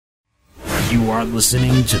You are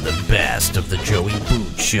listening to the best of the Joey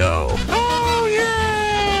Boot Show. Oh,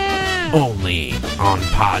 yeah! Only on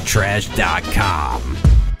podtrash.com.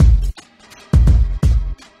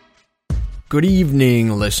 Good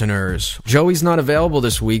evening, listeners. Joey's not available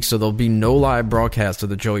this week, so there'll be no live broadcast of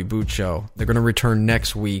the Joey Boot Show. They're going to return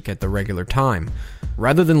next week at the regular time.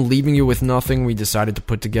 Rather than leaving you with nothing, we decided to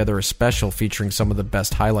put together a special featuring some of the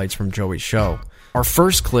best highlights from Joey's show. Our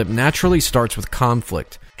first clip naturally starts with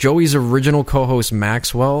conflict. Joey's original co-host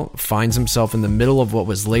Maxwell finds himself in the middle of what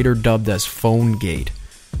was later dubbed as PhoneGate.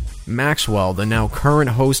 Maxwell, the now current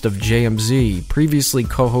host of JMZ, previously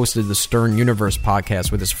co-hosted the Stern Universe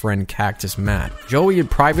podcast with his friend Cactus Matt. Joey had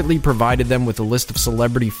privately provided them with a list of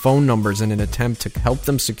celebrity phone numbers in an attempt to help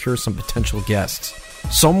them secure some potential guests.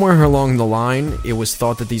 Somewhere along the line, it was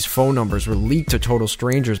thought that these phone numbers were leaked to total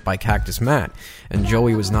strangers by Cactus Matt, and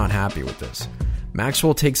Joey was not happy with this.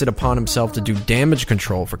 Maxwell takes it upon himself to do damage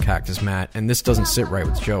control for Cactus Matt, and this doesn't sit right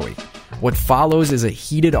with Joey. What follows is a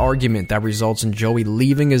heated argument that results in Joey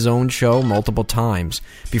leaving his own show multiple times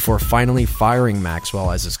before finally firing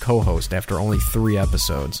Maxwell as his co-host after only 3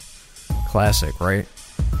 episodes. Classic, right?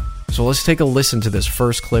 So let's take a listen to this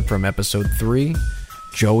first clip from episode 3,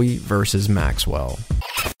 Joey versus Maxwell.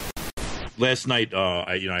 Last night,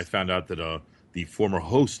 I found out that the former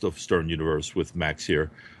host of Stern Universe with Max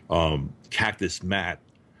here, Cactus Matt,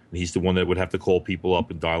 and he's the one that would have to call people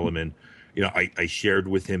up and dial them in. I shared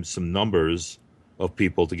with him some numbers of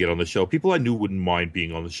people to get on the show. People I knew wouldn't mind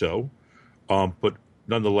being on the show, but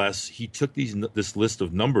nonetheless, he took this list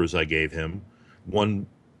of numbers I gave him, one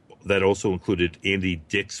that also included Andy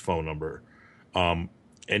Dick's phone number, and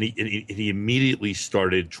he immediately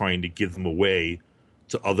started trying to give them away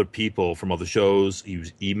to other people from other shows. He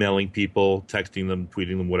was emailing people, texting them,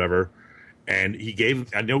 tweeting them, whatever. And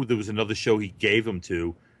I know there was another show he gave them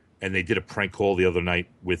to, and they did a prank call the other night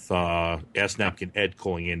with Ass Napkin Ed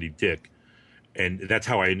calling Andy Dick. And that's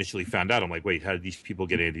how I initially found out. I'm like, wait, how did these people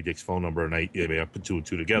get Andy Dick's phone number? And I put 2 and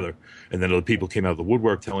 2 together. And then other people came out of the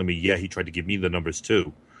woodwork telling me, yeah, he tried to give me the numbers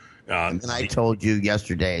too. And I told you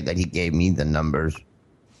yesterday that he gave me the numbers.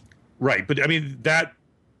 Right. But, I mean, that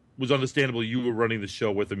was understandable. You were running the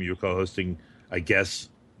show with him. You were co-hosting, I guess,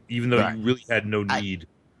 even though you really had no need.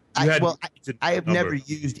 I have never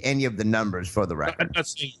used any of the numbers for the record.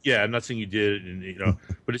 I'm not saying you did, and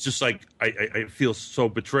but it's just like I feel so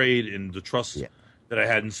betrayed in the trust that I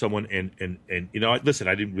had in someone, and listen,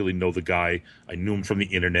 I didn't really know the guy. I knew him from the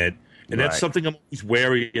internet, and that's something I'm always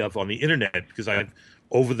wary of on the internet because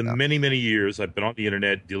over the many years I've been on the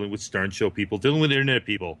internet dealing with Stern Show people, dealing with internet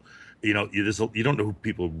people. You don't know who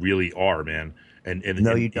people really are, man, and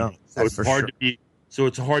no, you don't. So it's hard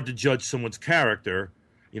it's hard to judge someone's character.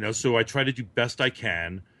 So I try to do best I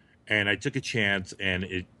can, and I took a chance, and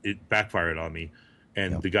it backfired on me,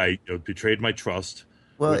 and the guy betrayed my trust.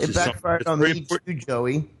 Well, it backfired on me too,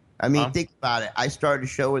 Joey. I mean, think about it. I started a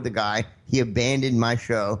show with a guy. He abandoned my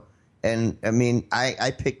show, and I mean,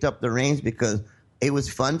 I picked up the reins because it was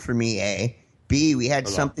fun for me. A, B, we had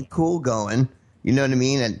something cool going. You know what I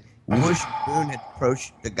mean? And Whoosh Boone had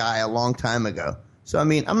approached the guy a long time ago. So, I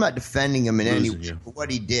mean, I'm not defending him in any way for what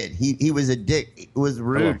he did. He was a dick. It was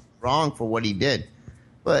rude, wrong for what he did.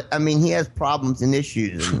 But, I mean, he has problems and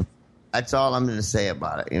issues, and that's all I'm going to say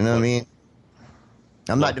about it. You know what I mean?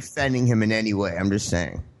 I'm not defending him in any way. I'm just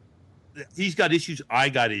saying. He's got issues. I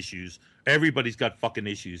got issues. Everybody's got fucking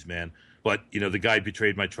issues, man. But, the guy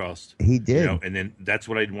betrayed my trust. He did. And then that's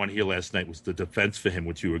what I didn't want to hear last night was the defense for him,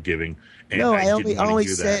 which you were giving. And no, I only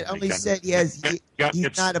said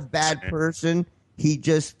he's not a bad person. He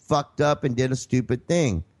just fucked up and did a stupid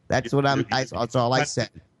thing. That's what that's all I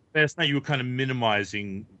said. Last night you were kind of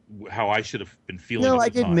minimizing how I should have been feeling. No, I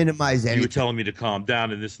didn't minimize anything. You were telling me to calm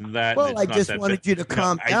down and this and that. Well, I just wanted you to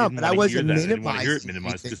calm down, but I wasn't minimizing. I didn't want to hear it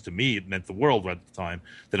minimized because to me it meant the world at the time.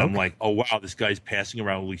 That I'm like, oh wow, this guy's passing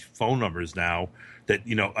around all these phone numbers now. That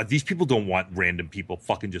these people don't want random people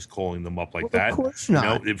fucking just calling them up like that. Of course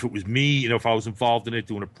not. If it was me, if I was involved in it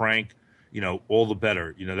doing a prank, all the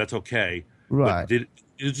better. That's okay. Right. But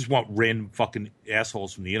you just want random fucking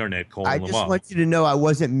assholes from the internet calling them up. I just want you to know I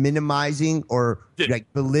wasn't minimizing or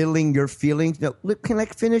belittling your feelings. No, look, can I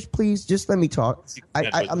finish, please? Just let me talk.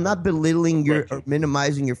 I'm not belittling or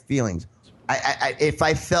minimizing your feelings. If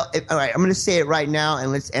I felt, all right, I'm going to say it right now,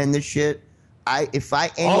 and let's end this shit. I'll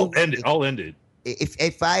end it.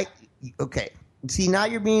 Okay. See, now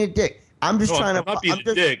you're being a dick. I'm just trying to. I'm not being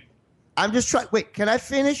a dick. I'm just trying. Wait, can I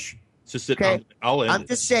finish? Okay. I'll end it. I'm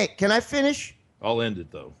just saying. Can I finish? I'll end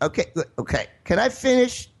it though. Okay. Good. Okay. Can I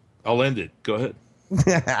finish? I'll end it. Go ahead.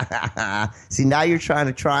 See, now you're trying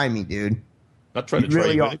to try me, dude. Not trying to try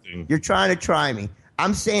you anything. You're trying to try me.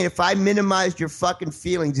 I'm saying if I minimized your fucking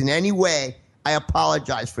feelings in any way, I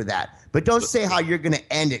apologize for that. But don't say how you're going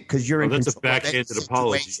to end it because you're in control. That's a backhanded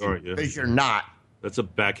apology, aren't you? Because you're not. That's a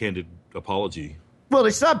backhanded apology. Well,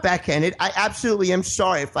 it's not backhanded. I absolutely am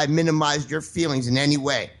sorry if I minimized your feelings in any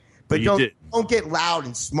way. But don't get loud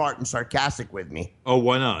and smart and sarcastic with me. Oh,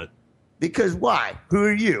 why not? Because why? Who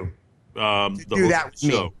are you? The do that with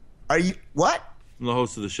me. Are you what? I'm the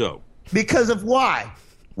host of the show. Because of why?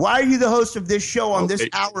 Why are you the host of this show on this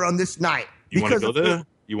hour on this night? You want to go there?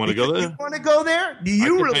 You want to go there? You want to go there? Do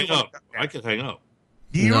you really want to go there? I can hang up.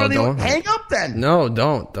 Do you really want to hang up then? No,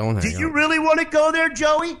 don't hang up. Do you really want to go there,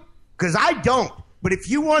 Joey? Because I don't. But if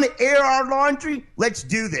you want to air our laundry, let's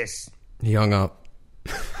do this. He hung up.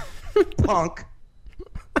 Punk.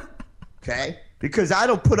 Okay? Because I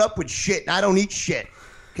don't put up with shit and I don't eat shit.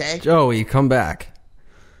 Okay? Joey, come back.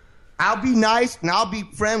 I'll be nice and I'll be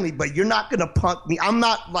friendly, but you're not going to punk me. I'm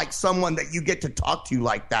not like someone that you get to talk to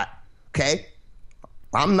like that. Okay?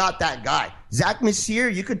 I'm not that guy. Zach Messier,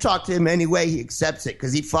 you can talk to him any way he accepts it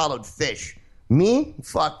because he followed Fish. Me?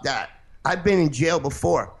 Fuck that. I've been in jail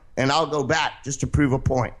before, and I'll go back just to prove a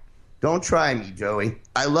point. Don't try me, Joey.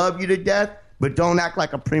 I love you to death, but don't act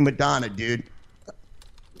like a prima donna, dude.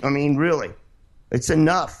 I mean, really. It's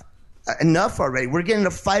enough. Enough already. We're getting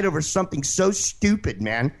a fight over something so stupid,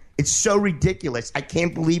 man. It's so ridiculous. I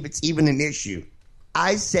can't believe it's even an issue.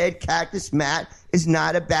 I said Cactus Matt is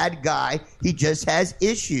not a bad guy. He just has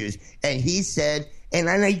issues. And he said, and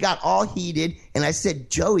I know he got all heated, and I said,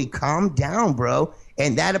 Joey, calm down, bro.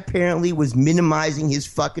 And that apparently was minimizing his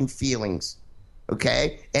fucking feelings.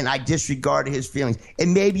 Okay? And I disregarded his feelings.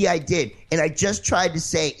 And maybe I did. And I just tried to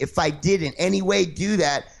say, if I did in any way do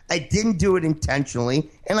that, I didn't do it intentionally,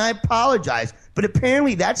 and I apologize. But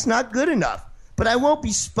apparently that's not good enough. But I won't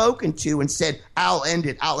be spoken to and said, I'll end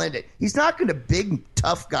it. He's not going to big,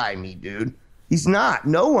 tough guy me, dude. He's not.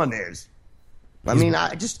 No one is. I mean,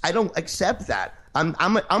 I don't accept that. I'm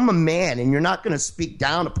a man, and you're not going to speak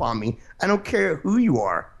down upon me. I don't care who you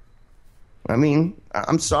are. I mean,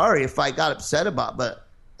 I'm sorry if I got upset about, but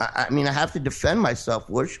I mean, I have to defend myself,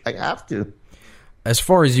 Whoosh. I have to. As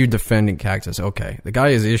far as you defending Cactus, okay, the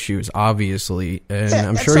guy has issues, obviously, and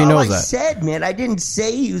I'm sure he knows that. That's all I said, man. I didn't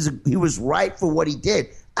say he was right for what he did.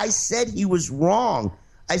 I said he was wrong.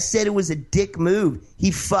 I said it was a dick move.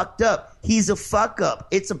 He fucked up. He's a fuck up.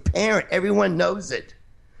 It's apparent. Everyone knows it.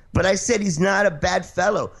 But I said he's not a bad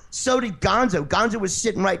fellow. So did Gonzo. Gonzo was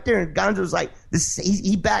sitting right there, and Gonzo was like,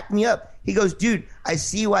 he backed me up. He goes, dude, I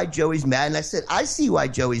see why Joey's mad. And I said, I see why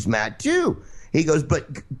Joey's mad, too. He goes, but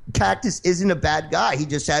Cactus isn't a bad guy. He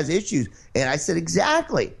just has issues. And I said,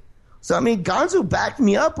 exactly. So, I mean, Gonzo backed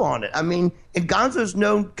me up on it. I mean, and Gonzo's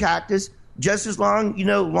known Cactus just as long,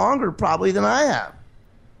 longer probably than I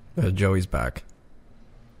have. Joey's back.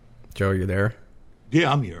 Joey, you there?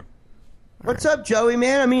 Yeah, I'm here. What's up, Joey,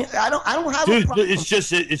 man? I mean, I don't have a problem. It's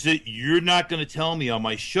just that you're not going to tell me on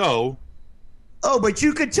my show. Oh, but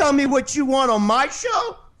you could tell me what you want on my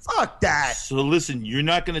show? Fuck that. So listen, you're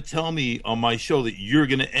not going to tell me on my show that you're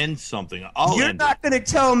going to end something. You're not going to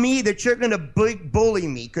tell me that you're going to bully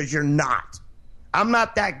me because you're not. I'm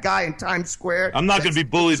not that guy in Times Square. I'm not going to be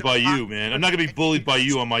bullied by you, man. I'm not going to be bullied by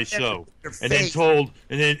you on my show. And then told,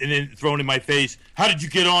 and then thrown in my face, how did you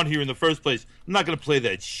get on here in the first place? I'm not going to play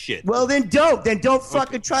that shit. Well, then don't. Then don't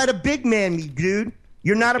fucking try to big man me, dude.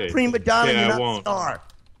 You're not a prima donna. You're not a star.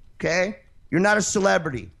 Okay? You're not a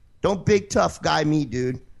celebrity. Don't big tough guy me,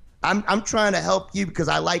 dude. I'm trying to help you because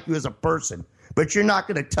I like you as a person. But you're not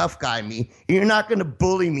going to tough guy me. And you're not going to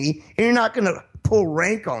bully me. And you're not going to pull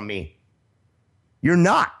rank on me. You're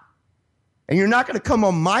not. And you're not going to come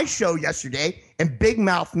on my show yesterday and big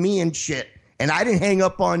mouth me and shit. And I didn't hang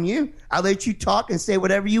up on you. I let you talk and say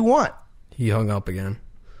whatever you want. He hung up again.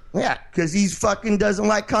 Yeah, because he fucking doesn't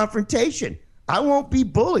like confrontation. I won't be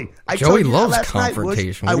bullied. Joey loves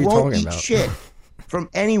confrontation. I won't eat shit from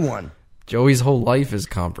anyone. Joey's whole life is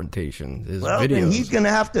confrontation. Then he's going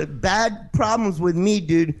to have to bad problems with me,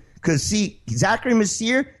 dude. Because, see, Zachary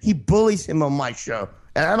Messier, he bullies him on my show.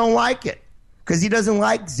 And I don't like it. Because he doesn't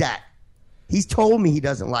like Zach. He's told me he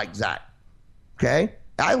doesn't like Zach. Okay?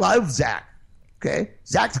 I love Zach. Okay?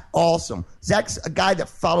 Zach's awesome. Zach's a guy that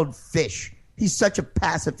followed Fish. He's such a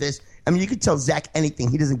pacifist. I mean, you could tell Zach anything.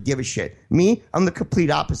 He doesn't give a shit. Me, I'm the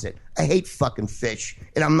complete opposite. I hate fucking Fish.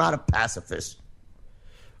 And I'm not a pacifist.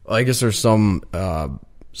 I guess there's some,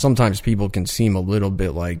 sometimes people can seem a little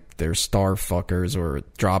bit like they're star fuckers or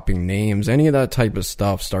dropping names. Any of that type of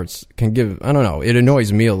stuff can give, I don't know, it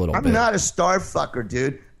annoys me a little bit. I'm not a star fucker,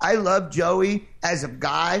 dude. I love Joey as a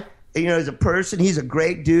guy, as a person. He's a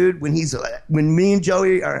great dude. When me and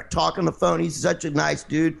Joey are talking on the phone, he's such a nice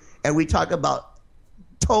dude. And we talk about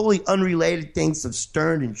totally unrelated things of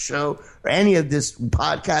Stern and Show or any of this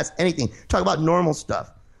podcast, anything. Talk about normal stuff.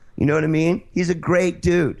 You know what I mean? He's a great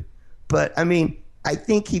dude. But, I mean, I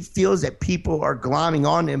think he feels that people are glomming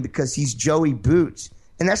on him because he's Joey Boots.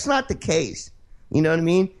 And that's not the case. You know what I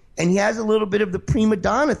mean? And he has a little bit of the prima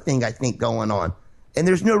donna thing, I think, going on. And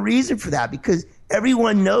there's no reason for that because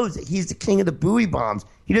everyone knows that he's the king of the buoy bombs.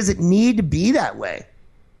 He doesn't need to be that way.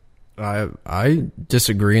 I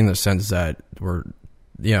disagree in the sense that we're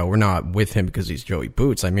not with him because he's Joey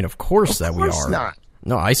Boots. I mean, of course that we are. Not.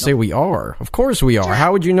 No, I say we are. Of course we are.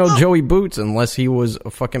 How would you know Joey Boots unless he was a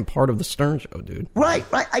fucking part of the Stern Show, dude? Right.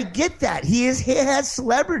 I get that. He has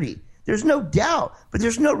celebrity. There's no doubt. But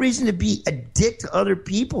there's no reason to be a dick to other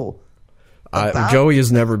people. Joey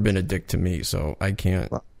has never been a dick to me, so I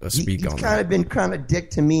can't speak on that. He's kind of been kind of dick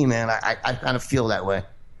to me, man. I kind of feel that way.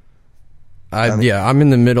 I'm in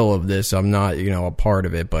the middle of this. I'm not, a part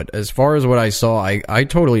of it. But as far as what I saw, I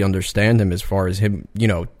totally understand him as far as him,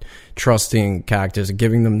 trusting Cactus and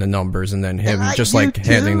giving them the numbers and then him just like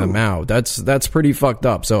handing them out. That's pretty fucked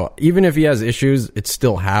up. So even if he has issues, it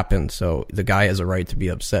still happened. So the guy has a right to be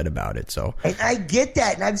upset about it. So and I get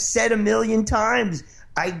that. And I've said a million times,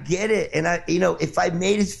 I get it. And if I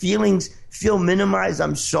made his feelings feel minimized,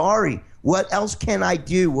 I'm sorry. What else can I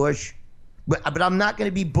do, Whoosh? But I'm not going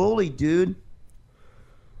to be bullied, dude.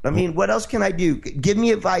 I mean, what else can I do? Give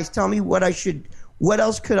me advice. Tell me what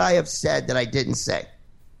else could I have said that I didn't say?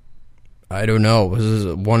 I don't know. This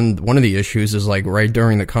is one of the issues is like right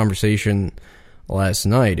during the conversation last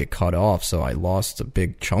night, it cut off. So I lost a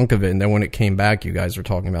big chunk of it. And then when it came back, you guys were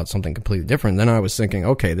talking about something completely different. Then I was thinking,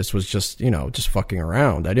 okay, this was just, just fucking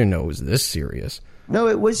around. I didn't know it was this serious. No,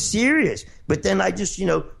 it was serious. But then I just,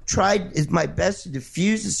 tried my best to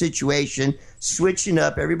diffuse the situation, switching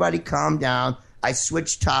up. Everybody calmed down. I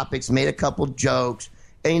switched topics, made a couple jokes,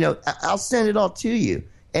 and, I'll send it all to you.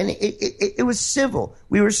 And it was civil.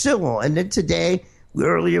 We were civil. And then today,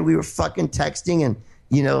 earlier, we were fucking texting and,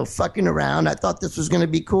 fucking around. I thought this was going to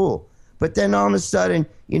be cool. But then all of a sudden,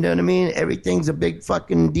 you know what I mean? Everything's a big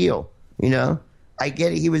fucking deal, I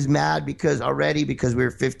get it. He was mad because we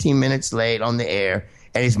were 15 minutes late on the air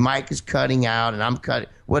and his mic is cutting out and I'm cutting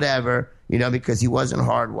whatever, because he wasn't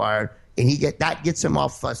hardwired and that gets him all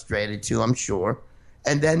frustrated too, I'm sure.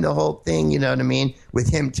 And then the whole thing, you know what I mean, with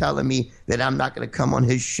him telling me that I'm not going to come on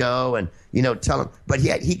his show and, tell him, but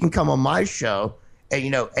yet he can come on my show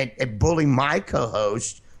and, and bully my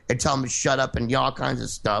co-host and tell him to shut up and all kinds of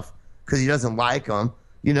stuff because he doesn't like him.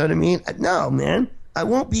 You know what I mean? No, man, I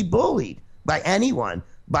won't be bullied by anyone,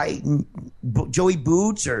 by Joey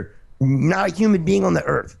Boots or not a human being on the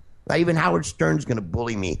earth. Not even Howard Stern's going to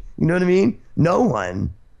bully me. You know what I mean? No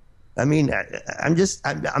one. I mean,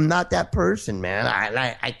 I'm not that person, man.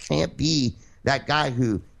 I can't be that guy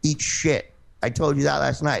who eats shit. I told you that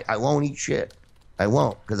last night. I won't eat shit. I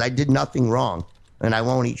won't because I did nothing wrong, and I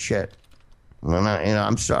won't eat shit. And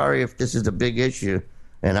I'm sorry if this is a big issue,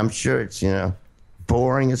 and I'm sure it's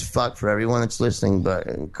boring as fuck for everyone that's listening, but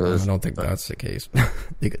because I don't think that's the case. I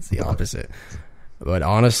think it's the opposite. But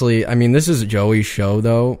honestly, I mean, this is Joey's show,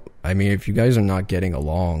 though. I mean, if you guys are not getting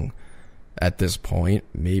along at this point,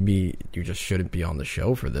 maybe you just shouldn't be on the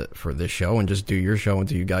show for this show and just do your show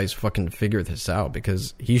until you guys fucking figure this out,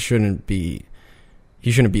 because he shouldn't be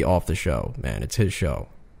off the show, man. It's his show.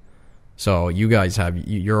 So you guys have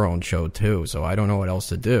your own show too. So I don't know what else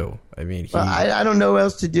to do. I mean, I don't know what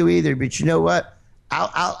else to do either. But you know what?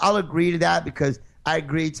 I'll agree to that because I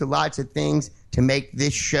agree to lots of things to make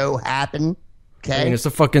this show happen. Okay, I mean, it's the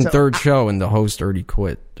fucking third show, and the host already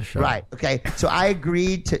quit the show. Right. Okay. So I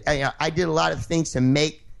agreed to. I did a lot of things to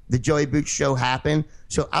make the Joey Boots show happen.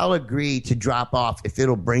 So I'll agree to drop off if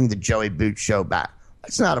it'll bring the Joey Boots show back.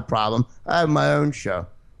 That's not a problem. I have my own show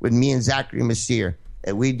with me and Zachary Messier,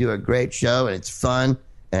 and we do a great show, and it's fun.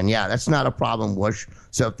 And yeah, that's not a problem, Whoosh.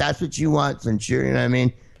 So if that's what you want, since you're, you know what I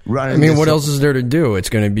mean. I mean, what else is there to do? It's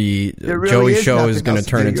going to be Joey's show is going to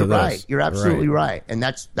turn into this. Right. You're absolutely right, and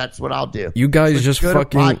that's what I'll do. You guys just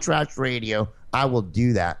fucking Pod Trash Radio. I will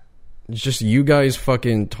do that. It's just you guys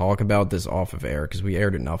fucking talk about this off of air because we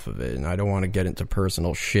aired enough of it, and I don't want to get into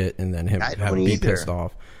personal shit and then him have me pissed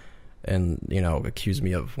off and accuse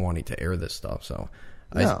me of wanting to air this stuff. So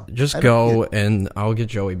just go and I'll get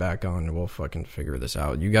Joey back on and we'll fucking figure this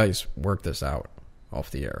out. You guys work this out off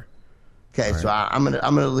the air. Okay, right. So I'm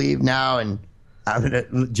gonna leave now, and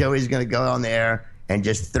Joey's gonna go on the air and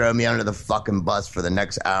just throw me under the fucking bus for the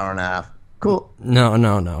next hour and a half. Cool.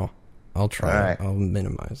 No. I'll try. All right. I'll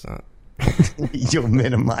minimize that. You'll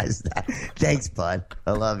minimize that. Thanks, bud.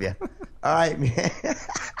 I love you. All right, man.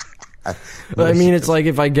 I mean, it's like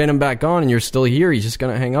if I get him back on and you're still here, he's just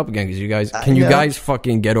gonna hang up again because you guys. Can you guys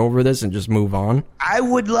fucking get over this and just move on? I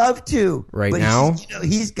would love to. Right now,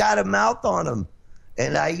 he's got a mouth on him,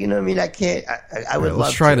 and I can't. I would love.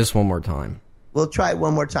 Let's try this one more time. We'll try it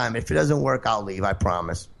one more time. If it doesn't work, I'll leave. I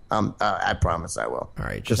promise. I promise I will. All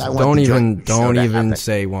right, just don't even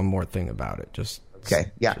say one more thing about it. Just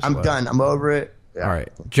okay. Yeah, I'm done. I'm over it. Yeah. All right,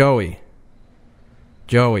 Joey.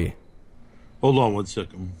 Hold on 1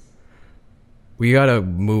 second. We gotta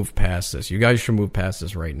move past this. You guys should move past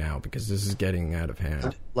this right now because this is getting out of hand.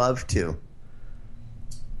 I'd love to.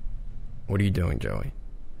 What are you doing, Joey?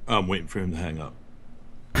 I'm waiting for him to hang up.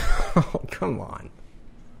 Oh, come on.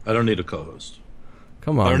 I don't need a co-host.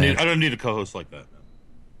 Come on, I don't need a co-host like that.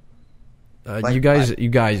 You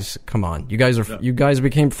guys, come on. You guys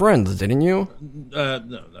became friends, didn't you? No,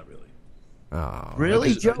 not really. Oh,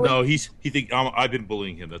 really, Joey? No, he think I've been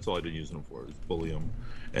bullying him. That's all I've been using him for, is bully him.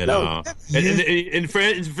 And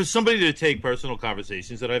for somebody to take personal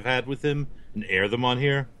conversations that I've had with him and air them on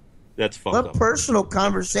here, that's fucked up. What personal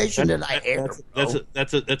conversation did I air?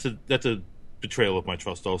 That's a betrayal of my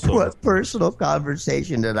trust. Also, what personal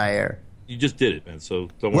conversation did I air? You just did it, man. So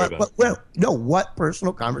don't worry about it. What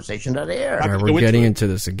personal conversation did I air? All right, we're getting into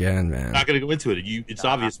this again, man. I'm not going to go into it. It's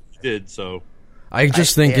obvious you did. So I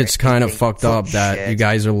just think it's kind of fucked up that you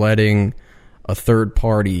guys are letting a third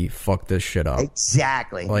party fuck this shit up.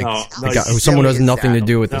 Exactly. Like someone who has nothing to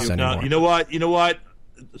do with this anymore. You know what?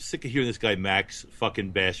 I'm sick of hearing this guy Max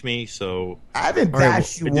fucking bash me. So I haven't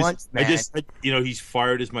bashed you once, man. He's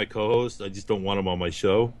fired as my co-host. I just don't want him on my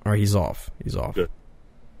show. All right, he's off. Good.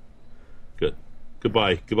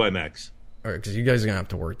 Goodbye, Max. All right, because you guys are gonna have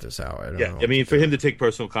to work this out. I mean, for him to take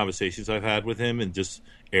personal conversations I've had with him and just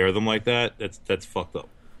air them like that, that's fucked up.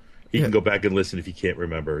 He can go back and listen if he can't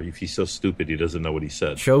remember. If he's so stupid, he doesn't know what he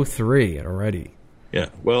said. Show 3 already. Yeah.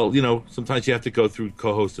 Well, sometimes you have to go through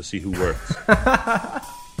co-host to see who works.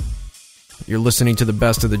 You're listening to the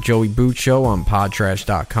best of the Joey Boot Show on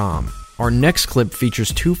podtrash.com. Our next clip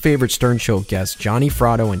features 2 favorite Stern Show guests, Johnny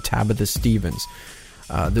Fratto and Tabitha Stevens.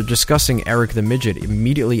 They're discussing Eric the Midget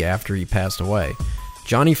immediately after he passed away.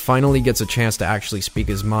 Johnny finally gets a chance to actually speak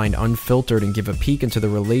his mind unfiltered and give a peek into the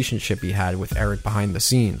relationship he had with Eric behind the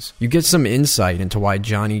scenes. You get some insight into why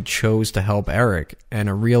Johnny chose to help Eric, and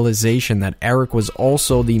a realization that Eric was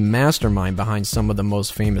also the mastermind behind some of the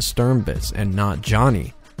most famous Stern bits, and not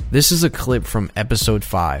Johnny. This is a clip from episode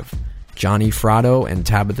 5. Johnny Fratto and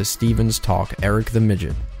Tabitha Stevens talk Eric the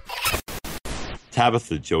Midget.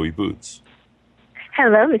 Tabitha, Joey Boots.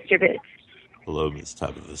 Hello, Mr. Boots. Hello, Miss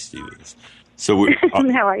Tabitha Stevens. So,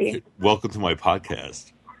 how are you? Welcome to my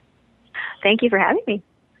podcast. Thank you for having me.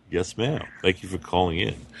 Yes, ma'am. Thank you for calling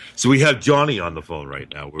in. So we have Johnny on the phone right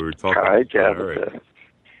now. We were talking. Hi, Tabitha.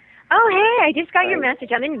 Oh, hey! I just got your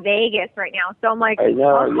message. I'm in Vegas right now, so I'm like, I'll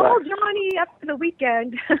call Johnny after the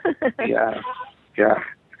weekend. Yeah.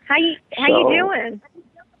 How you doing?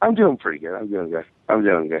 I'm doing pretty good. I'm doing good.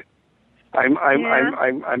 I'm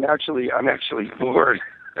actually bored.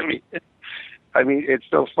 I mean, it's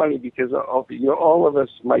so funny because all of us,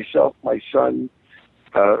 myself, my son,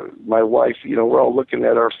 my wife, we're all looking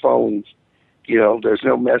at our phones. There's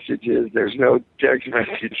no messages, there's no text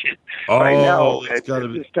messages. Right now, at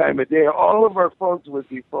this time of day, all of our phones would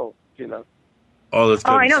be full. Oh, that's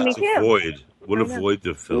I know, me too. Void. What a void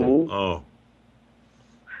to fill. Mm-hmm. Oh,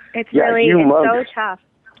 it's so tough.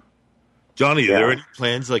 Johnny, are there any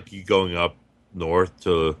plans like you going up north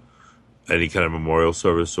to any kind of memorial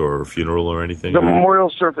service or funeral or anything? The memorial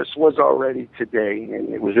service was already today,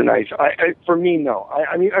 and it was a nice. For me, no.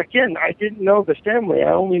 I mean, again, I didn't know the family.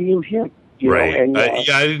 I only knew him. Right. And,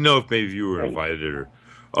 I didn't know if maybe you were invited or.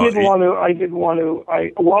 I didn't want to.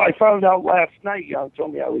 I found out last night. Jan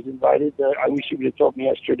told me I was invited. I wish you would have told me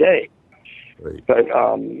yesterday. Right. But.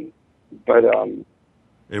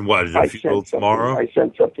 And what is the funeral tomorrow? I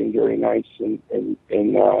sent something very nice, and I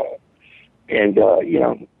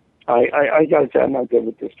got to tell you, I'm not good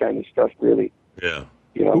with this kind of stuff, really. Yeah.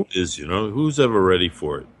 Who's ever ready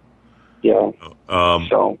for it? Yeah.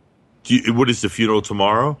 What is the funeral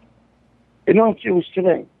tomorrow? No, it was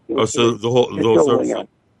today. So the whole service.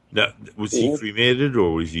 Now, was he cremated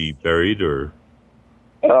or was he buried or?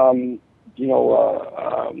 Not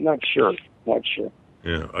sure.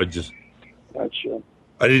 Yeah, Not sure.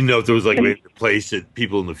 I didn't know if there was like maybe a place that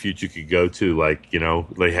people in the future could go to, like, they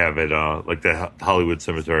have it, like the Hollywood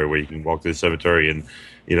Cemetery where you can walk to the cemetery and,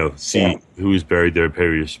 see who's buried there, pay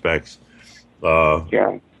respects. What's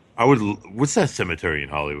that cemetery in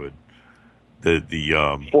Hollywood?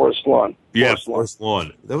 The Forest Lawn. Yeah, Forest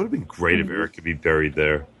Lawn. That would have been great if Eric could be buried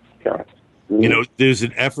there. Yeah. You know, there's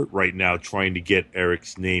an effort right now trying to get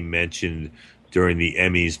Eric's name mentioned during the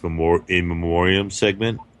Emmys in memoriam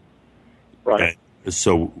segment. Right. And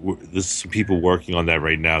so there's some people working on that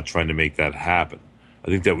right now, trying to make that happen. I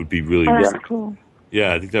think that would be really, that's cool.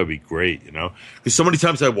 Yeah, I think that would be great. You know, because so many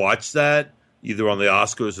times I watch that either on the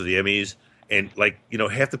Oscars or the Emmys, and like, you know,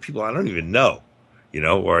 half the people I don't even know. You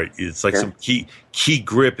know, or it's like some key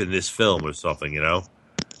grip in this film or something. You know,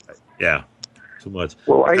 yeah. Too much.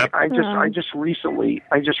 Well, I just recently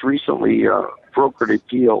brokered a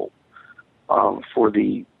deal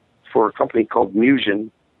for a company called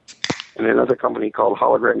Musion and another company called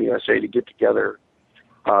Hologram USA to get together.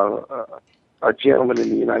 A gentleman in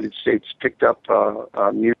the United States picked up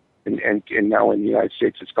Musion, and now in the United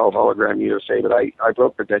States it's called Hologram USA. But I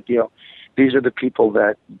brokered that deal. These are the people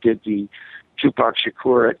that did the Tupac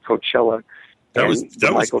Shakur at Coachella. That was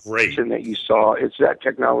Michael great. Jackson that you saw. It's that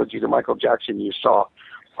technology, the Michael Jackson you saw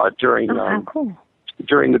during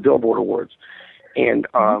the Billboard Awards, and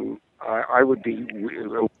I would be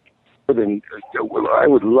I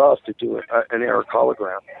would love to do an Eric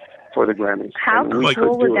hologram for the Grammys. How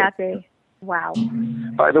cool would that be? Wow.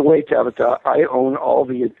 By the way, Tabitha, I own all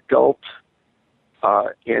the adult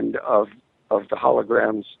end of the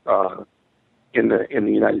holograms. In the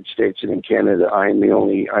United States and in Canada, I'm the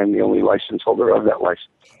only license holder of that license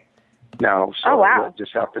now. So that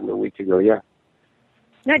just happened a week ago. Yeah.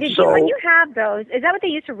 Now, when you have those, is that what they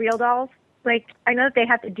use for real dolls? Like, I know that they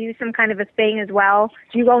have to do some kind of a thing as well.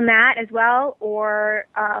 Do you own that as well, or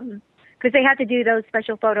because they have to do those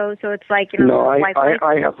special photos? So it's like, you know, no,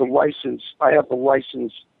 I have the license. I have the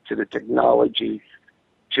license to the technology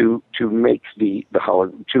to make the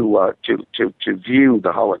hologram to view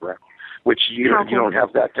the hologram. Which you don't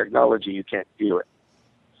have that technology, you can't view it.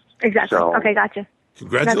 Exactly. So, okay, gotcha.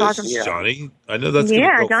 Congratulations, awesome. Johnny. I know that's going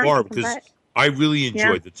to go far because I really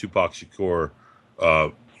enjoyed the Tupac Shakur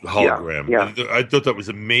hologram. Yeah. I thought that was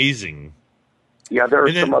amazing. Yeah, there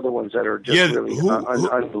are some other ones that are just really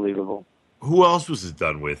unbelievable. Who else was it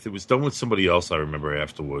done with? It was done with somebody else I remember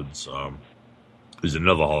afterwards. There's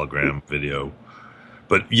another hologram video.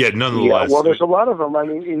 But nonetheless. Yeah, well, there's a lot of them. I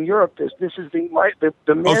mean, in Europe, this is the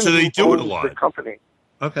man so they do it a lot. The company.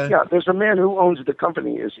 Okay. Yeah, there's a man who owns the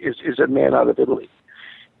company is a man out of Italy,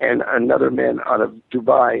 and another man out of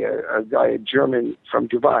Dubai, a guy, a German from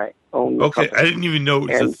Dubai, owns the company. I didn't even know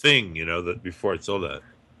it was a thing. You know, that before I saw that.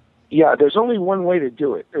 Yeah, there's only one way to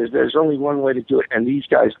do it. There's only one way to do it, and these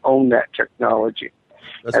guys own that technology.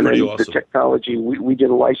 That's pretty awesome. The technology, we did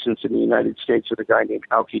a license in the United States with a guy named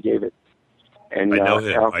Alki David. And I know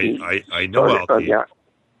him. Alki I know Alki. Yeah,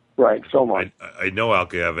 right. So I know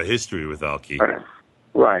Alki. I have a history with Alki.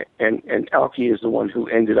 Right, and Alki is the one who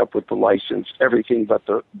ended up with the license, everything but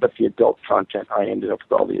the adult content. I ended up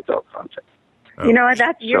with all the adult content. You know what?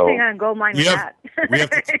 You're saying on gold mine with that. We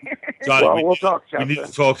have to, Johnny, we'll talk. We need to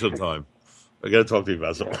talk sometime. I got to talk to you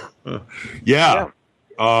about something. Yeah.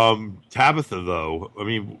 Tabitha, though, I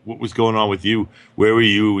mean, what was going on with you? Where were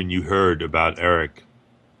you when you heard about Eric?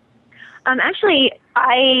 Actually,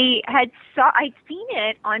 I'd seen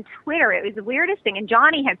it on Twitter. It was the weirdest thing, and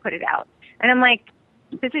Johnny had put it out, and I'm like,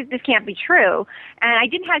 this can't be true. And I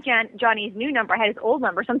didn't have Johnny's new number; I had his old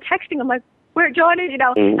number, so I'm texting him like, "Where Johnny?" You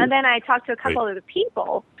know. And then I talked to a couple of the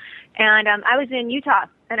people, and I was in Utah,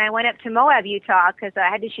 and I went up to Moab, Utah, because I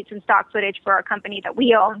had to shoot some stock footage for a company that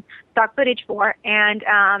we own stock footage for, and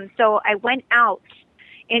so I went out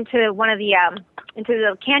into one of the into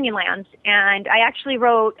the Canyonlands, and I actually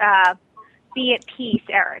wrote. Be at peace,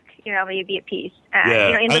 Eric. You know, be at peace. You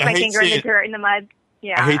know, in with my finger in the dirt, in the mud.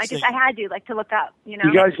 Yeah, I had to look up. You know,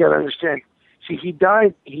 you guys got to understand. See, he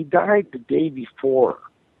died the day before.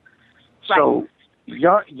 Right. So,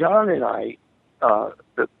 Jan and I,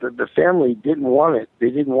 the family didn't want it. They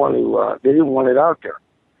didn't want it out there.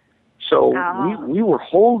 So we were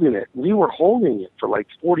holding it. We were holding it for like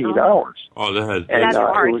 48 hours. Oh, and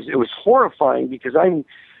it was horrifying because I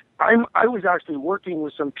was actually working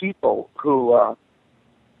with some people who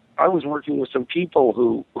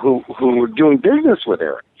were doing business with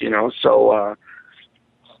Eric, you know. So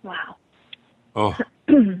wow. Oh.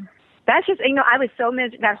 That's just, you know, I was so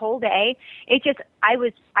miserable that whole day. It just I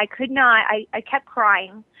could not. I kept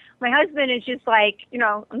crying. My husband is just like, you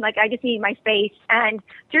know, I'm like, I just need my space. And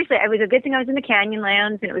seriously, it was a good thing I was in the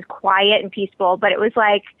Canyonlands and it was quiet and peaceful, but it was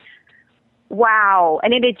like, wow.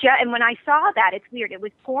 And and when I saw that, it's weird. It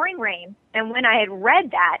was pouring rain. And when I had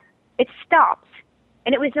read that, it stopped.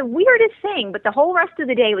 And it was the weirdest thing, but the whole rest of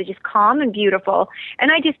the day was just calm and beautiful.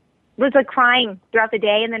 And I just was like crying throughout the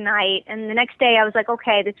day and the night. And the next day I was like,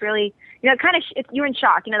 okay, this really, kind of, you're in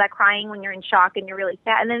shock, that crying when you're in shock and you're really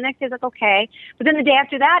sad. And then the next day I was like, okay. But then the day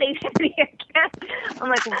after that, he hit me again. I'm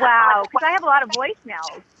like, wow. Because I have a lot of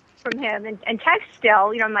voicemails from him and text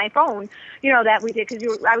still, on my phone, that we did.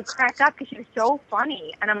 Because I would crack up because she was so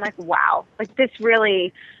funny. And I'm like, wow, like this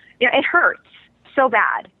really, it hurts so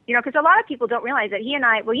bad. Because a lot of people don't realize that he and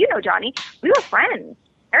I, well, Johnny, we were friends.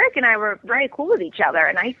 Eric and I were very cool with each other,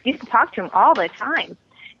 and I used to talk to him all the time.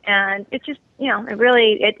 And it just, it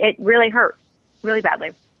really hurt really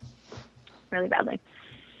badly. Really badly.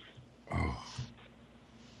 Oh.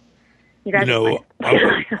 You guys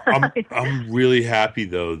I'm really happy,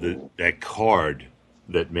 though, that card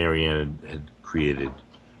that Marianne had created,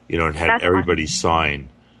 and had That's everybody sign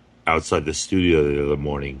outside the studio the other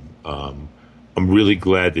morning. I'm really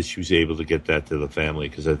glad that she was able to get that to the family,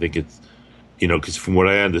 because I think it's, because from what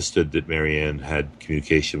I understood that Marianne had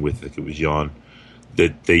communication with, I think it was Jan,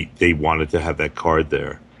 that they wanted to have that card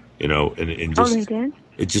there, and just, they did?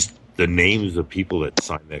 It just, the names of people that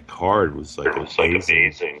signed that card was like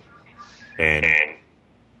amazing. And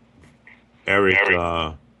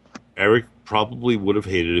Eric probably would have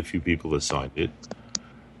hated a few people that signed it.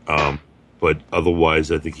 But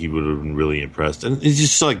otherwise, I think he would have been really impressed. And it's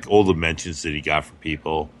just like all the mentions that he got from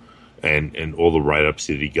people. And all the write-ups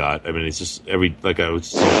that he got. I mean, it's just like I was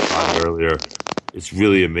saying earlier, it's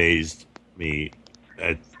really amazed me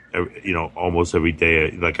at, almost every day.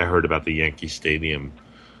 Like I heard about the Yankee Stadium,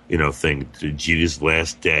 thing, Jeter's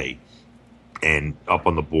last day. And up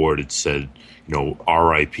on the board, it said,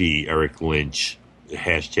 R.I.P. Eric Lynch,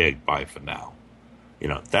 hashtag bye for now.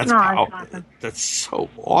 That's awesome. That's so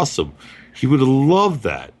awesome. He would have loved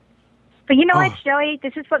that. But you know what, Joey?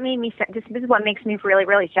 This is what made me sad. This is what makes me really,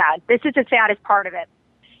 really sad. This is the saddest part of it.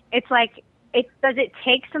 It's like, does it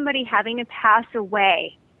take somebody having to pass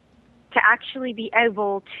away to actually be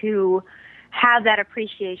able to have that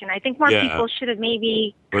appreciation? I think more people should have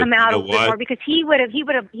maybe come out a little bit more, because he would have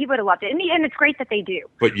loved it. And it's great that they do.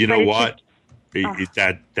 But you know what?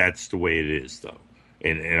 That's the way it is, though.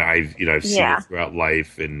 And I've seen it throughout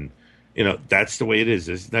life, and that's the way it is.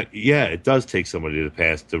 It's not, it does take somebody to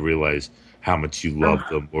pass to realize how much you loved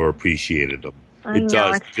them or appreciated them. It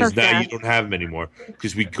does, because now you don't have them anymore.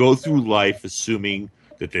 Because we go through life assuming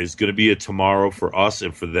that there's going to be a tomorrow for us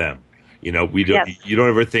and for them. We don't. You don't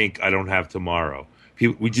ever think I don't have tomorrow.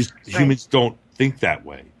 Humans don't think that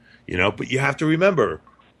way. But you have to remember,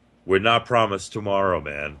 we're not promised tomorrow,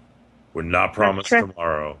 man. We're not promised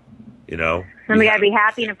tomorrow. And we gotta be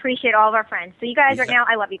happy and appreciate all of our friends. So you guys are now.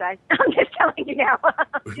 I love you guys. I'm just telling you now.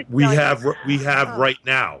 We have right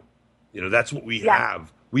now. That's what we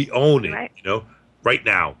have. We own it. Right. Right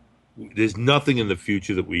now. There's nothing in the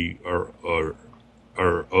future that we are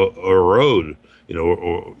owed.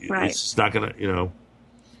 It's just not gonna. I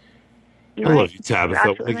love you, Tabitha. I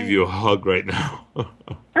want to give you a hug right now. I'm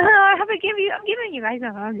giving you guys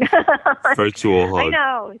a hug. Virtual hug. I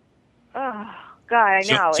know. Oh. God, I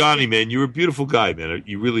know. Johnny, man, you're a beautiful guy, man.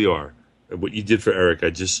 You really are. And what you did for Eric,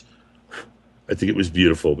 I think it was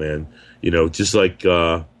beautiful, man. Just like,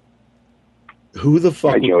 who the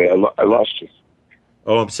fuck? Hi, Joey, I lost you.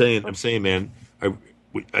 Oh, I'm saying, man,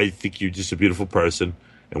 I think you're just a beautiful person,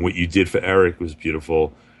 and what you did for Eric was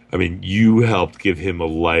beautiful. I mean, you helped give him a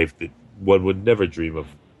life that one would never dream of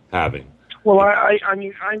having. Well, I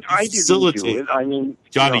didn't do it. I mean,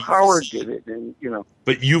 Johnny, Howard did it, and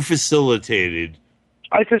But you facilitated.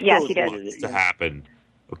 I facilitated it to happen,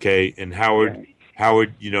 okay? And Howard,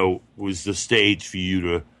 was the stage for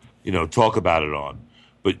you to, talk about it on.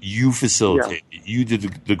 But you facilitated. Yeah. You did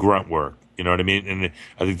the grunt work. You know what I mean? And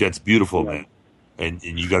I think that's beautiful, man. And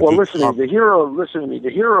you got. Well, listen to me. The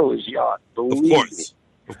hero is Jan.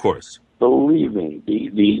 Of course. Believe me.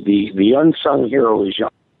 The unsung hero is Jan.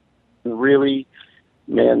 Really,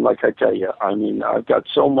 man, like I tell you, I mean, I've got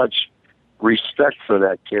so much respect for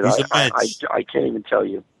that kid. I can't even tell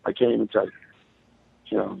you.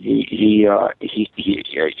 He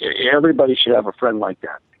everybody should have a friend like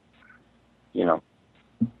that. He was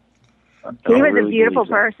a beautiful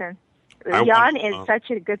person. Jan is such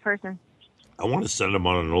a good person. I want to send him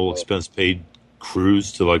on an all expense paid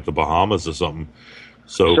cruise to like the Bahamas or something.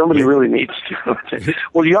 So somebody really needs to.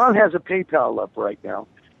 Well, Jan has a PayPal up right now.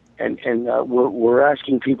 And we're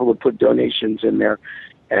asking people to put donations in there,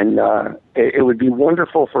 and it would be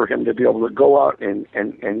wonderful for him to be able to go out and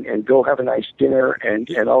go have a nice dinner and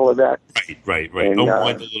all of that. Right. And, don't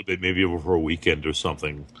mind a little bit, maybe over for a weekend or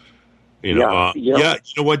something. You know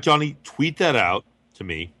what, Johnny? Tweet that out to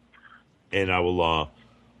me, and I will.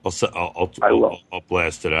 I'll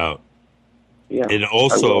blast it out. Yeah. And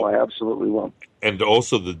also, I absolutely will. And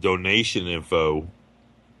also the donation info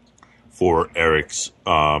for Eric's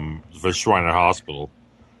for Shriner Hospital.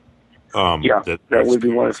 That would be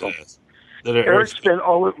wonderful. Eric spent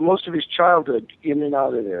most of his childhood in and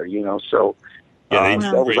out of there, so that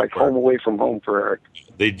was like home away from home for Eric.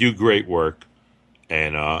 They do great work,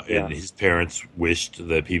 and his parents wished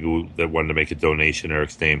that people that wanted to make a donation in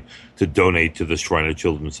Eric's name to donate to the Shriner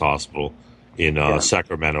Children's Hospital in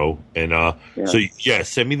Sacramento. And so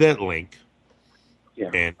send me that link. Yeah,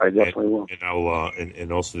 and I definitely will. And I'll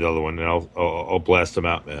and also the other one, and I'll blast them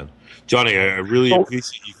out, man. Johnny, I really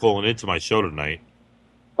appreciate you calling into my show tonight.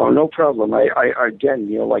 Oh, no problem. I again,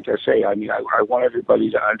 like I say, I want everybody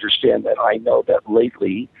to understand that I know that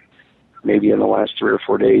lately, maybe in the last 3 or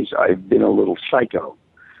 4 days, I've been a little psycho.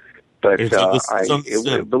 But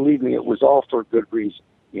believe me, it was all for good reason.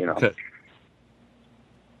 Okay.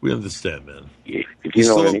 We understand, man. If you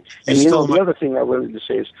know what I mean. And the other thing I wanted to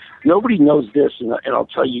say is nobody knows this, and I'll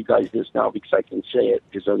tell you guys this now because I can say it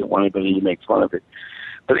because I don't want anybody to make fun of it.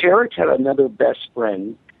 But Eric had another best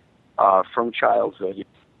friend from childhood,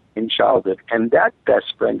 and that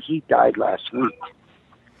best friend, he died last week.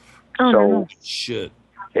 Oh, shit.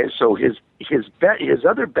 And so his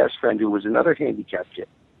other best friend, who was another handicapped kid,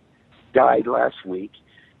 died last week.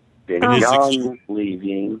 Then John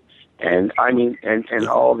leaving. And I mean, and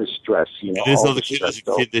all the stress, His other kid was a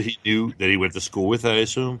kid that he knew that he went to school with, I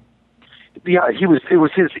assume. Yeah,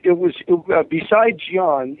 besides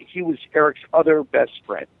Jan, he was Eric's other best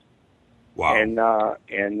friend. Wow.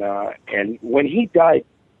 And when he died,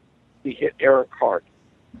 he hit Eric hard.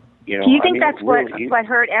 Do you think that's what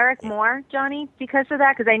hurt Eric more, Johnny, because of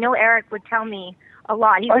that? Because I know Eric would tell me a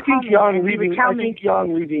lot. I think Jan leaving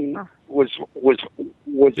was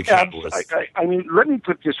the catalyst. I mean, let me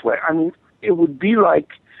put it this way. I mean, it would be like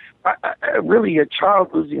really a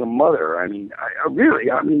child losing a mother. I mean,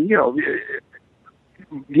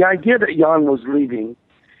 the idea that Jan was leaving.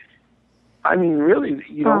 I mean, really,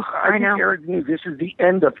 I think Eric knew this is the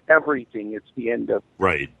end of everything. It's the end of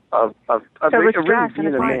of really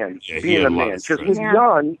being a man, being a man. Because with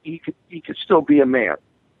Jan, he could still be a man.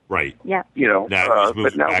 Right. Yeah.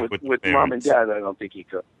 But now with mom and dad, I don't think he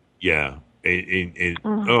could. Yeah.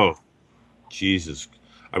 Oh, Jesus.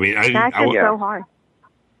 I mean, that's so hard.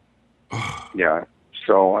 Yeah.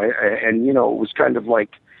 So, it was kind of like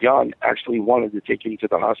Jan actually wanted to take him to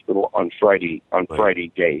the hospital on Friday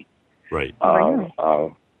day. Right. And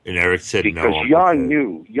Eric said because no. Because Jan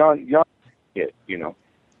knew. Jan,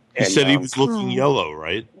 he said he was looking yellow,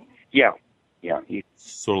 right? Yeah. Yeah. He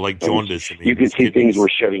sort of like jaundice. You could see things were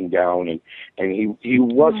shutting down, and he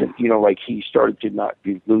wasn't, like he started to not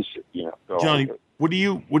be lucid, So, Johnny, what do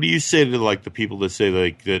you say to like the people that say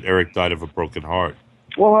like that Eric died of a broken heart?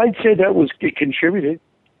 Well, I'd say it contributed.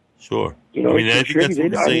 Sure. I mean, I think that's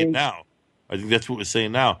what we're saying now. I think that's what we're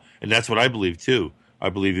saying now, and that's what I believe too. I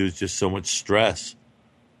believe it was just so much stress.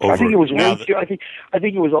 I think it was I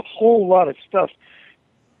think it was a whole lot of stuff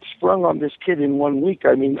sprung on this kid in 1 week.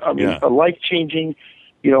 I mean, a life changing,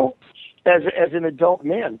 as an adult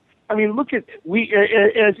man. I mean, look at we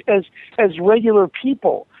as regular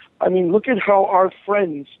people. I mean, look at how our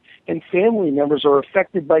friends and family members are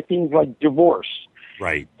affected by things like divorce,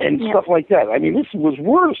 right, and stuff like that. I mean, this was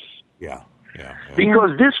worse. Yeah.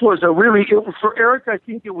 Because this was for Eric, I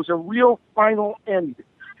think it was a real final end.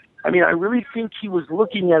 I mean, I really think he was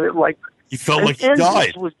looking at it like he felt like he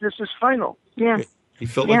died. This is final. Yeah. He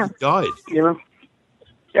felt like he died.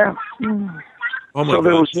 Yeah. Oh my so God,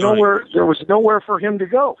 there was nowhere for him to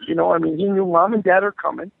go. I mean, he knew mom and dad are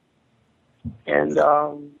coming. And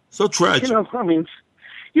so tragic. I mean,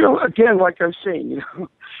 again, like I was saying,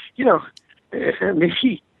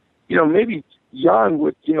 maybe Jan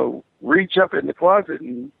would, reach up in the closet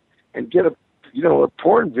and get a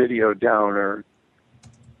porn video down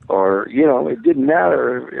or it didn't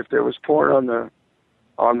matter if there was porn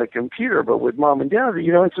on the computer, but with mom and dad,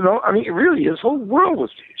 really his whole world was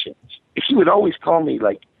changed. He would always call me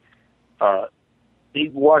like,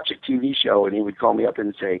 he'd watch a TV show and he would call me up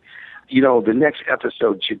and say, the next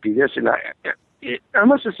episode should be this. And I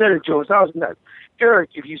must have said it to him 1,000 times. Eric,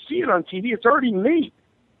 if you see it on TV, it's already made.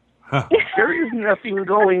 There is nothing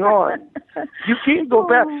going on. You can't go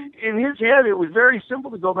back. In his head, it was very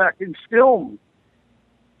simple to go back and film,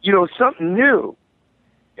 something new.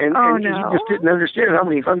 And he just didn't understand how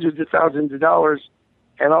many hundreds of thousands of dollars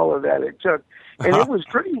and all of that it took. And it was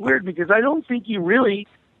pretty weird because I don't think he really,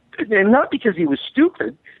 and not because he was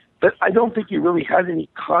stupid, but I don't think he really had any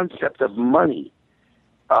concept of money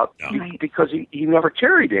because he never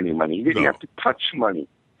carried any money. He didn't have to touch money.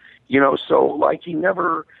 So like he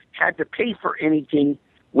never had to pay for anything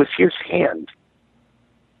with his hand.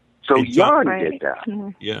 So Hey, John, Jan did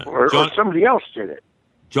that, Yeah, or somebody else did it.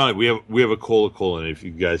 Johnny, we have a caller calling. If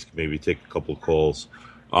you guys could maybe take a couple of calls,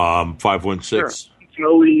 516.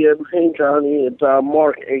 Joey and hey Johnny, it's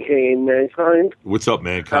Mark, aka Mankind. What's up,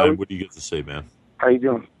 Mankind? What do you get to say, man? How you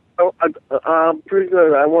doing? Oh, I'm pretty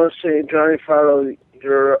good. I want to say, Johnny Farlow,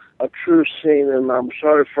 you're a true saint, and I'm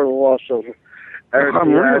sorry for the loss of Eric.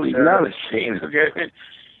 I'm really not a saint. Okay,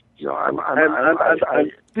 you know,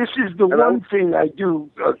 this is the one thing I do.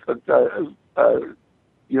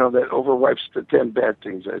 You know, that overwipes the 10 bad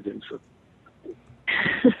things I did. So.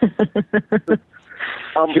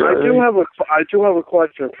 I do have a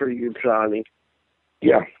question for you, Johnny.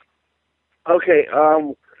 Yeah. Okay.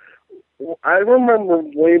 I remember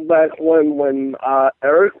way back when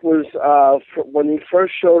Eric was when he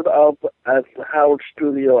first showed up at the Howard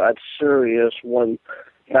Studio at Sirius,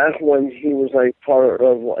 back when he was like part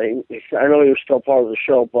of, like, I know he was still part of the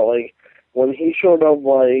show, but like when he showed up,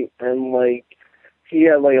 like, and like he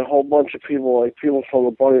had like a whole bunch of people, like people from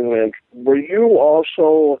the Bunny Ranch. Were you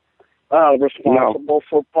also responsible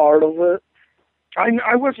for part of it?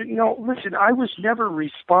 I wasn't. No, listen, I was never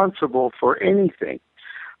responsible for anything.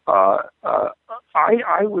 I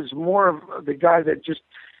was more of the guy that just,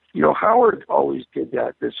 you know, Howard always did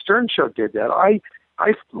that. The Stern Show did that. I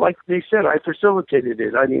like they said, I facilitated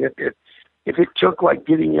it. I mean, if it took like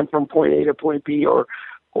getting him from point A to point B, or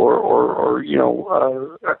you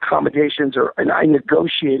know, accommodations, and I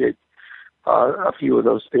negotiated a few of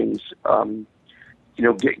those things. You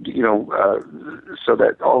know, so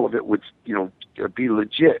that all of it would, you know, be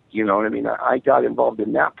legit. You know what I mean? I got involved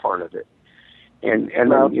in that part of it. And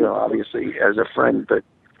then, you know, obviously as a friend, but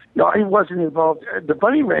no, I wasn't involved. The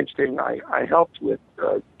Bunny Ranch thing, I helped with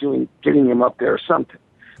getting him up there or something.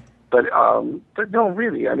 But no,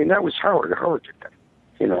 really, I mean, that was Howard. Howard did that.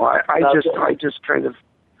 You know, I just kind of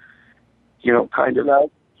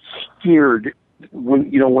steered when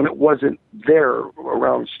it wasn't there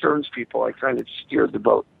around Stern's people. I kind of steered the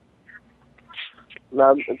boat.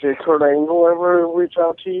 Now, did Kurt Angle ever reach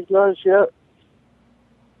out to you guys yet?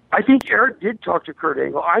 I think Eric did talk to Kurt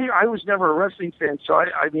Angle. I was never a wrestling fan, so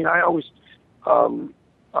I mean, I always.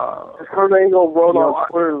 Kurt Angle wrote on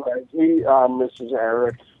Twitter that he misses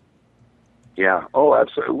Eric. Yeah. Oh,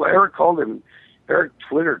 absolutely. Well, Eric called him. Eric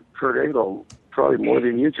Twittered Kurt Angle probably more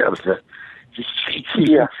than you have. He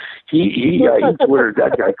Twittered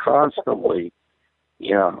that guy constantly.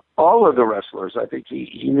 Yeah. All of the wrestlers, I think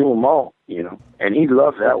he knew them all. You know, and he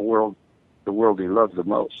loved that world. The world he loved the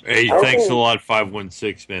most. Hey, thanks a lot,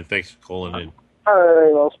 516, man. Thanks for calling in. All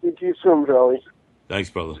right, I'll speak to you soon, Joey. Thanks,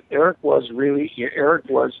 brother. Eric was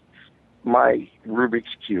my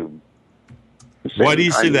Rubik's Cube. Why do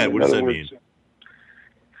you say that? What does that mean?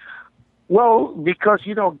 Well, because,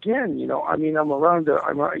 you know, again, you know, I mean, I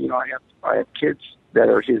have kids that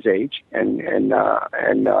are his age, and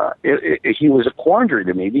he was a quandary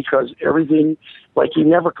to me because everything, like, he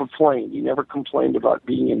never complained. He never complained about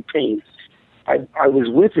being in pain. I was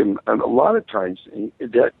with him a lot of times, and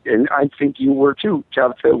I think you were too,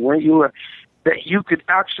 Tabitha, weren't you? That you could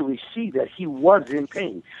actually see that he was in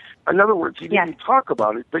pain. In other words, he didn't talk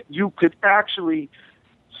about it, but you could actually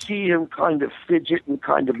see him kind of fidget and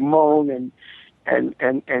kind of moan and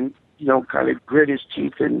you know, kind of grit his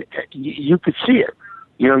teeth, and you could see it.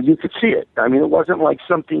 You know, you could see it. I mean, it wasn't like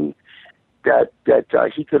something that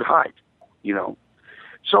he could hide. You know,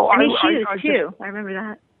 so I remember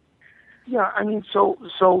that. Yeah, I mean, so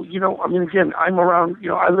you know, I mean, again, I'm around. You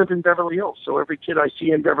know, I live in Beverly Hills, so every kid I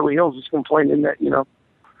see in Beverly Hills is complaining that, you know,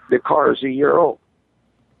 the car is a year old.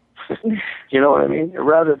 You know what I mean?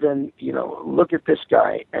 Rather than, you know, look at this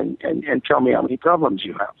guy and tell me how many problems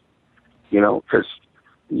you have. You know, because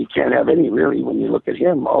you can't have any really when you look at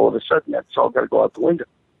him. All of a sudden, that's all got to go out the window.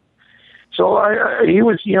 So he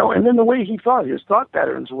was, you know, and then the way he thought, his thought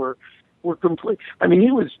patterns were complete. I mean,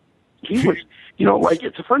 he was, you know, like,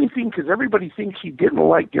 it's a funny thing because everybody thinks he didn't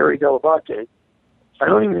like Gary Dell'Abate. I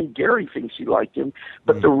don't even think Gary thinks he liked him,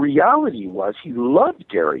 but the reality was he loved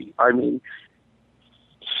Gary. I mean,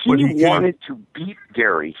 he wanted to beat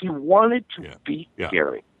Gary. He wanted to beat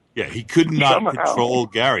Gary. Yeah, he could not control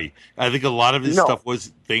Gary. I think a lot of his stuff was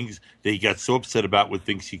things that he got so upset about with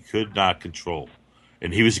things he could not control.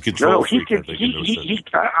 And he was a control freak, I think.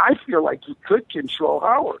 I feel like he could control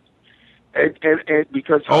Howard. And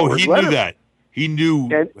because Howard he knew that. He knew,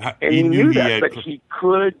 he knew that, but he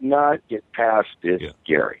could not get past this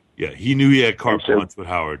Gary. Yeah, he knew he had carte blanche with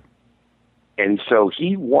Howard. And so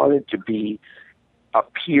he wanted to a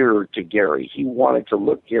peer to Gary. He wanted to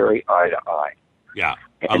look Gary eye to eye. Yeah,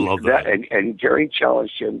 I love that. And Gary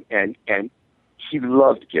challenged him, and he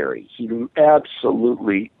loved Gary. He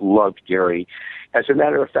absolutely loved Gary. As a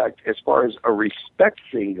matter of fact, as far as a respect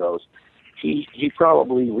thing goes, he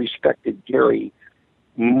probably respected Gary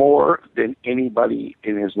more than anybody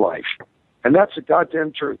in his life. And that's the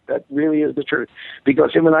goddamn truth. That really is the truth.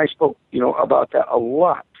 Because him and I spoke, about that a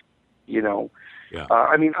lot, Yeah.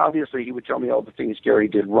 I mean, obviously, he would tell me all the things Gary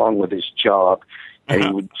did wrong with his job, and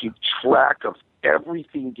he would keep track of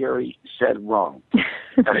everything Gary said wrong.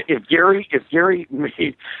 If Gary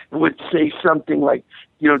would say something like,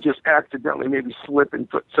 just accidentally maybe slip and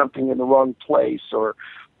put something in the wrong place, or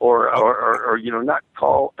not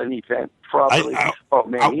call an event properly.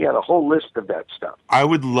 He had a whole list of that stuff. I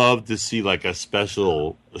would love to see like a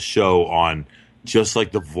special show on just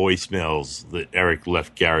like the voicemails that Eric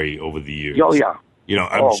left Gary over the years. Oh yeah.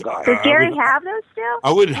 God. Does Gary have those still?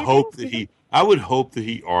 I would hope that he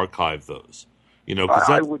archived those.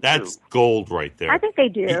 Because that's gold right there. I think they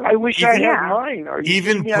do. I wish I had mine. I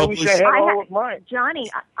wish I had all of mine. Johnny,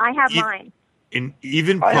 I have mine. And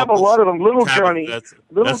even I have a lot of them. Little Johnny, that's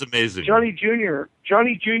amazing. Johnny Jr.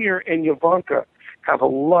 and Ivanka have a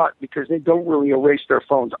lot because they don't really erase their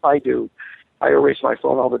phones. I do. I erase my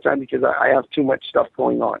phone all the time because I have too much stuff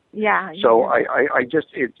going on. Yeah. So I just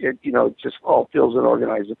it just all feels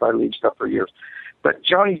unorganized if I leave stuff for years. But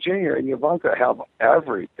Johnny Jr. and Ivanka have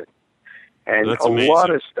everything. And that's a amazing. lot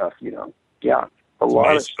of stuff, Yeah. A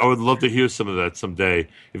lot of stuff. I would love to hear some of that someday.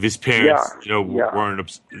 If his parents,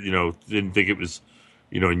 weren't, didn't think it was,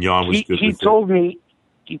 and Jan was good. He told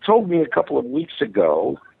me a couple of weeks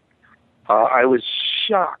ago. I was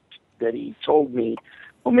shocked that he told me,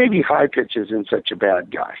 well, maybe High Pitch isn't such a bad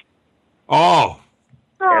guy. Oh.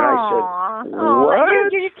 And I said,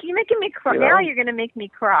 what? You're making me cry. Now you're going to make me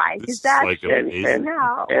cry because that's like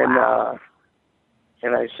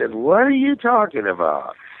and I said, what are you talking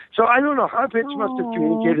about? So I don't know. High Pitch must have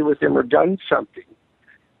communicated with him or done something,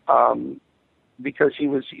 because he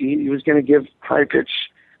was going to give High Pitch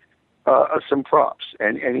some props,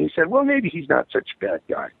 and he said, well, maybe he's not such a bad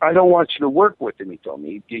guy. I don't want you to work with him. He told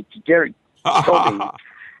me. Gary told me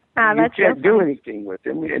you can't do anything with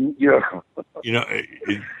him, and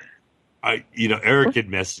Eric had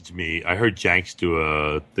messaged me. I heard Janks do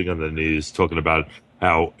a thing on the news talking about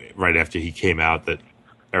how right after he came out that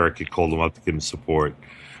Eric had called him up to give him support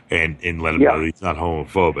and let him know that he's not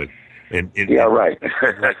homophobic. Right.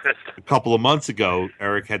 A couple of months ago,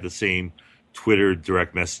 Eric had the same Twitter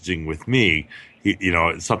direct messaging with me. He,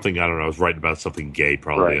 something, I don't know, I was writing about something gay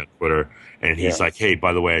probably on Twitter. And he's like, hey,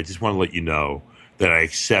 by the way, I just want to let you know that I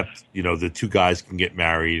accept, the two guys can get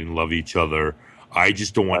married and love each other. I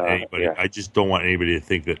just don't want anybody. I just don't want anybody to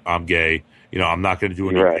think that I'm gay. I'm not going to do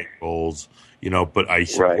any gay roles. But I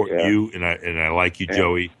support you and I like you,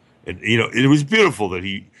 Joey. And it was beautiful that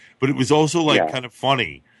but it was also kind of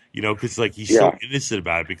funny, because he's so innocent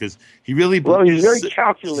about it because he really. Well, he's very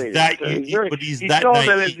calculated. But he's that saw naive.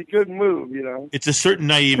 That it's a good move, It's a certain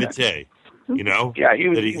naivete, Yeah, he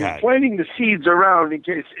was planting the seeds around in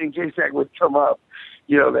case that would come up.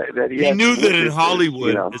 That he knew that in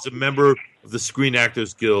Hollywood, as a member of the Screen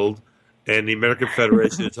Actors Guild and the American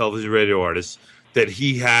Federation of Television and Radio Artists, that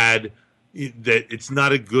he had that it's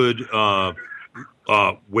not a good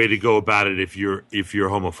way to go about it if you're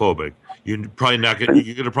homophobic. You're probably not you're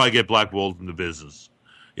going to probably get blackballed from the business.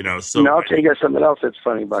 So I'll tell you something else that's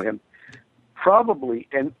funny about him. Probably,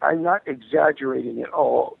 and I'm not exaggerating at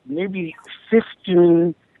all, maybe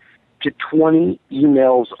 15 to 20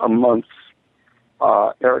 emails a month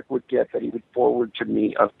Eric would get that he would forward to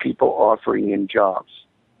me of people offering him jobs.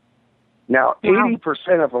 Now,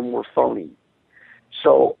 80% of them were phony.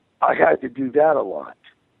 So I had to do that a lot.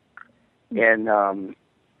 And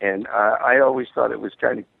I always thought it was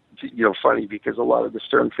kind of, funny because a lot of the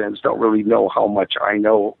Stern fans don't really know how much I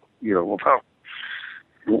know, about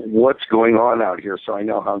what's going on out here. So I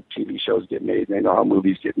know how TV shows get made, and I know how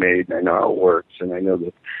movies get made, and I know how it works, and I know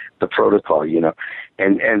the protocol, and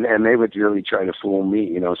they would really try to fool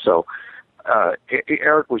me, So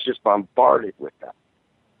Eric was just bombarded with that,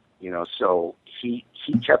 So he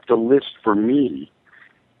kept a list for me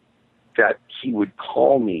that he would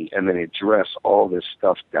call me and then address all this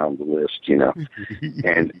stuff down the list, and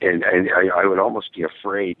I would almost be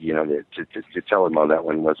afraid, to tell him, that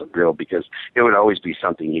one wasn't real, because it would always be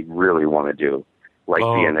something he'd really want to do, like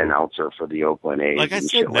be an announcer for the Oakland A's. Like I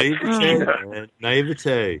said,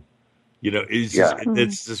 naivete.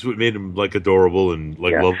 It's just what made him adorable and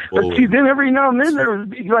lovable. But see, then every now and then there was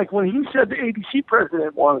when he said the ABC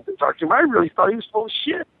president wanted to talk to him, I really thought he was full of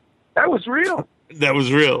shit. That was real. That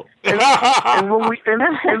was real. and when we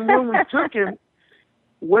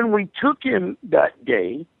took him that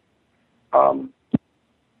day,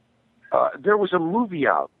 there was a movie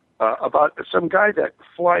out about some guy that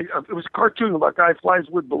flies. It was a cartoon about a guy who flies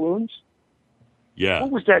with balloons. Yeah.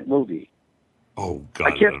 What was that movie? Oh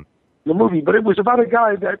God. I can't. The movie, but it was about a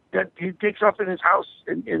guy that he takes off in his house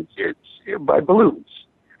and it's by balloons.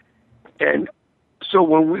 And so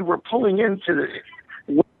when we were pulling into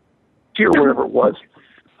the tier, wherever it was,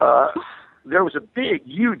 there was a big,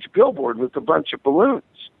 huge billboard with a bunch of balloons.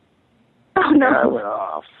 Oh, no. And I went,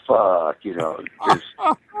 oh, fuck, this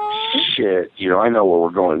shit, I know where we're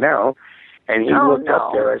going now. And he looked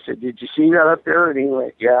up there. I said, did you see that up there? And he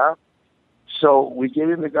went, yeah. So we get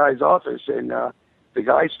in the guy's office, and the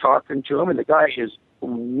guy's talking to him, and the guy is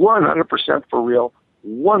 100% for real,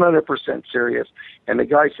 100% serious. And the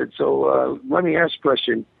guy said, so let me ask you a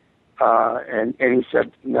question. And he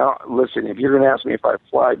said, no, listen, if you're going to ask me if I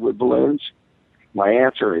fly with balloons, my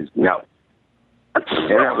answer is no. And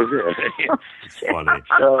that was it. It's funny.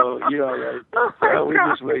 So, we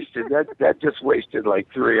just wasted, that just wasted like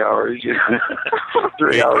 3 hours,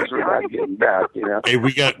 3 hours without getting back, Hey,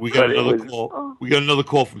 we got another call. We got another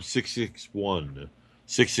call from 661.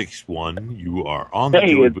 661, you are on the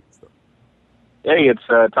Joey Booth Show. Hey, it's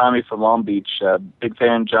Tommy from Long Beach. Big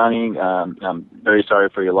fan, Johnny. I'm very sorry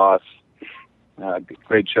for your loss.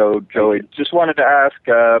 Great show, Joey. Just wanted to ask,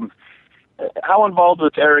 how involved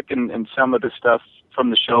was Eric in some of the stuff from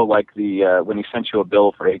the show, like the when he sent you a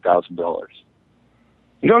bill for $8,000?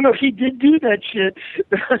 No, he did do that shit.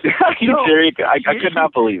 I could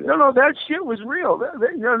not believe it. No, that shit was real.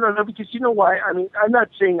 No, because you know why? I mean, I'm not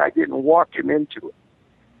saying I didn't walk him into it.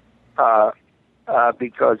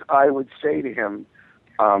 Because I would say to him,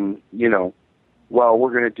 well,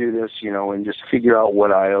 we're going to do this, and just figure out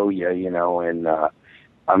what I owe you, and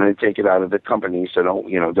I'm going to take it out of the company, so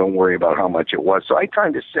don't worry about how much it was. So I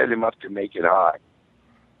kind of set him up to make it high.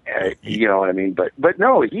 You know what I mean? But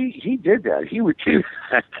no, he did that. He would do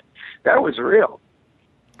that. That was real.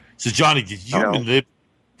 So Johnny, did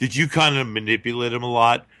you kind of manipulate him a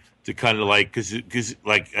lot to kind of because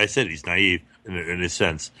like I said, he's naive in a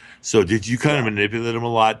sense. So did you kind of manipulate him a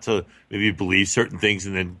lot to maybe believe certain things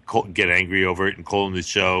and then get angry over it and call him the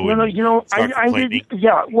show? I did.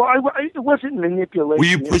 Yeah, well, it wasn't manipulation. Were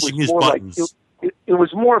you pushing his buttons? It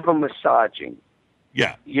was more of a massaging.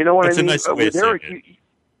 Yeah, you know what I mean. That's a nice way of saying it.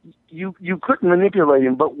 You couldn't manipulate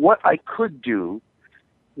him, but what I could do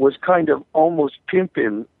was kind of almost pimp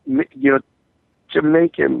him, to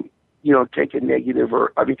make him, take a negative,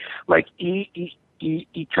 or I mean, like he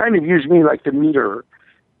kind of used me like the meter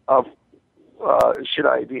of should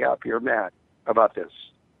I be happy or mad about this,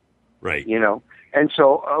 right? And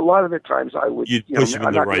so a lot of the times I would,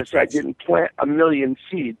 I'm not going to say I didn't plant a million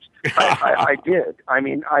seeds. I did. I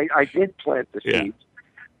mean, I did plant the seeds,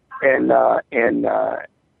 and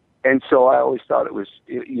so I always thought it was,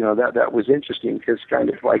 that was interesting because kind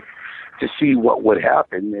of like to see what would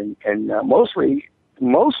happen, and mostly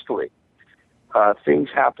things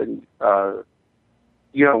happened.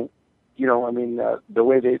 I mean, the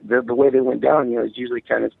way they went down, is usually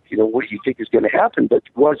kind of, what you think is going to happen. But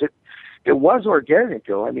it was organic,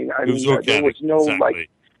 though. I mean, there was no exactly.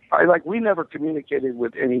 we never communicated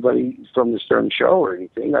with anybody from the Stern Show or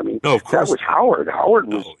anything. I mean, no, of course that was Howard. Howard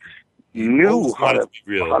knew how to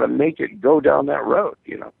make it go down that road,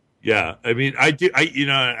 Yeah, I mean, I do.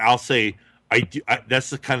 I'll say I do. That's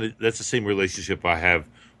the same relationship I have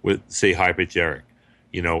with, say, High Pitch Eric.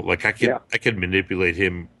 I could manipulate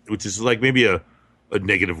him, which is like maybe a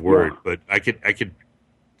negative word, but I could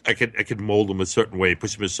mold him a certain way,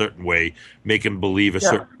 push him a certain way, make him believe a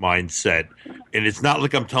certain mindset, and it's not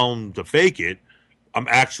like I'm telling him to fake it. I'm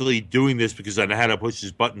actually doing this because I know how to push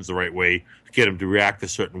his buttons the right way to get him to react a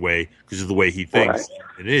certain way because of the way he thinks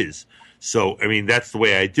it is. So, I mean, that's the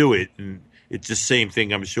way I do it. And it's the same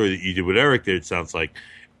thing I'm sure that you did with Eric there, it sounds like.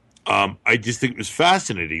 I just think it was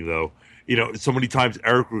fascinating, though. So many times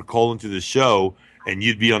Eric would call into the show and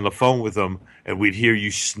you'd be on the phone with him and we'd hear you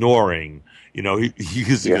snoring. You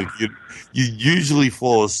usually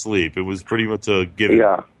fall asleep. It was pretty much a given.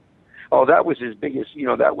 Yeah. Oh, that was his biggest,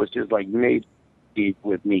 that was his made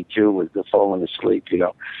with me too, was the falling asleep,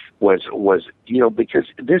 was because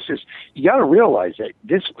this is, you got to realize that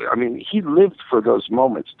he lived for those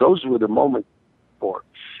moments. Those were the moments for,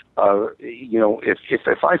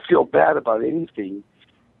 if I feel bad about anything,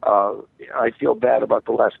 I feel bad about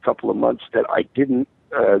the last couple of months that I didn't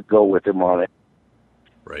go with him on it.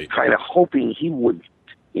 Right. Kind of hoping he would,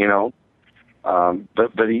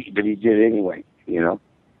 but he did anyway,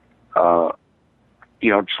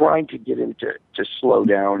 trying to get him to slow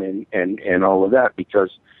down and all of that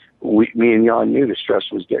because me and Jan knew the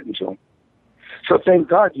stress was getting to him. So thank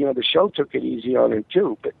God, the show took it easy on him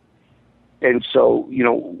too. And so,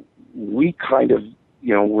 we kind of,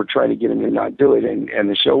 were trying to get him to not do it, and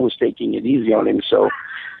the show was taking it easy on him. So,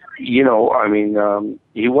 he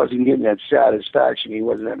wasn't getting that satisfaction. He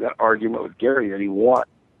wasn't having that argument with Gary that he won.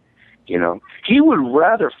 He would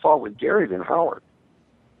rather fought with Gary than Howard.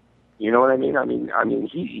 You know what I mean? I mean,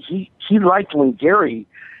 he liked when Gary.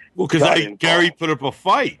 Well, because Gary put up a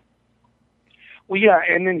fight. Well, yeah,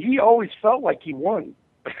 and then he always felt like he won.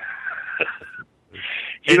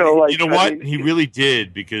 You know what? He really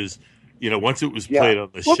did, because once it was played on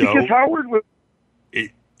the show, because Howard was.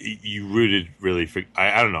 You rooted really for.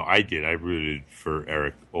 I don't know. I did. I rooted for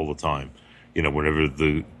Eric all the time. Whenever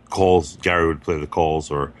the calls, Gary would play the calls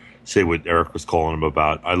or say what Eric was calling him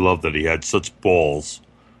about. I love that he had such balls.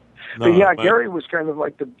 Gary was kind of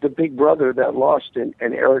like the big brother that lost, and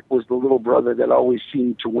Eric was the little brother that always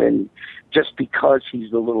seemed to win, just because he's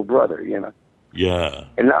the little brother, Yeah.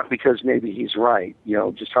 And not because maybe he's right,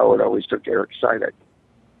 just Howard always took Eric's side.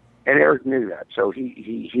 And Eric knew that, so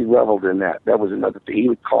he reveled in that. That was another thing. He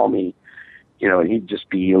would call me, and he'd just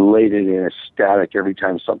be elated and ecstatic every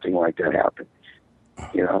time something like that happened,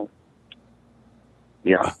 Yeah.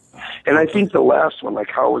 And I think the last one, like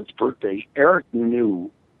Howard's birthday, Eric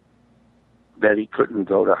knew that he couldn't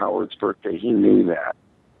go to Howard's birthday. He knew that.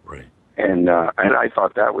 Right. And I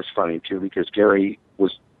thought that was funny too, because Gary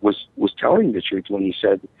was telling the truth when he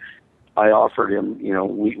said, I offered him,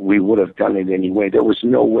 we would have done it anyway. There was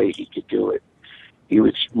no way he could do it. He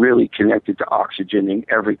was really connected to oxygen and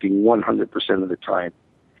everything 100% of the time.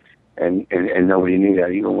 And nobody knew that,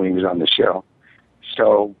 even when he was on the show.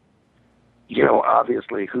 So,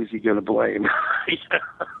 obviously, who's he going to blame?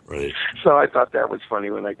 Right. So I thought that was funny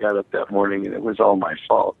when I got up that morning, and it was all my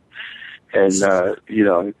fault. And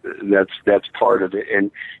that's part of it.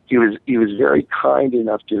 And he was very kind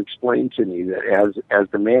enough to explain to me that as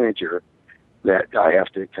the manager, that I have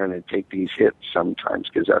to kind of take these hits sometimes,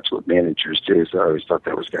 because that's what managers do. So I always thought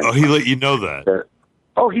that was kind of he let you know that.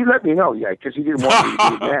 He let me know, yeah, because he didn't want me to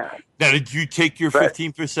do that. Now, did you take your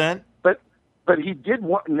 15%? But he did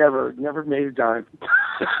never made a dime.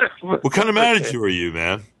 What kind of manager are you,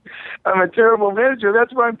 man? I'm a terrible manager.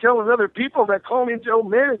 That's why I'm telling other people that call me to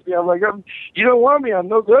manage me. I'm like, you don't want me. I'm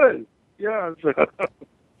no good. Yeah.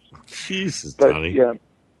 Jesus, Tony. Yeah.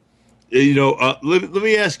 Let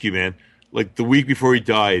me ask you, man. Like the week before he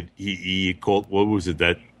died, he called. What was it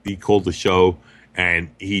that he called the show, and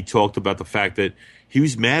he talked about the fact that he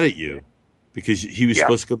was mad at you because he was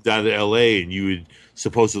supposed to come down to L.A. and you had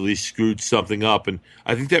supposedly screwed something up, and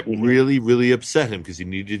I think that really, really upset him, because he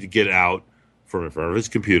needed to get out from in front of his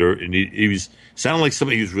computer, and he was sounded like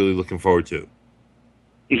something he was really looking forward to.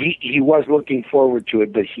 He was looking forward to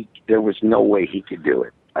it, but there was no way he could do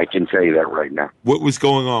it. I can tell you that right now. What was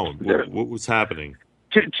going on? What was happening?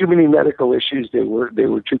 Too many medical issues. They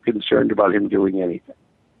were too concerned about him doing anything.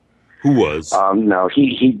 Who was? No,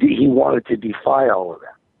 he wanted to defy all of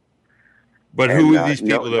that. But who were these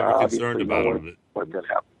people that were concerned about it? What that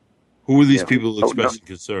happened? Who were these people expressing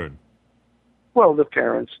concern? Well, the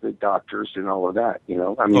parents, the doctors, and all of that.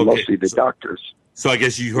 Mostly the doctors. So I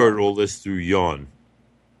guess you heard all this through Jan.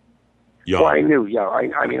 Well, I knew. Yeah, I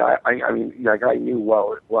knew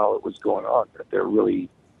while it was going on that they're really,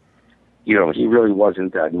 he really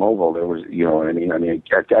wasn't that mobile. There was, I mean,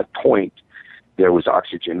 at that point, there was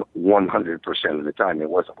oxygen 100% of the time. It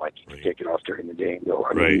wasn't like he could take it off during the day and go.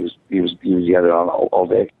 I mean, he had it on all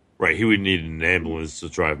day. Right, he would need an ambulance to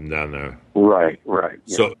drive him down there. Right.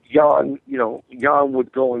 So Jan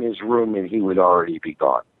would go in his room and he would already be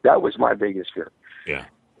gone. That was my biggest fear. Yeah.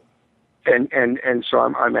 And so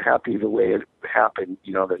I'm happy the way it happened.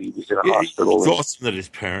 That he was in a hospital. It's awesome that his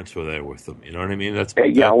parents were there with him. You know what I mean?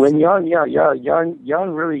 When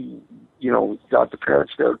Jan really, got the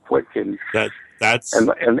parents there quick, and that's and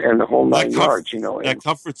the whole 9 yards. That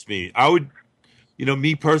comforts me. I would,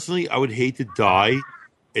 me personally, I would hate to die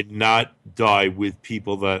and not die with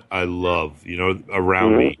people that I love,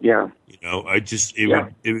 around me. Yeah.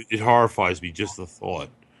 It horrifies me, just the thought,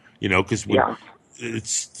 because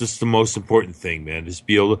it's just the most important thing, man. Just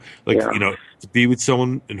be able to, to be with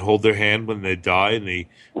someone and hold their hand when they die and they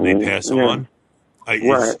pass on.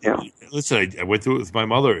 Listen, I went through it with my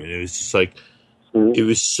mother, and it was just like, it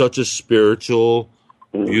was such a spiritual,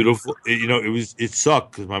 beautiful, it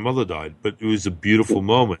sucked because my mother died, but it was a beautiful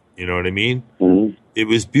moment. You know what I mean? It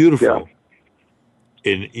was beautiful.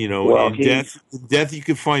 And, in death you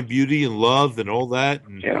can find beauty and love and all that.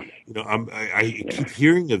 And, I keep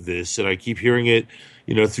hearing of this, and I keep hearing it,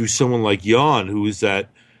 through someone like Jan, who is that,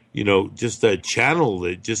 just that channel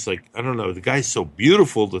that just like, I don't know, the guy's so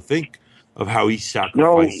beautiful to think of how he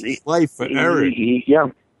sacrificed his life for Eric.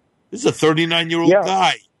 This is a 39-year-old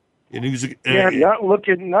guy. And he was not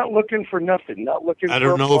looking for nothing, not looking for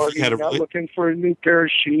a party, not looking for a new pair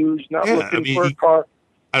of shoes, not looking for a car.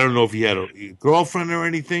 I don't know if he had a girlfriend or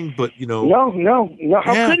anything, but No.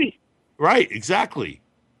 How could he? Right, exactly.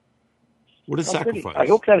 What a sacrifice! I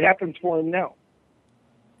hope that happens for him now.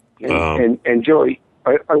 And Joey,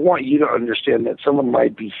 I want you to understand that some of my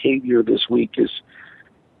behavior this week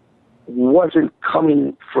was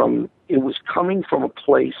coming from a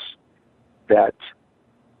place that,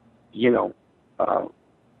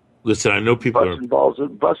 listen, I know people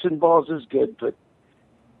busting balls is good, but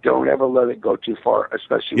don't ever let it go too far,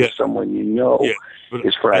 especially with someone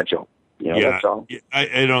is fragile. That's all.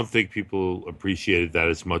 I don't think people appreciated that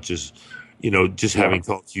as much as, just having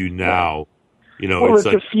talked to you now. It's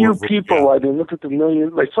like a few people. I mean, look at the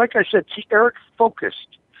million. It's like I said, Eric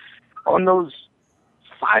focused on those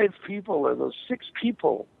 5 people or those 6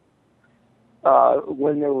 people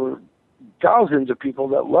when there were thousands of people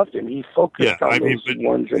that loved him. He focused on those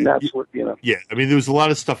ones, and that's what. Yeah, I mean, there was a lot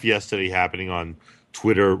of stuff yesterday happening on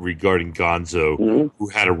Twitter regarding Gonzo, who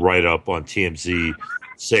had a write-up on TMZ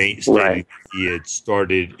stating he had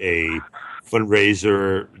started a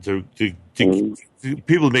fundraiser to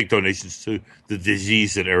people make donations to the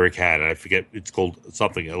disease that Eric had. I forget, it's called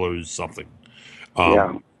something, Ehlers something.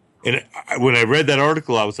 And when I read that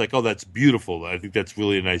article, I was like, oh, that's beautiful. I think that's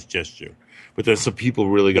really a nice gesture. But there's some people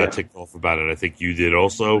really got ticked off about it. I think you did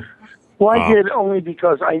also. Well, I did only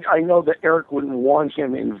because I know that Eric wouldn't want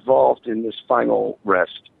him involved in this final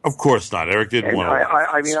rest. Of course not. Eric didn't want to.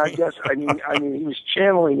 I mean, he was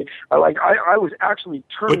channeling. I was actually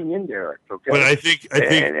turning into Eric. Okay, but I think,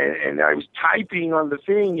 and I was typing on the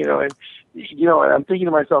thing, and I'm thinking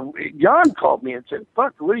to myself, Jan called me and said,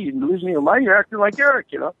 "Fuck, what are you losing your mind? You're acting like Eric,"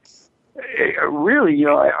 Really,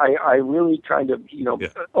 I really kind of,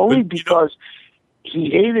 only because he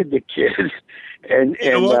hated the kid. And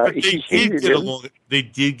he hated him. They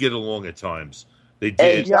did get along at times. They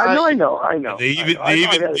did. Yeah, I know. They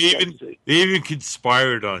even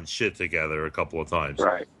conspired on shit together a couple of times.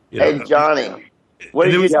 Right. Hey, Johnny, what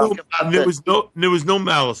did you think about there was no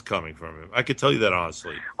malice coming from him. I could tell you that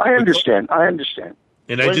honestly. I understand.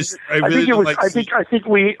 And I think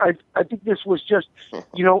this was just,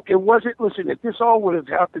 it wasn't. Listen, if this all would have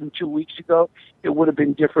happened 2 weeks ago, it would have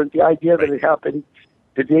been different. The idea that it happened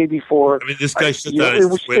the day before. I mean, this guy shut down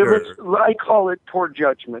his Twitter. I call it poor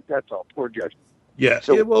judgment. That's all, poor judgment. Yeah.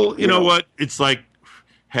 So, you know what? It's like,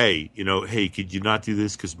 hey, could you not do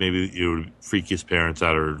this? Because maybe it would freak his parents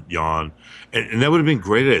out or yawn. And that would have been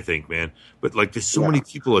great, I think, man. But, there's so many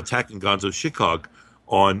people attacking Gonzo Shitcog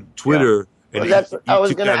on Twitter. Yeah. And I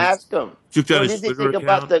was going to ask him. What do you think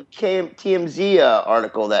about the TMZ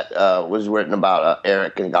article that was written about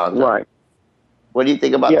Eric and Gonzo? Right. What do you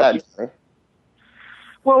think about that?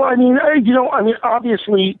 Well,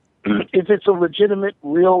 obviously, if it's a legitimate,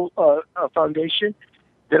 real foundation,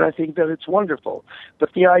 then I think that it's wonderful.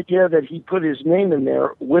 But the idea that he put his name in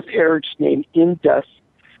there with Eric's name in death,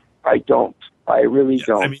 I don't. I really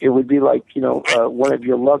don't. I mean, it would be like, one of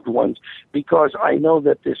your loved ones, because I know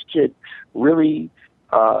that this kid really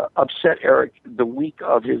upset Eric the week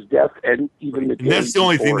of his death and even the day before. That's the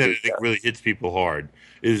only thing that I think really hits people hard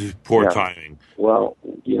is poor timing. Well,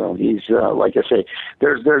 he's like I say,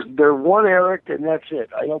 there's one Eric, and that's it.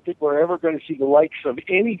 I don't think we're ever going to see the likes of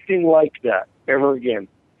anything like that ever again.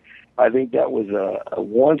 I think that was a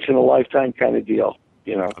once in a lifetime kind of deal.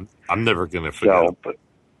 I'm never going to forget.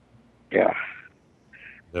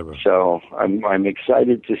 Never. So I'm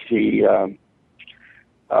excited to see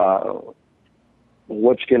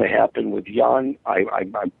what's going to happen with Jan.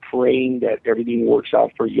 I'm praying that everything works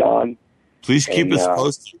out for Jan. Please keep us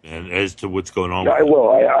posted, man, as to what's going on. I will.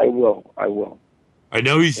 I will. I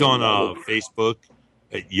know he's on Facebook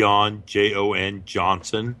at Jan Jon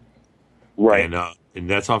Johnson, right? And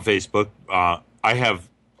that's on Facebook.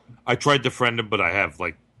 I tried to friend him, but I have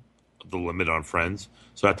the limit on friends,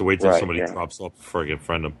 so I have to wait till somebody drops off before I can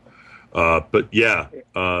friend him. But you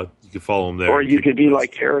can follow him there. Or you could be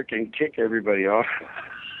like Eric and kick everybody off.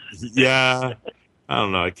 Yeah. I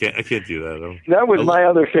don't know. I can't do that, though. That was my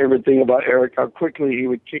other favorite thing about Eric, how quickly he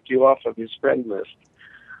would kick you off of his friend list.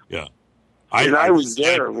 Yeah. I was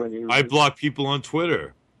there when he was... I block people on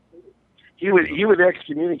Twitter. He would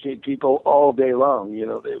excommunicate people all day long.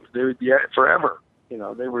 They would be forever. They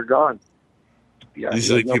were gone. Yeah,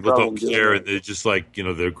 usually people don't care, and they're just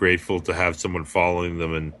they're grateful to have someone following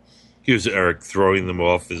them. And here's Eric throwing them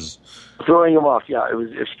off. Throwing them off, yeah. It was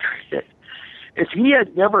if he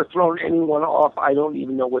had never thrown anyone off, I don't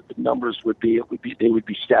even know what the numbers would be. They would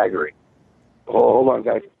be staggering. Oh, hold on,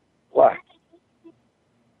 guys. What?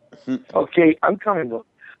 Okay, I'm coming.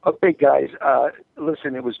 Okay, guys.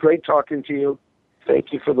 Listen, it was great talking to you.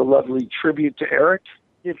 Thank you for the lovely tribute to Eric.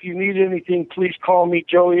 If you need anything, please call me,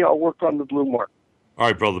 Joey. I'll work on the Blue Mark. All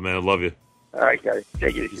right, brother, man. I love you. All right, guys.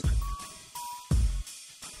 Take it easy.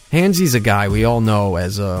 Hansy's a guy we all know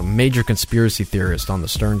as a major conspiracy theorist on The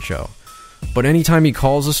Stern Show. But anytime he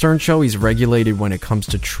calls The Stern Show, he's regulated when it comes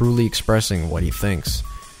to truly expressing what he thinks.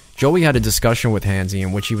 Joey had a discussion with Hansy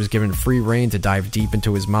in which he was given free rein to dive deep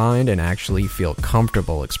into his mind and actually feel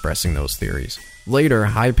comfortable expressing those theories. Later,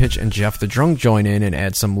 High Pitch and Jeff the Drunk join in and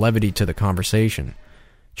add some levity to the conversation.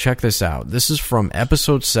 Check this out. This is from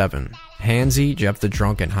episode 7, Hansy, Jeff the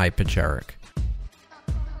Drunk, and High Pitch Eric.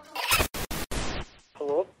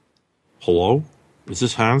 Hello? Hello? Is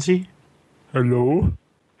this Hansy? Hello?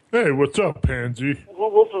 Hey, what's up, Hansy?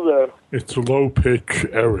 What's there? It's Low Pitch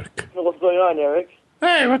Eric. What's going on, Eric?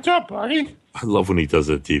 Hey, what's up, buddy? I love when he does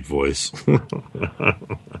that deep voice. He's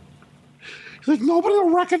like, nobody will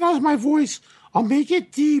recognize my voice. I'll make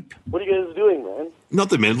it deep. What are you guys doing, man?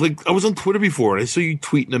 Nothing, man. Like, I was on Twitter before, and I saw you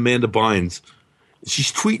tweeting Amanda Bynes.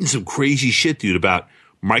 She's tweeting some crazy shit, dude, about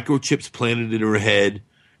microchips planted in her head.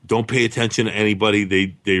 Don't pay attention to anybody.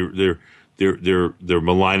 They're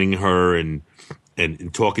maligning her and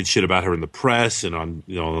talking shit about her in the press and on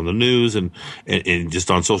the news and just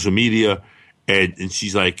on social media. And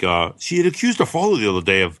she's like, she had accused her father the other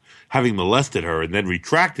day of having molested her and then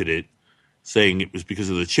retracted it, saying it was because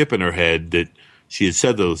of the chip in her head that she had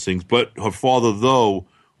said those things. But her father, though,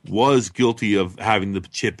 was guilty of having the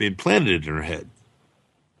chip implanted in her head.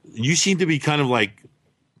 You seem to be kind of like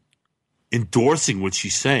endorsing what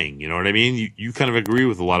she's saying. You know what I mean? You kind of agree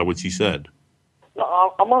with a lot of what she said.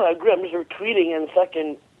 No, I'm not agree. I'm just retweeting. And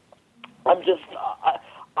second, I'm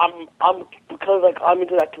because like I'm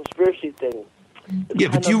into that conspiracy thing. Yeah,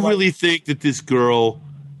 but do you really think that this girl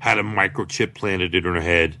had a microchip planted in her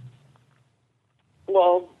head?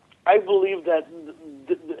 Well, I believe that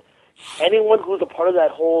anyone who's a part of that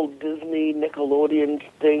whole Disney Nickelodeon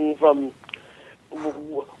thing from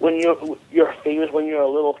when you're famous when you're a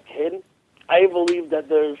little kid, I believe that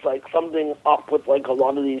there's like something up with like a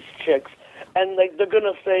lot of these chicks, and like they're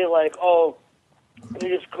gonna say like, oh,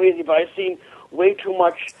 they're just crazy. But I've seen way too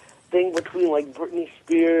much thing between like Britney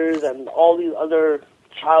Spears and all these other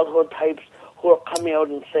childhood types who are coming out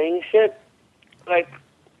and saying shit, like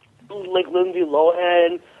Lindsay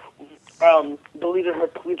Lohan deleted her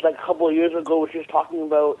tweets like a couple of years ago, where she was talking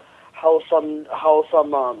about how some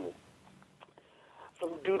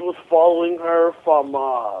dude was following her from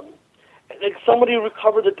like somebody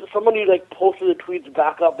like posted the tweets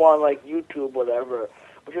back up on like YouTube, whatever.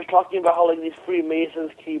 But she was talking about how like these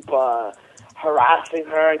Freemasons keep harassing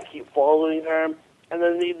her and keep following her, and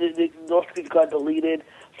then those tweets got deleted.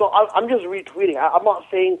 So I'm just retweeting. I'm not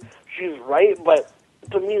saying she's right, but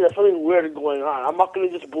to me, there's something weird going on. I'm not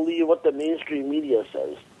going to just believe what the mainstream media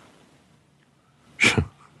says.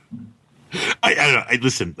 I don't know.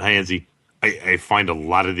 Listen, Hansy, I find a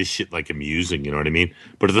lot of this shit like amusing, you know what I mean?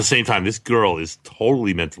 But at the same time, this girl is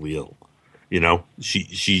totally mentally ill. You know,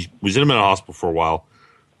 she was in a mental hospital for a while.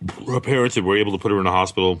 Her parents were able to put her in a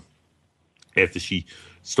hospital after she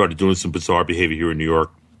started doing some bizarre behavior here in New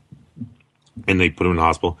York. And they put her in the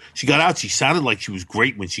hospital. She got out. She sounded like she was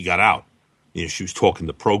great when she got out. You know, she was talking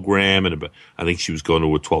the program, and I think she was going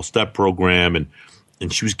to a 12-step program,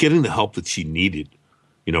 and she was getting the help that she needed,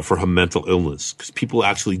 you know, for her mental illness. Because people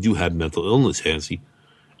actually do have mental illness, Hansy.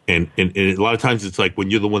 And a lot of times it's like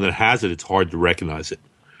when you're the one that has it, it's hard to recognize it.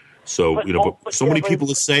 So, but so many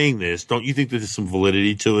people are saying this. Don't you think that there's some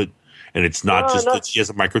validity to it? And it's not just that she has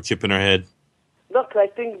a microchip in her head? No, because I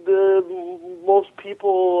think most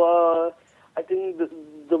people, I think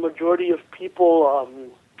the majority of people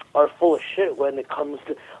are full of shit when it comes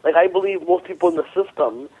to, like, I believe most people in the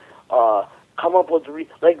system come up with,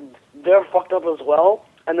 they're fucked up as well,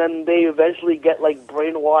 and then they eventually get, like,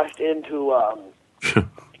 brainwashed into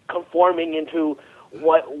conforming into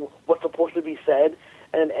what's supposed to be said,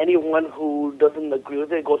 and anyone who doesn't agree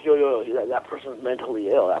with it goes, yo, that person's mentally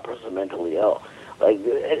ill, Like,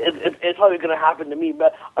 it's probably going to happen to me,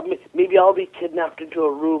 but maybe I'll be kidnapped into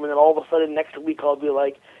a room, and then all of a sudden next week I'll be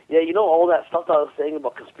like, yeah, you know, all that stuff that I was saying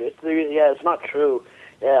about conspiracy theories, yeah, it's not true.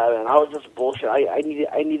 Yeah, man, I was just bullshit. I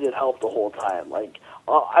needed help the whole time. Like,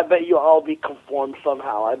 I bet you I'll be conformed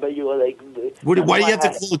somehow. I bet you, like... Why do you have to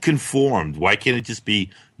call it conformed? Why can't it just be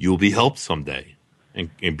you'll be helped someday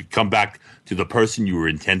and come back to the person you were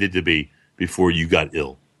intended to be before you got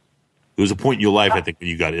ill? There was a point in your life, I think, when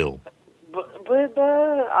you got ill. But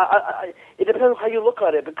it depends on how you look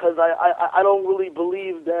at it, because I don't really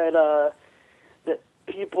believe that that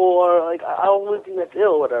people are like, I don't really think that's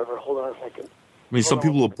ill or whatever. Hold on a second. I mean, some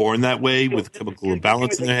people are born that way with chemical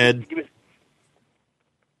imbalance in their head.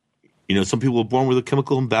 You know, some people are born with a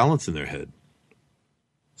chemical imbalance in their head.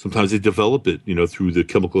 Sometimes they develop it, you know, through the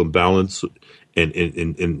chemical imbalance and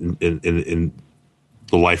the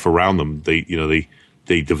life around them.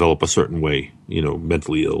 They develop a certain way, you know,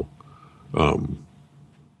 mentally ill. Are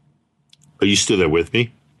you still there with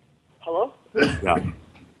me? Hello? Yeah.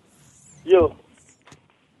 Yo.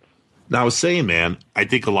 Now, I was saying, man, I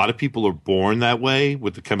think a lot of people are born that way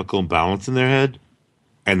with the chemical imbalance in their head.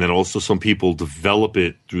 And then also some people develop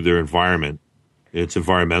it through their environment. It's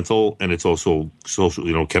environmental and it's also social,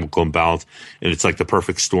 you know, chemical imbalance. And it's like the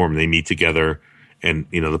perfect storm. They meet together and,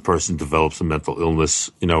 you know, the person develops a mental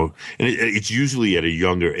illness, you know, and it's usually at a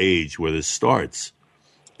younger age where this starts.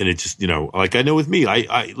 And it just, you know, like I know with me,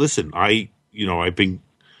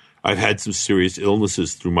 I've had some serious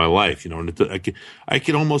illnesses through my life, you know, and I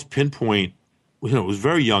can almost pinpoint, you know, it was a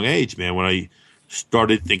very young age, man, when I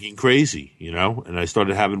started thinking crazy, you know, and I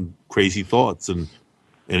started having crazy thoughts and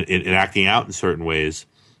acting out in certain ways.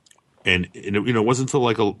 And you know, it wasn't until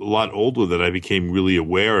like a lot older that I became really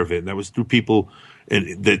aware of it. And that was through people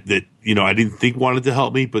and that, you know, I didn't think wanted to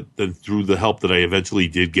help me, but then through the help that I eventually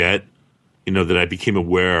did get, you know, that I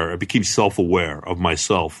became self-aware of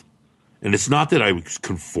myself. And it's not that I was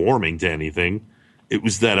conforming to anything. It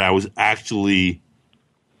was that I was actually,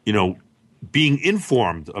 you know, being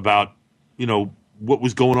informed about, you know, what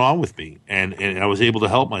was going on with me. And I was able to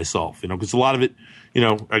help myself, you know, because a lot of it, you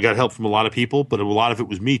know, I got help from a lot of people, but a lot of it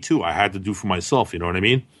was me too. I had to do for myself, you know what I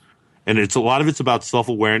mean? And a lot of it's about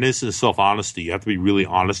self-awareness and self-honesty. You have to be really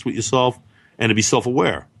honest with yourself and to be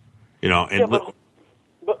self-aware, you know. And yeah, but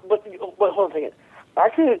hold on a second.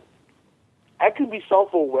 I can be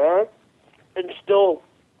self-aware and still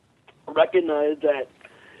recognize that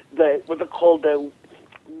what's it called, that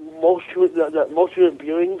most human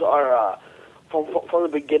beings are from the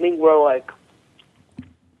beginning we're all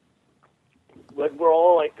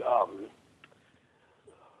like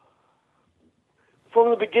from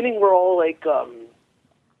the beginning we're all like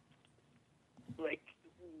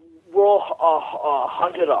we're all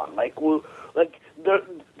hunted on,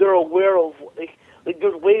 they're aware of like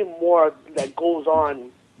there's way more that goes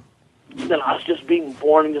on than us just being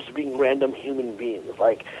born and just being random human beings.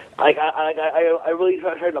 I really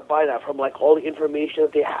try to buy that from like all the information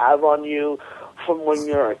that they have on you from when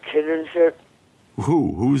you're a kid and shit.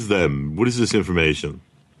 Who's them? What is this information?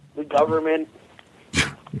 The government.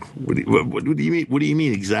 What do you mean? What do you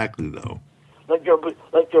mean exactly, though? Like your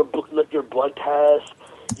blood test,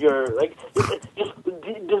 your just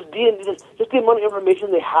the amount of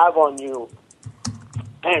information they have on you,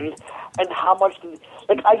 and how much.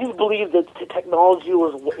 I just believe that technology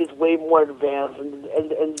is way more advanced,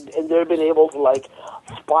 and they've been able to like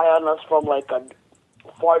spy on us from like a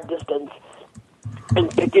far distance and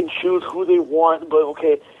pick and choose who they want. But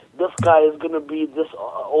okay, this guy is going to be this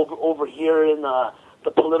over here in the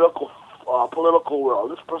political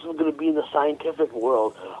world. This person's going to be in the scientific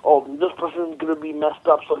world. Oh, this person's going to be messed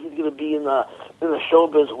up, so he's going to be in the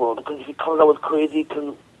showbiz world. Because if he comes out with crazy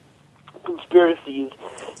conspiracies,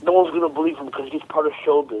 no one's going to believe him because he's part of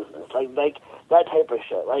show business. Like that type of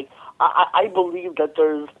shit. Like I believe that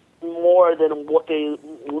there's more than what they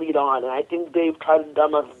lead on, and I think they've tried to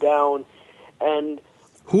dumb us down. And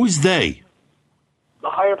who's they? The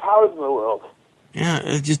higher powers in the world. Yeah,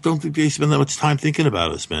 I just don't think they spend that much time thinking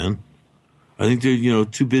about us, man. I think they're, you know,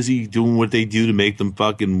 too busy doing what they do to make them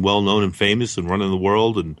fucking well-known and famous and running the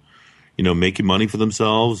world and, you know, making money for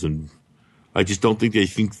themselves. And I just don't think they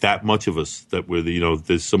think that much of us, that we're, you know,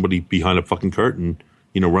 there's somebody behind a fucking curtain,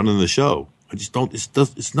 you know, running the show. I just don't,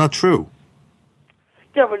 it's not true.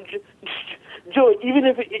 Yeah, but Joe, even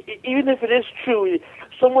if it is true,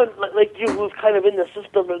 someone like you who's kind of in the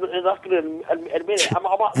system is not going to admit it. I'm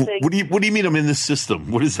not saying. What do you mean I'm in the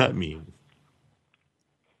system? What does that mean?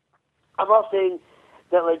 I'm not saying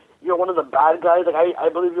that like you're one of the bad guys. Like I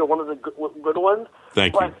believe you're one of the good ones.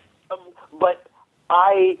 Thank you. But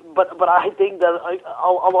I think that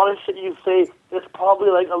a lot of shit you say is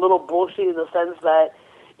probably like a little bullshit in the sense that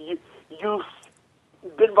you've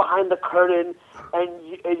been behind the curtain and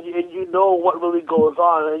you know what really goes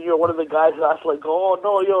on, and you're one of the guys who actually like, oh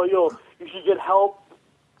no, yo, you should get help.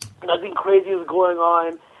 Nothing crazy is going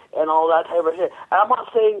on, and all that type of shit. And I'm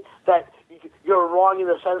not saying that you're wrong in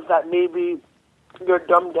the sense that maybe you're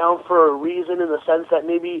dumbed down for a reason, in the sense that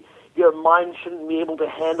maybe your mind shouldn't be able to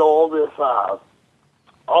handle all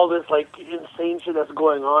this like insane shit that's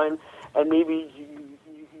going on, and maybe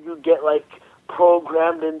you get like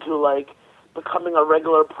programmed into like becoming a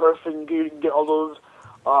regular person. You get all those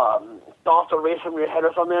thoughts erased from your head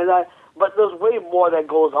or something like that. But there's way more that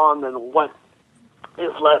goes on than what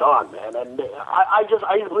is led on, man. And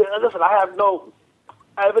listen, I have no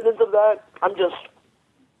evidence of that. I'm just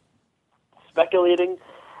speculating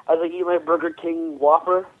as I eat my Burger King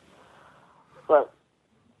Whopper. But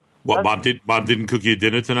what, Mom didn't cook you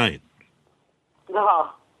dinner tonight? No.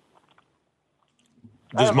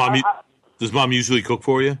 Does Mom usually cook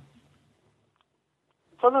for you?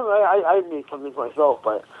 Sometimes I make something for myself,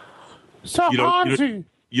 but so you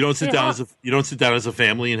don't sit down as a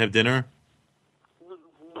family and have dinner.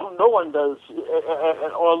 No one does,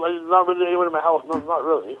 or not really anyone in my house. No, not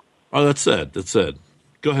really. Oh, that's sad. That's sad.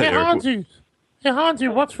 Go ahead, Eric. Hey, Hansi,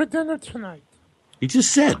 what's for dinner tonight? He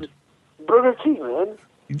just said Burger King, man.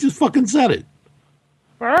 You just fucking said it.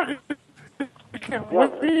 Burger King.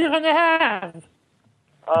 What are you gonna have?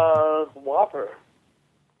 Whopper.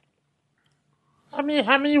 How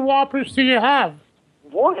many Whoppers do you have?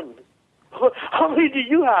 One. How many do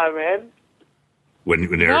you have, man?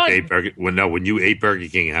 When Eric ate when you ate Burger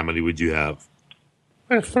King, how many would you have?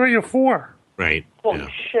 3 or 4. Right. Holy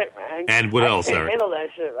shit, man! And what else, Eric? I can't handle that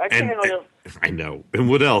shit. I can't handle this. I know. And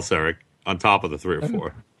what else, Eric? On top of the 3 or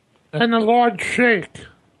 4. And a large shake.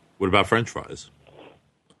 What about French fries?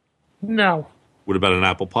 No. What about an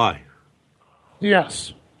apple pie?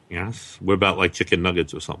 Yes. Yes. What about like chicken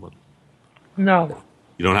nuggets or something? No.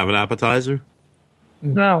 You don't have an appetizer?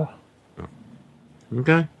 No.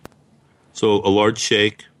 Okay. So a large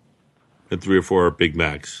shake and 3 or 4 Big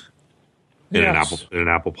Macs and an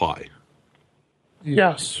apple pie.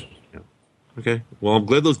 Yes. Yeah. Okay. Well, I'm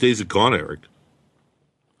glad those days are gone, Eric.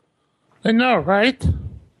 I know, right?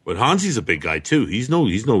 But Hansi's a big guy too. He's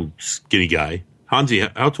no skinny guy. Hansi,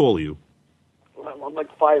 how tall are you? I'm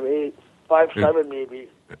like 5'8", 5'7", maybe.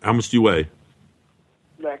 How much do you weigh?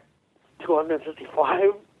 Like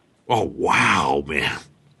 255. Oh wow, man!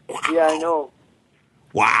 Wow. Yeah, I know.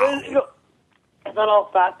 Wow. But, it's not all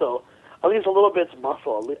fat though. At least a little bit's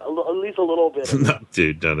muscle. At least a little bit. No,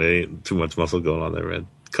 dude, no, there ain't too much muscle going on there, man.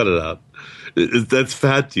 Cut it out. That's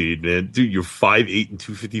fat, dude, man. Dude, you're 5'8" and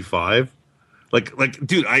 255. Like,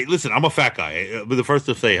 dude. Listen. I'm a fat guy. I'll be the first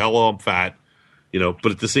to say, hello, I'm fat.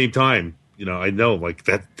 But at the same time, I know like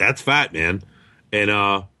that's fat, man. And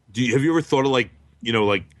have you ever thought of like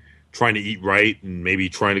trying to eat right and maybe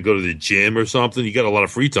trying to go to the gym or something? You got a lot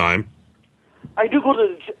of free time. I do go to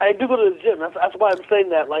the gym. That's why I'm saying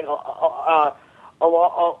that. Like a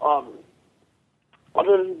lot.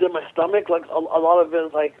 Other than my stomach, like a lot of it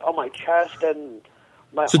is like on my chest and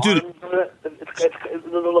my arms. Dude, there's a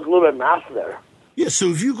little bit of mass there. Yeah. So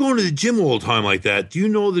if you're going to the gym all the time like that, do you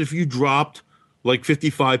know that if you dropped like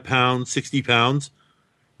 55 pounds, 60 pounds,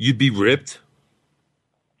 you'd be ripped?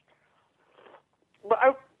 But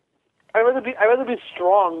I'd rather be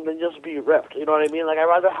strong than just be ripped. You know what I mean? Like I'd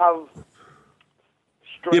rather have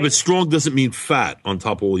strength. Yeah, but strong doesn't mean fat on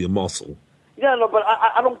top of all your muscle. Yeah, no, but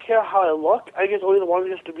I don't care how I look. I just always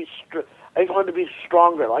wanted just to be. I just wanted to be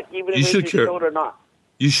stronger. Like even if it's showed or not.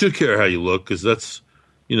 You should care how you look because that's,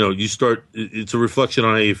 you start. It's a reflection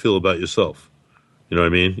on how you feel about yourself. You know what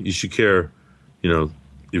I mean? You should care,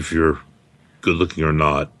 if you're good looking or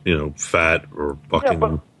not. Fat or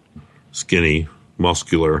fucking skinny,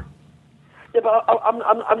 muscular. Yeah, but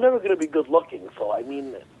I'm never going to be good looking. So I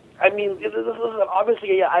mean,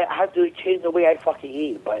 obviously, I have to change the way I fucking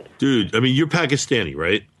eat. But dude, you're Pakistani,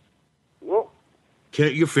 right? Well,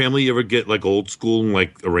 can't your family ever get like old school and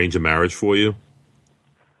like arrange a marriage for you?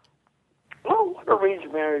 Oh, what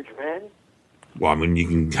arranged marriage, man? Well, you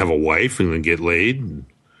can have a wife and then get laid, and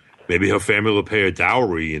maybe her family will pay a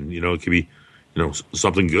dowry, and it could be,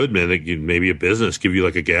 something good, man. Maybe a business, give you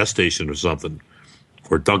like a gas station or something,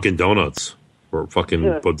 or Dunkin' Donuts, or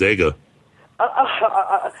fucking bodega.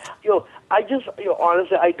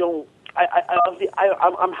 Honestly, I don't.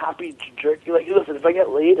 I'm happy to jerk you. Like, listen, if I get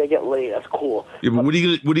laid, I get laid. That's cool. Yeah, but what are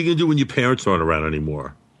you gonna do when your parents aren't around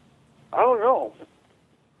anymore? I don't know.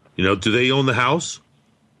 Do they own the house?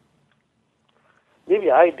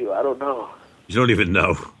 Maybe I do. I don't know. You don't even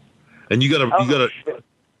know. And you got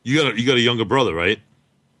a younger brother, right?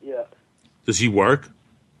 Yeah. Does he work?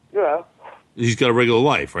 Yeah. He's got a regular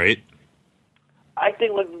life, right? I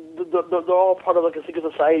think like they're all part of like a secret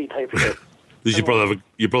society type shit. Does your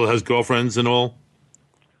brother has girlfriends and all?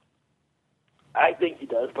 I think he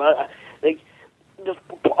does, but just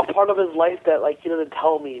a part of his life that like he doesn't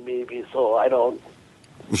tell me maybe, so I don't.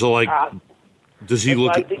 So like, does he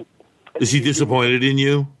look? Is he disappointed in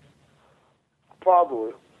you?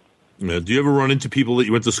 Probably. Yeah. Do you ever run into people that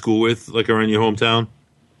you went to school with, like around your hometown?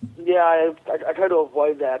 Yeah, I try to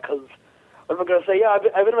avoid that because I'm not gonna say, yeah, I've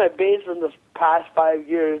been in my basement this past 5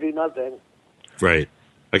 years doing nothing. Right.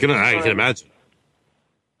 I can imagine.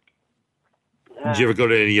 Did you ever go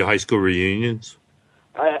to any of your high school reunions?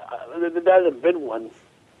 There hasn't been one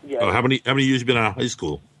yet. How many years have you been out of high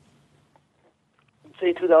school?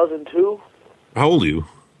 Say 2002. How old are you?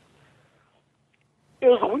 It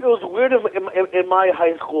was weird in my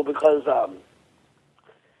high school because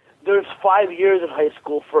there's 5 years in high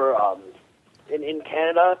school for in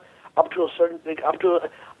Canada up to a certain up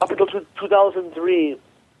until 2003.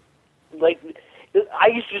 Like I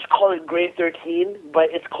used to just call it grade 13, but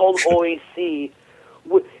it's called OAC.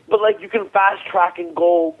 But like you can fast track and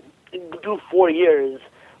go and do 4 years.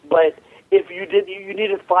 But if you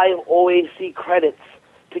needed 5 OAC credits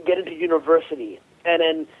to get into university, and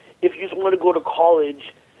then if you just want to go to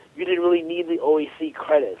college, you didn't really need the OAC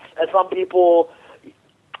credits. And some people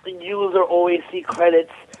use their OAC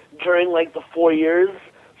credits during like the 4 years,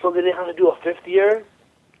 so they didn't have to do a 5th year.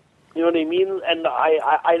 You know what I mean? And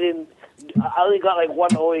I didn't. I only got like 1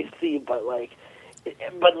 OAC, but I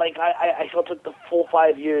still took the full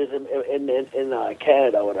 5 years in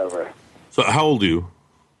Canada, or whatever. So how old are you?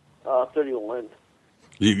 31.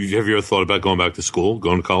 Have you ever thought about going back to school,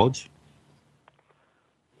 going to college?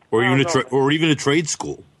 Or even a trade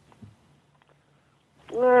school?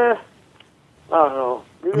 I don't know.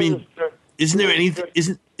 I mean, isn't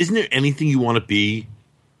there anything you want to be?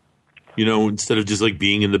 You know, instead of just like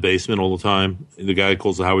being in the basement all the time, the guy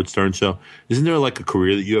calls the Howard Stern show. Isn't there like a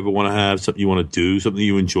career that you ever want to have, something you want to do, something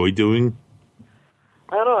you enjoy doing?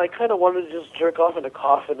 I don't know. I kind of wanted to just jerk off in a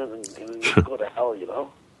coffin and just go to hell, you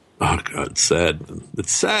know? Oh, God, it's sad.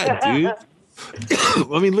 It's sad, dude.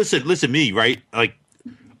 I mean, listen, me, right? Like,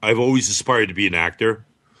 I've always aspired to be an actor.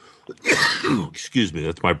 Excuse me,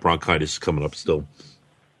 that's my bronchitis coming up still.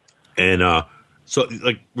 And so,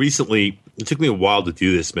 like, recently, it took me a while to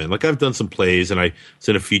do this, man. Like, I've done some plays, and I was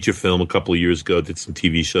in a feature film a couple of years ago, did some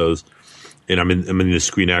TV shows, and I'm in the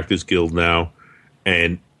Screen Actors Guild now.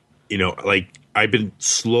 And, you know, like, I've been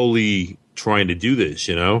slowly trying to do this,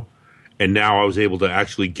 you know? And now I was able to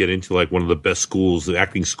actually get into, like, one of the best schools, the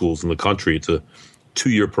acting schools in the country. It's a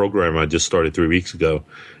 2-year program I just started 3 weeks ago.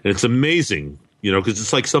 And it's amazing, you know, because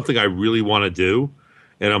it's, like, something I really want to do.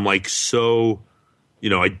 And I'm, like, so... You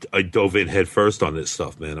know, I dove in head first on this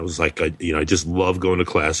stuff, man. I was like, I just love going to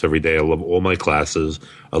class every day. I love all my classes.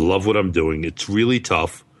 I love what I'm doing. It's really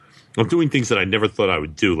tough. I'm doing things that I never thought I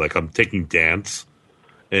would do. Like I'm taking dance,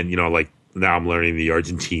 and you know, like now I'm learning the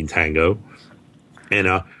Argentine tango. And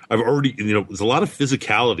I've already, you know, there's a lot of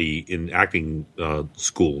physicality in acting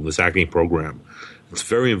school, in this acting program. It's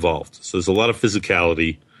very involved. So there's a lot of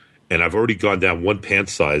physicality, and I've already gone down 1 pant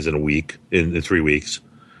size in a week, in 3 weeks.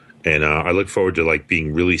 And I look forward to like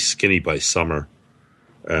being really skinny by summer.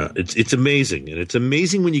 It's amazing, and it's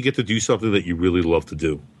amazing when you get to do something that you really love to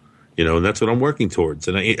do, you know. And that's what I'm working towards.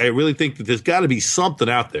 And I really think that there's got to be something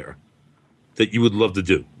out there that you would love to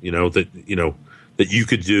do, you know, that you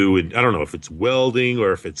could do. And I don't know if it's welding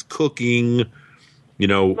or if it's cooking, you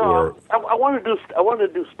know. No, or I want to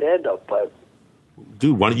do stand up, but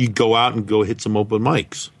dude, why don't you go out and go hit some open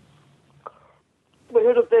mics? But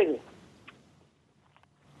here's the thing.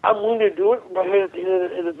 I'm willing to do it, but here's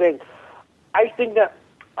the thing. I think that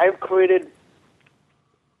I've created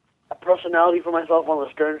a personality for myself on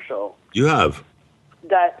the Stern Show. You have.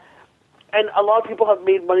 And a lot of people have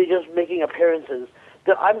made money just making appearances,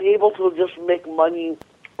 that I'm able to just make money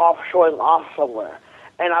off showing off somewhere.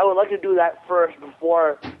 And I would like to do that first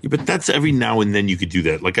before... Yeah, but that's every now and then you could do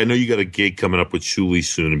that. Like, I know you got a gig coming up with Shuli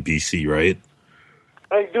soon in BC, right?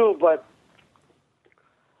 I do, but...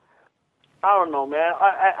 I don't know, man.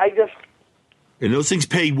 I just... And those things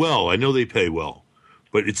pay well. I know they pay well.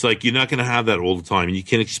 But it's like you're not going to have that all the time, and you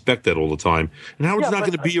can't expect that all the time. And Howard's not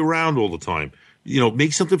going to be around all the time. You know,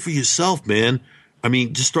 make something for yourself, man. I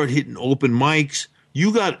mean, just start hitting open mics.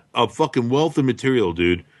 You got a fucking wealth of material,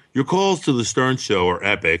 dude. Your calls to the Stern Show are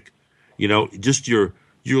epic. You know, just your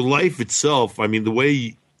life itself. I mean, the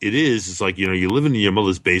way it is, it's like, you know, you're living in your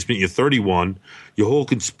mother's basement. You're 31. Your whole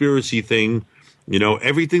conspiracy thing. You know,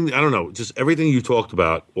 everything, I don't know, just everything you talked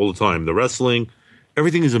about all the time, the wrestling,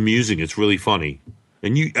 everything is amusing. It's really funny.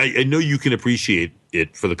 And I know you can appreciate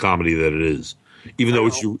it for the comedy that it is, even though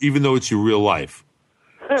it's your real life.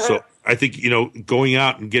 So I think, you know, going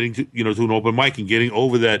out and getting to, you know, to an open mic and getting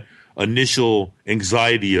over that initial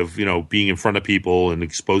anxiety of, you know, being in front of people and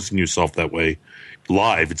exposing yourself that way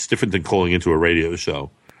live, it's different than calling into a radio show.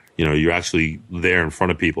 You know, you're actually there in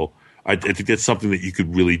front of people. I think that's something that you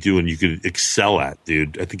could really do and you could excel at,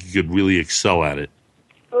 dude. I think you could really excel at it.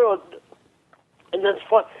 And that's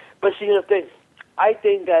fun. But see, the thing, I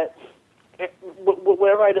think that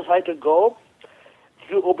wherever I decide to go,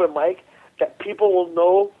 do open mic, that people will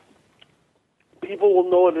know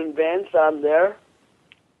in advance that I'm there,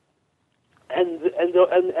 and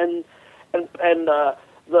and the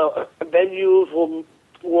venues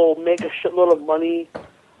will make a shitload of money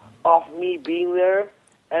off me being there,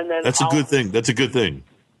 and then that's a good thing. That's a good thing.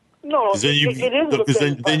 No, then you, it is because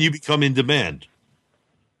thing, then you become in demand,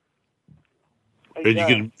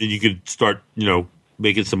 and you can start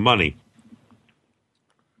making some money.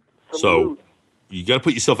 So you got to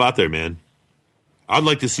put yourself out there, man. I'd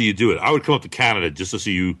like to see you do it. I would come up to Canada just to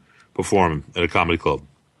see you perform at a comedy club.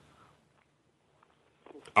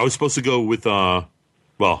 I was supposed to go with well,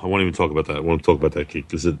 I won't even talk about that. I won't talk about that, Keith,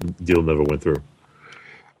 because the deal never went through.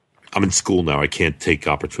 I'm in school now. I can't take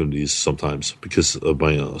opportunities sometimes because of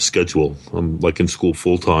my schedule. I'm like in school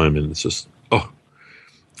full time, and it's just, I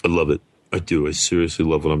love it. I do. I seriously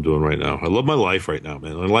love what I'm doing right now. I love my life right now,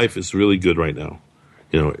 man. My life is really good right now.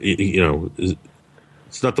 It's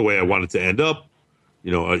not the way I want it to end up.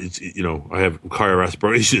 I have higher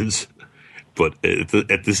aspirations, but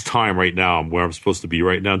at this time right now, I'm where I'm supposed to be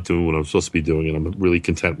right now, doing what I'm supposed to be doing, and I'm really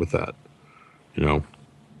content with that.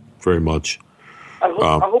 Very much. I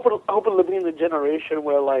hope we're living in the generation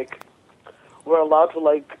where we're allowed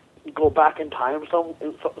to go back in time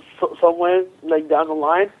somewhere down the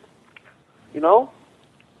line.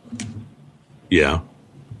 Yeah.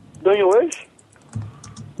 Don't you wish?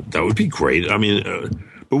 That would be great. I mean,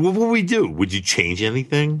 but what would we do? Would you change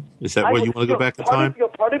anything? Is that what you want to go back in time?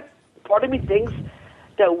 Part of me thinks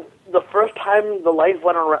that the first time the life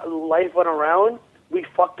went around, we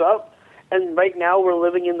fucked up. And right now we're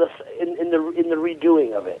living in the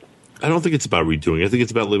redoing of it. I don't think it's about redoing. I think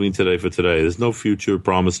it's about living today for today. There's no future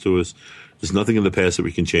promised to us. There's nothing in the past that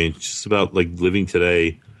we can change. It's just about living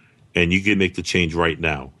today, and you can make the change right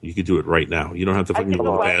now. You can do it right now. You don't have to fucking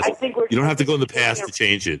go in the past. You don't have to go in the past to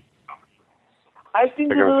change it. I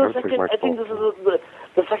think this is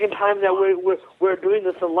the second time that we're doing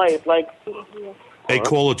this in life. Hey,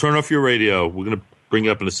 caller, turn off your radio. We're gonna bring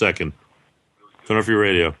you up in a second. Turn off your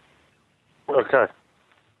radio. Okay.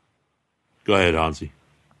 Go ahead, Hansi.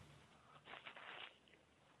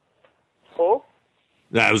 Who?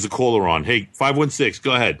 Nah, it was a caller on. Hey, 516,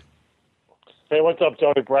 go ahead. Hey, what's up,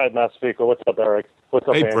 Johnny? Brad, Matt Speaker. What's up, Eric? What's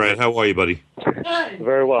up, Hey, Andy? Brad, how are you, buddy?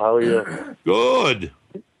 Very well. How are you? Good.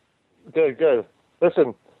 Good.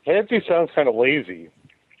 Listen, Hansi sounds kind of lazy.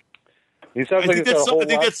 He sounds like he's got a whole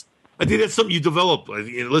lot. I think that's something you develop.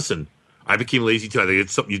 Listen, I became lazy too. I think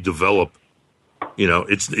it's something you develop.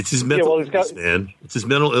 It's his mental illness, man. It's his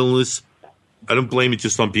mental illness. I don't blame it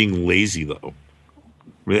just on being lazy, though.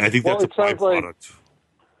 I mean, I think that's a byproduct.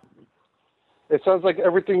 It sounds like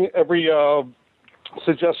every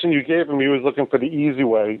suggestion you gave him, he was looking for the easy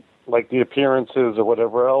way, like the appearances or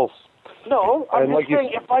whatever else. No, I'm just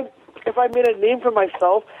saying if I made a name for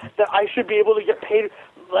myself, that I should be able to get paid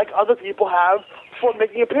like other people have for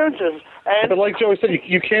making appearances. But like Joey said,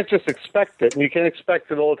 you can't just expect it, and you can't expect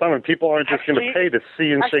it all the time, and people aren't just going to pay to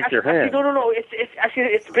see and shake your hand. No.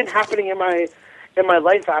 It's been happening in my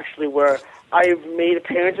life actually, where I've made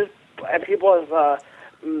appearances and people have.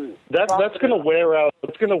 That's going to wear out.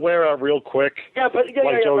 It's going to wear out real quick. Yeah, but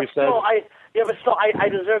Joey said. I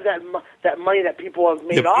deserve that money that people have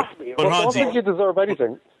made off me. But I don't think you deserve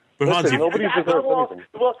anything. Listen, nobody deserves anything.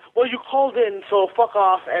 Well, you called in, so fuck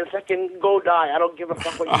off, and second, go die. I don't give a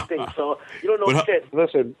fuck what you think, so you don't know shit.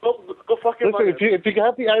 Listen, go fucking. Listen, if you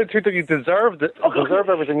have the attitude that you deserve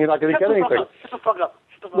everything, you're not going to get anything. Shut the fuck up.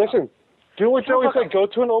 Listen, do what Joey said. Go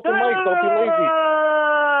to an open mic. Don't be lazy.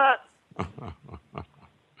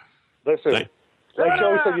 Listen, like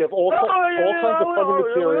Joey said, you have all kinds of funny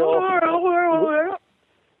material.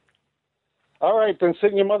 All right, then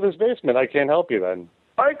sit in your mother's basement. I can't help you then.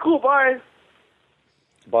 All right, cool. Bye.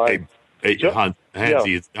 Bye. Hey,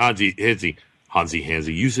 Hansi.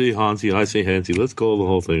 You say Hansi, I say Hansi. Let's call the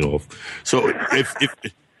whole thing off. So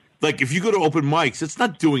if you go to open mics, it's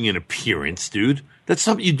not doing an appearance, dude. That's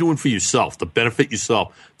something you're doing for yourself, to benefit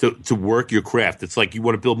yourself, to work your craft. It's like you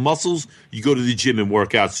want to build muscles, you go to the gym and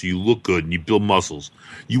work out so you look good and you build muscles.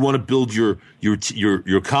 You want to build your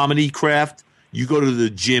comedy craft, you go to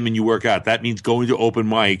the gym and you work out. That means going to open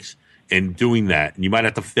mics and doing that. And you might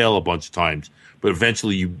have to fail a bunch of times, but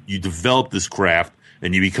eventually you develop this craft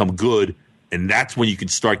and you become good, and that's when you can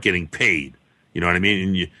start getting paid. You know what I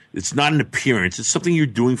mean? And it's not an appearance. It's something you're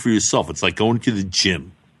doing for yourself. It's like going to the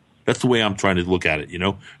gym. That's the way I'm trying to look at it,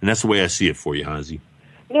 And that's the way I see it for you, Hansi.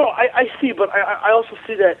 No, I see, but I also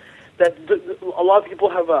see that a lot of people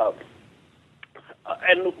have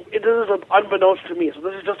and it is unbeknownst to me, so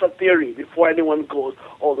this is just a theory before anyone goes,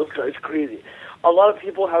 oh, this guy's crazy. A lot of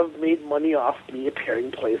people have made money off me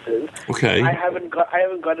appearing places. Okay. I haven't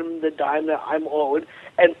gotten the dime that I'm owed,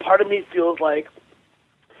 and part of me feels like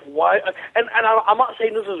why? And I'm not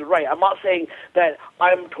saying this is right. I'm not saying that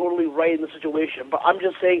I'm totally right in the situation, but I'm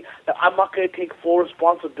just saying that I'm not going to take full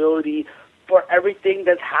responsibility for everything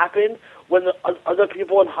that's happened when the other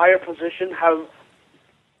people in higher position have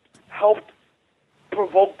helped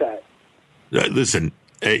provoke that. Listen,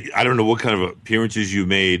 I don't know what kind of appearances you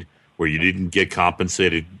made where you didn't get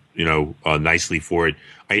compensated, nicely for it.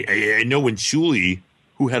 I know when Shuli,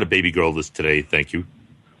 who had a baby girl today, thank you,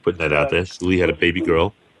 putting that out there. Shuli had a baby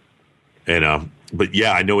girl. And but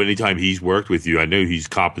yeah, I know anytime he's worked with you, I know he's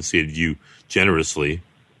compensated you generously.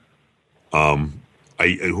 Who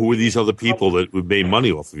are these other people that made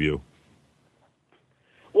money off of you?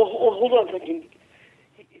 Well, hold on a second.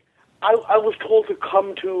 I was told to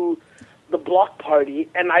come to the block party,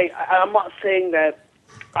 and I'm not saying that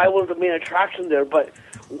I was the main attraction there, but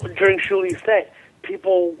during Shuli's set, there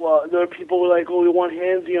were people who were like, "Oh, we want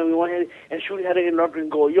hands, we want hands," and Shuli had to interrupt and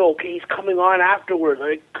go, "Yo, okay, he's coming on afterwards.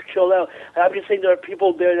 Like, chill out." And I'm just saying there are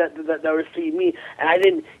people there that were seeing me, and I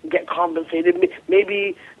didn't get compensated.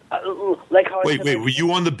 Maybe like how. Wait, were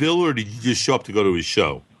you on the bill, or did you just show up to go to his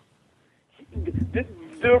show?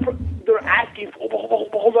 They're asking.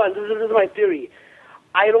 Hold on, this is my theory.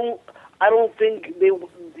 I don't think they.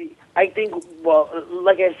 I think, well,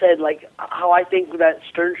 like I said, like how I think that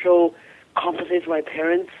Stern Show compensates my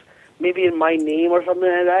parents, maybe in my name or something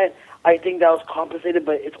like that. I think that was compensated,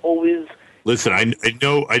 but it's always. Listen, I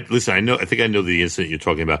know. I think I know the incident you're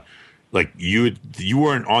talking about. Like you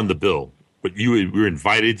weren't on the bill, but you were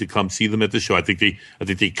invited to come see them at the show. I think they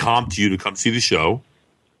comped you to come see the show,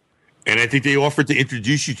 and I think they offered to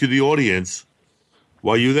introduce you to the audience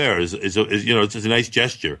while you're there. It's a nice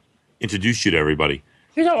gesture. Introduce you to everybody.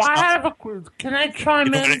 I have a. Can I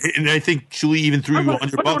chime in? And I think Shuli even threw you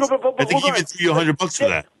 $100. I think he even threw you $100 for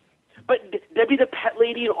that. But Debbie, the pet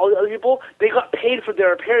lady, and all the other people, they got paid for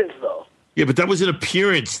their appearance, though. Yeah, but that was an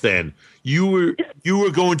appearance. Then you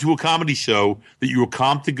were going to a comedy show that you were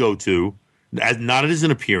comped to go to, not as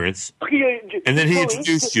an appearance. Okay, and then he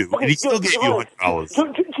introduced you, and he still gave you $100.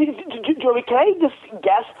 Joey, can I just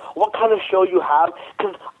guess what kind of show you have?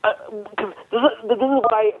 Because this is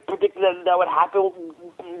what I predicted that would happen.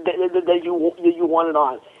 That you wanted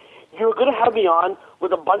on. You were going to have me on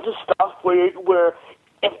with a bunch of stuff where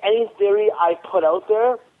if any theory I put out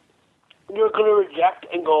there, you're going to reject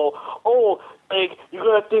and go, oh, like you're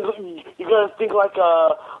gonna think like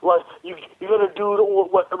you're gonna do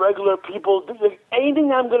what regular people do. Like,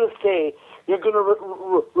 anything I'm gonna say, you're gonna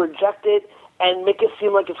reject it and make it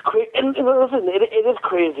seem like it's crazy. And listen, it is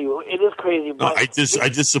crazy. It is crazy. But I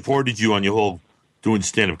just supported you on your whole doing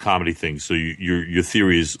stand-up comedy thing. So your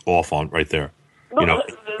theory is off on right there. No,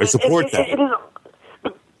 I support that.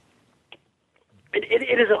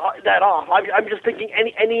 It isn't that off. I'm just thinking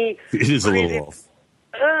any. It is a little off.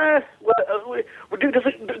 We do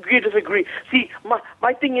disagree. See,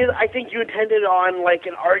 my thing is, I think you intended on like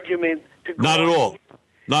an argument to. Not at all.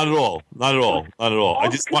 I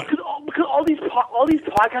just want because all these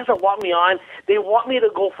podcasts that want me on, they want me to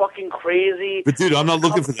go fucking crazy. But dude, I'm not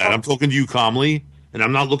looking for that. I'm talking to you calmly, and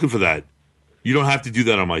I'm not looking for that. You don't have to do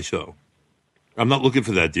that on my show. I'm not looking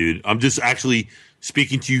for that, dude. I'm just actually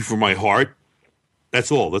speaking to you from my heart.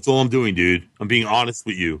 That's all. That's all I'm doing, dude. I'm being honest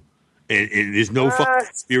with you. And there's no fucking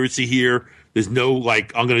conspiracy here. There's no,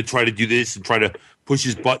 like, I'm going to try to do this and try to push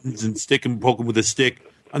his buttons and poke him with a stick.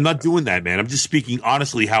 I'm not doing that, man. I'm just speaking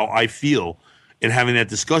honestly how I feel and having that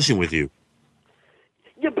discussion with you.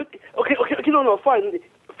 Yeah, but, okay, no, fine.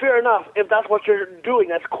 Fair enough. If that's what you're doing,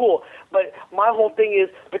 that's cool. But my whole thing is,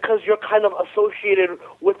 because you're kind of associated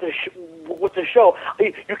with the show,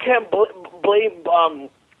 you can't blame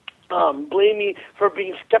me for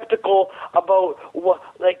being skeptical about what,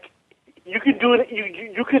 like, you could do it.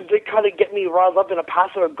 You could kind of get me riled up in a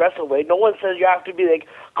passive aggressive way. No one says you have to be like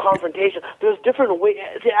confrontation. There's different ways.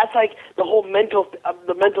 See, that's like the whole mental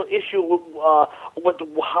issue with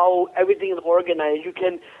how everything is organized. You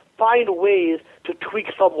can find ways to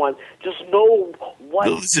tweak someone. Just know what.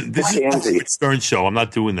 Listen, this is a Stern show. I'm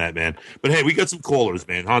not doing that, man. But hey, we got some callers,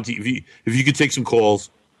 man. Hanti, if you could take some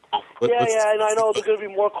calls. And I know there's going to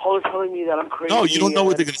be more callers telling me that I'm crazy. No, you don't know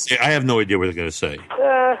what they're going to say. I have no idea what they're going to say.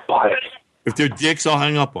 If they're dicks, I'll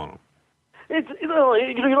hang up on them. You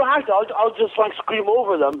don't have to. I'll just like scream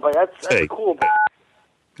over them, but that's cool. But.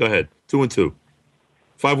 Go ahead. 212.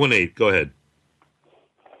 518. Go ahead.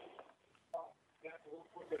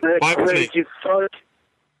 518.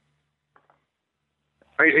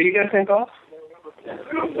 Are you guys hang off?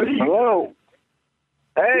 Hello.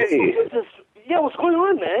 Hey. Yeah, what's going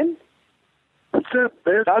on, man? What's up,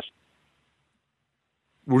 man?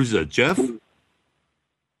 What is that, Jeff?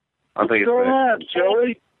 I think it's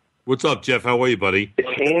Joey. What's up, Jeff? How are you, buddy? It's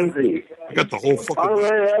Handsy. I got the whole fucking... All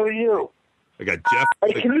right, how are you? I got Jeff.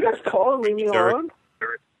 Hey, can you guys call and leave me alone?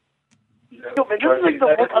 Yo, man, this is like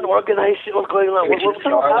the most unorganized shit what's going on. What's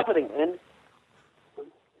happening, man?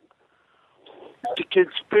 The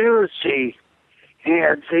conspiracy,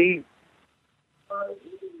 Handsy.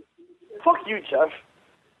 Fuck you, Jeff.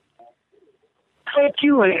 Fuck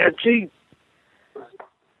you, Handsy.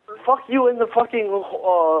 Fuck you in the fucking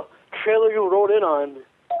trailer you rode in on.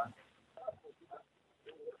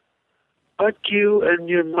 Fuck you and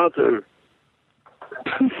your mother.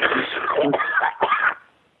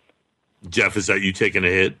 Jeff, is that you taking a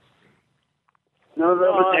hit? No,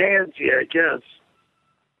 that was Handsy, I guess.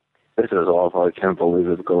 This is awful. I can't believe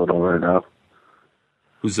it's going on right now.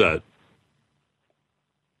 Who's that?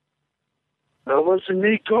 That wasn't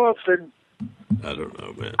me coughing. I don't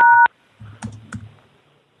know, man.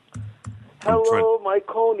 Hello, my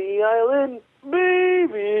Coney Island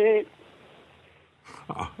baby.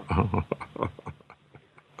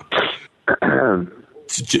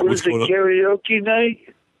 Was it karaoke night?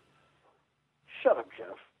 Shut up, Jeff.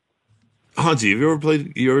 Hansi, have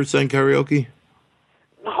you ever sang karaoke?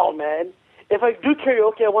 No, man. If I do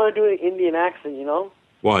karaoke, I want to do an Indian accent, you know?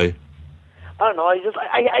 Why? I don't know.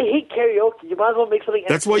 I hate karaoke. You might as well make something.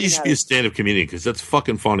 That's why you should be a stand-up comedian, because that's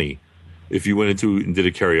fucking funny. If you went into and did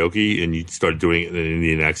a karaoke and you started doing it in an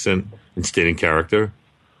Indian accent and stayed in character,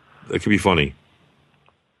 that could be funny.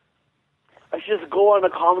 I should just go on a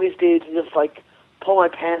comedy stage and just like pull my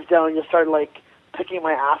pants down and just start like picking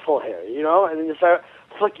my asshole hair, you know, and then just start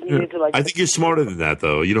flicking you into like. I think you're smarter than that,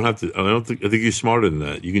 though. You don't have to. I think you're smarter than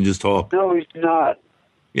that. You can just talk. No, he's not.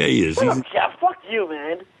 Yeah, he is. Jeff, fuck you,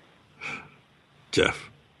 man.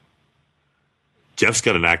 Jeff's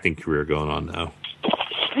got an acting career going on now.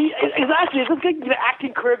 See, exactly. This guy got an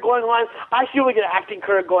acting career going on. I feel like an acting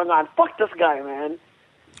career going on. Fuck this guy, man.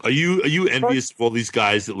 Are you envious of all these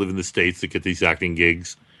guys that live in the States that get these acting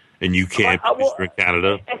gigs, and you can't because you're in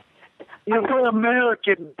Canada? You're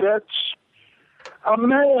American, bitch.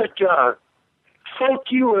 America. Fuck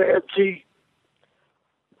you, Nancy.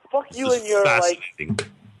 Fuck you and your like.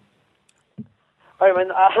 All right,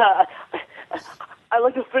 man. I'd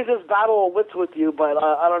like to finish this battle of wits with you, but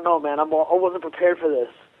I don't know, man. I wasn't prepared for this.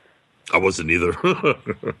 I wasn't either.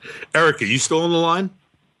 Eric, are you still on the line?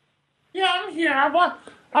 Yeah, I'm here.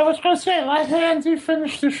 I was going to say, let Handsy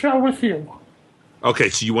finish the show with you. Okay,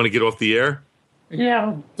 so you want to get off the air?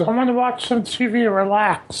 Yeah, I want to watch some TV and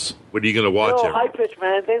relax. What are you going to watch, Eric? High Pitch,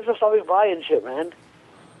 man. Thanks for stopping by and shit, man.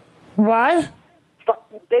 What?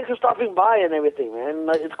 Thanks for stopping by and everything, man.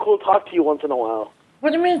 It's cool to talk to you once in a while.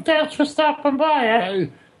 What do you mean, thanks for stopping by?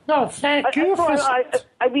 No, thank you for...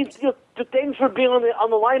 I mean, thanks for being on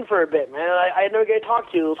the line for a bit, man. I never get to talk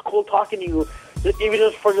to you. It was cool talking to you, even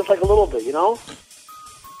just for just like a little bit, you know?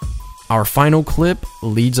 Our final clip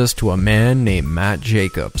leads us to a man named Matt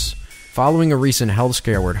Jacobs. Following a recent health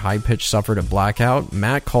scare where High Pitch suffered a blackout,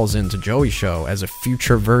 Matt calls into Joey's show as a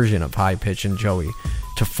future version of High Pitch and Joey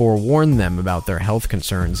to forewarn them about their health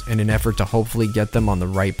concerns in an effort to hopefully get them on the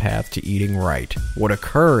right path to eating right. What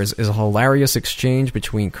occurs is a hilarious exchange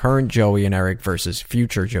between current Joey and Eric versus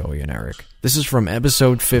future Joey and Eric. This is from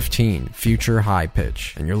episode 15, Future High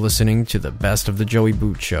Pitch, and you're listening to the Best of the Joey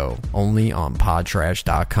Boot Show, only on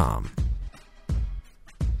podtrash.com.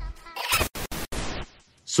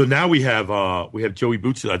 So now we have Joey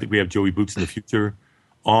Boots. I think we have Joey Boots in the future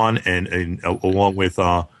on, and along with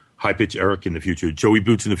High Pitch Eric in the future. Joey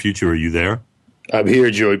Boots in the future, are you there? I'm here,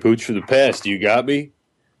 Joey Boots from the past. You got me?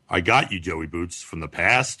 I got you, Joey Boots from the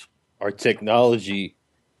past. Our technology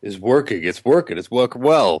is working. It's working. It's working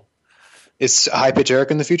well. Is High Pitch Eric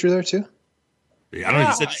in the future there too? Yeah, I don't know.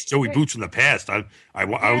 You said it's Joey Boots from the past. I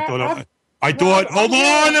thought. Hold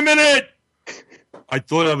on a minute. I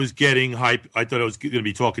thought I was getting hype. I thought I was going to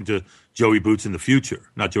be talking to Joey Boots in the future,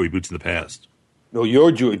 not Joey Boots in the past. No,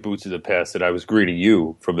 you're Joey Boots in the past, and I was greeting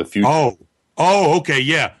you from the future. Oh, okay,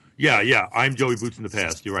 yeah. I'm Joey Boots in the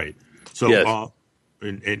past. You're right. So, yes.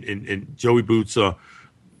 and Joey Boots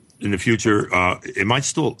in the future. Am I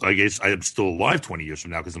still? I guess I am still alive 20 years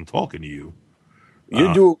from now because I'm talking to you.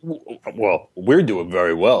 You do well. We're doing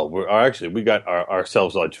very well. We got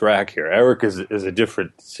ourselves on track here. Eric is a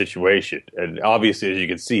different situation, and obviously, as you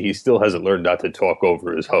can see, he still hasn't learned not to talk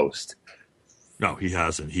over his host. No, he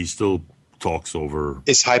hasn't. He still talks over.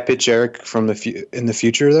 Is High Pitch Eric from in the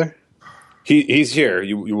future there? He's here.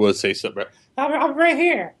 You will say something? I'm right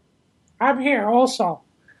here. I'm here also.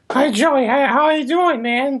 Hi, Joey. How are you doing,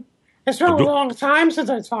 man? It's been a long time since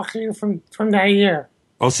I talked to you from that year.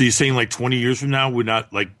 Oh, so you're saying like 20 years from now we're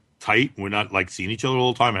not like tight? We're not like seeing each other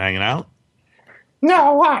all the time and hanging out?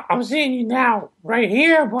 No, what? I'm seeing you now, right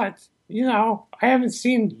here, but, I haven't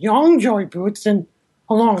seen young Joey Boots in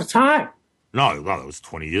a long time. No, that was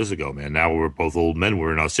 20 years ago, man. Now we're both old men.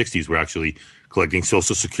 We're in our 60s. We're actually collecting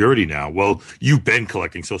Social Security now. Well, you've been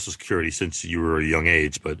collecting Social Security since you were a young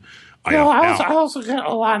age, but I also get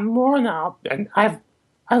a lot more now, and I've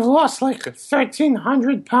lost like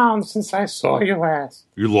 1,300 pounds since I saw you last.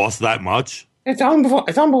 You lost that much? It's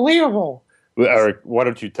unbelievable. Well, Eric, why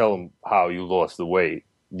don't you tell him how you lost the weight?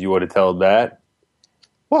 Do you want to tell him that?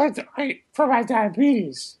 Well, for my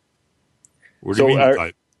diabetes. What do you mean?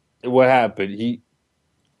 Eric, what happened?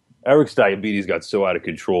 Eric's diabetes got so out of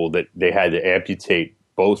control that they had to amputate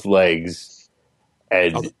both legs,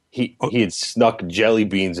 and he had snuck jelly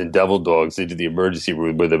beans and devil dogs into the emergency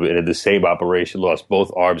room with him, and in the same operation lost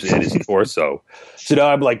both arms and his torso. So now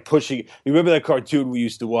I'm like pushing. You remember that cartoon we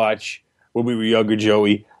used to watch when we were younger,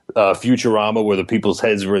 Joey? Futurama, where the people's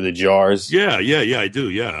heads were in the jars. Yeah, I do,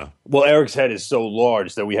 yeah. Well, Eric's head is so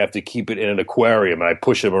large that we have to keep it in an aquarium, and I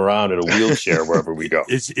push him around in a wheelchair wherever we go.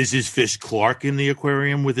 Is his fish Clark in the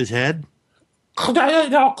aquarium with his head?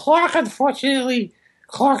 No, Clark, unfortunately,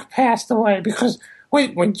 passed away because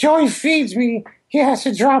when Joey feeds me, he has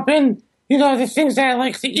to drop in, the things that I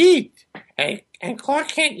like to eat. And Clark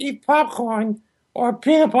can't eat popcorn or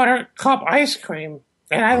peanut butter cup ice cream.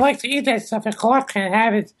 And I like to eat that stuff, and Clark can't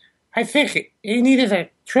have it. I think he needed a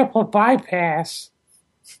triple bypass.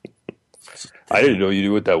 I didn't know you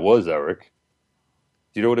knew what that was, Eric.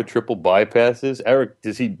 Do you know what a triple bypass is? Eric,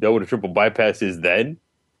 does he know what a triple bypass is then?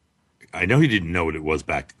 I know he didn't know what it was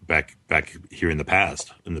back here in the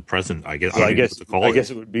past. In the present, I guess. Well, I guess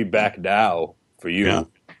it would be back now for you.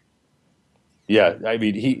 Yeah, I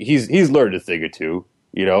mean, he's learned a thing or two.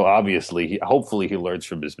 Obviously, hopefully he learns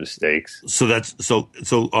from his mistakes. So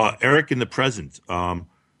Eric in the present.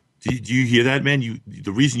 Do you hear that, man?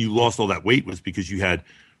 The reason you lost all that weight was because you had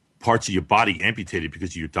parts of your body amputated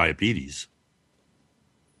because of your diabetes.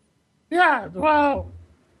 Yeah, well,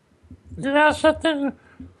 something.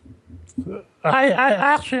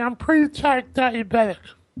 I'm pretty type diabetic.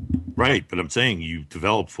 Right, but I'm saying you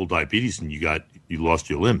developed full diabetes and you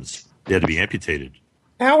lost your limbs. They had to be amputated.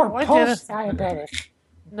 Now we're post-diabetic.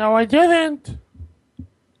 No, I didn't.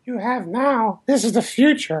 You have now. This is the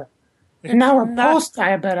future. And now we're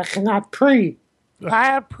post-diabetic and not pre. I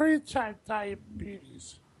have pre-type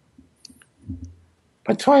diabetes.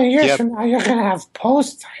 But 20 years from now, you're going to have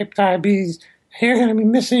post-type diabetes. And you're going to be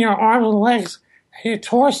missing your arms and legs and your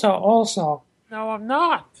torso also. No, I'm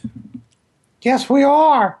not. Yes, we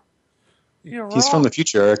are. He's from the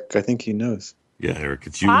future, Eric. I think he knows. Yeah, Eric,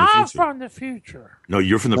 it's you in the future. I'm from the future. No,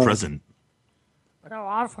 you're from the present. No,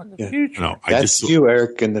 I'm from the future. No, That's you,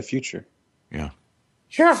 Eric, in the future. Yeah.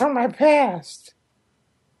 You're from my past.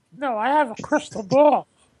 No, I have a crystal ball.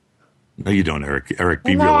 No, you don't, Eric. Eric,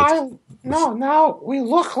 be real. No, we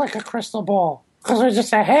look like a crystal ball because we're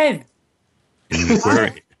just a head. In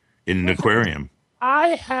an aquarium. I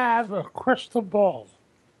have a crystal ball.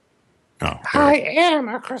 No, I am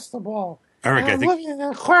a crystal ball. Eric, I live in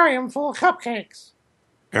an aquarium full of cupcakes.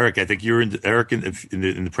 Eric, I think you're in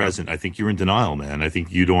the present. I think you're in denial, man. I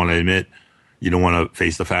think you don't want to admit, you don't want to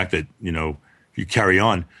face the fact that you carry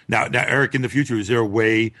on. Now, Eric, in the future, is there a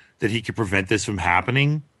way that he could prevent this from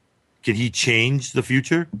happening? Can he change the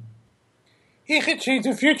future? He could change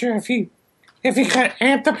the future if he could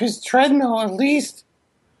amp up his treadmill at least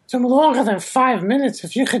to longer than 5 minutes.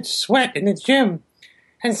 If you could sweat in the gym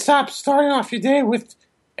and stop starting off your day with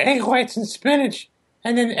egg whites and spinach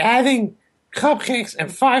and then adding cupcakes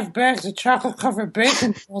and 5 bags of chocolate-covered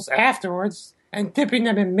bacon balls afterwards and dipping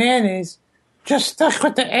them in mayonnaise. Just stuck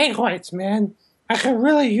with the egg whites, man. I could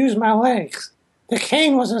really use my legs. The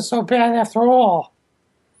cane wasn't so bad after all.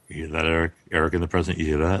 You hear that, Eric? Eric in the present, you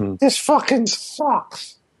hear that? This fucking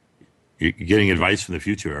sucks. You're getting advice from the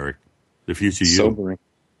future, Eric. The future you. Sobering.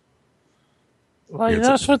 Well,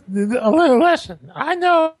 listen, I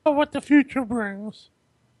know what the future brings.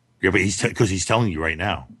 Yeah, but he's telling you right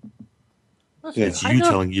now. Listen, it's you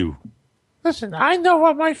telling you. Listen, I know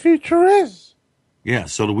what my future is. Yeah,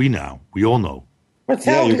 so do we now. We all know. But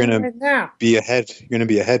you're going to be ahead. You're going to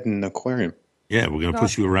be ahead in an aquarium. Yeah, we're going to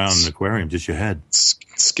push you around in an aquarium, just your head. It's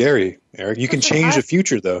scary, Eric. You can change the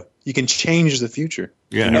future, though. You can change the future.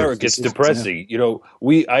 Yeah, Eric, it's depressing.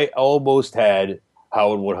 I almost had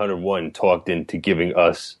Howard 101 talked into giving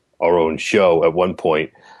us our own show at one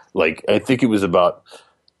point. Like, I think it was about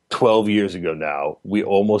 12 years ago now. We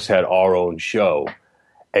almost had our own show,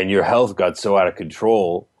 and your health got so out of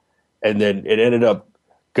control, and then it ended up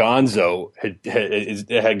Gonzo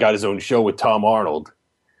had got his own show with Tom Arnold.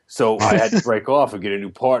 So I had to break off and get a new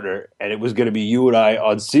partner, and it was going to be you and I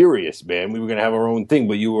on Sirius, man. We were going to have our own thing,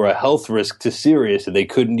 but you were a health risk to Sirius, and they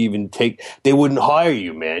couldn't even they wouldn't hire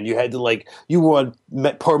you, man. You had to you were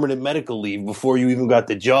on permanent medical leave before you even got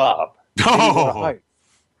the job. Oh,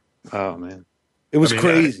 man. It was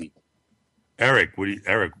crazy. Eric,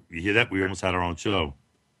 Eric, you hear that? We almost had our own show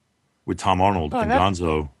with Tom Arnold and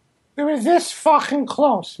Gonzo. We were this fucking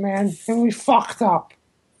close, man, and we fucked up.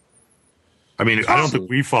 I mean, I don't think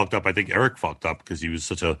we fucked up. I think Eric fucked up because he was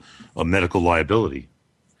such a medical liability.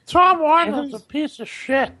 Tom Arnold's a piece of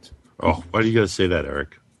shit. Oh, why do you guys say that,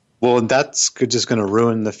 Eric? Well, that's just going to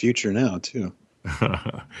ruin the future now, too.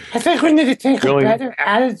 I think we need to take a better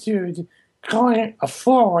attitude going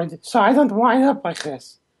forward so I don't wind up like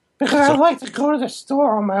this. Because I like to go to the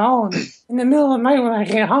store on my own in the middle of the night when I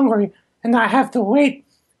get hungry and not have to wait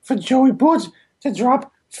for Joey Boots to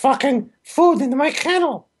drop fucking food into my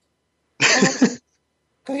kennel. Because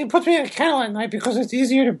he puts me in a kennel at night because it's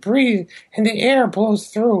easier to breathe and the air blows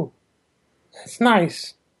through. It's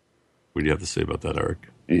nice. What do you have to say about that, Eric?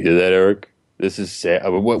 You hear that, Eric? This is sad.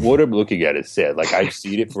 I mean, what I'm looking at is sad. Like, I've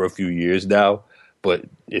seen it for a few years now, but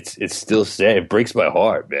it's still sad. It breaks my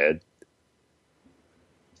heart, man.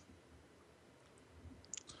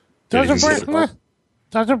 Doesn't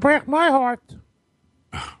break my heart.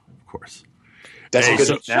 Of course. That's hey,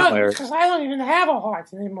 good now, Eric. Because I don't even have a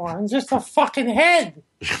heart anymore. I'm just a fucking head.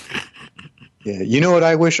 Yeah, you know what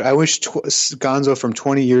I wish? I wish Gonzo from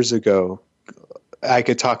 20 years ago, I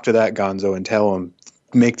could talk to that Gonzo and tell him,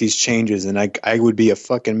 make these changes, and I would be a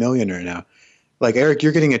fucking millionaire now. Like, Eric,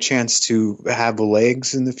 you're getting a chance to have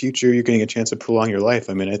legs in the future. You're getting a chance to prolong your life.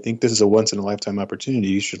 I mean, I think this is a once-in-a-lifetime opportunity.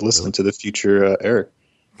 You should listen to the future Eric.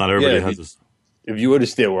 Not everybody has this. If you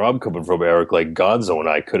understand where I'm coming from, Eric, like Gonzo and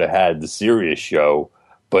I could have had the Sirius show,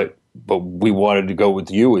 but we wanted to go with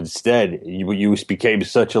you instead. You became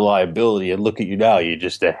such a liability, and look at you now. You're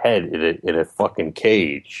just a head in a fucking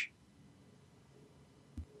cage.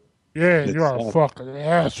 Yeah, you're a fucking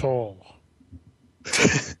asshole.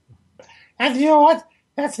 And you know what?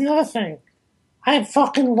 That's another thing. I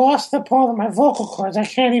fucking lost the part of my vocal cords. I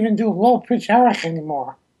can't even do low-pitch Eric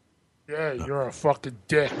anymore. Yeah, you're a fucking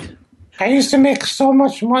dick. I used to make so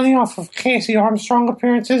much money off of Casey Armstrong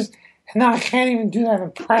appearances, and now I can't even do that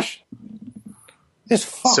impression. This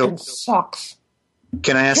fucking sucks.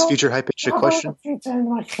 Can I ask Future High Pitch a question? In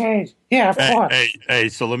my cage. Yeah, of course. Hey,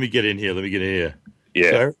 so let me get in here.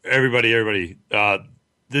 Yeah. So everybody.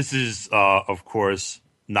 This is, of course,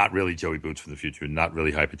 not really Joey Boots from the future, not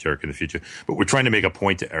really High Pitch Eric in the future, but we're trying to make a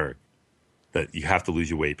point to Eric that you have to lose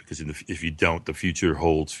your weight because if you don't, the future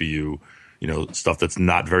holds for you, stuff that's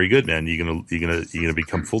not very good, man. You're gonna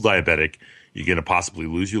become full diabetic. You're gonna possibly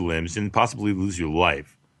lose your limbs and possibly lose your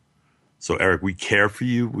life. So, Eric, we care for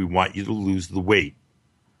you. We want you to lose the weight.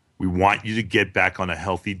 We want you to get back on a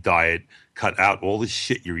healthy diet. Cut out all the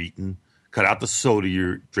shit you're eating. Cut out the soda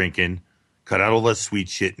you're drinking. Cut out all that sweet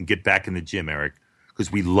shit and get back in the gym, Eric,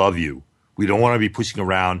 because we love you. We don't want to be pushing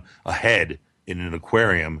around a head in an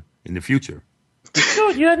aquarium in the future.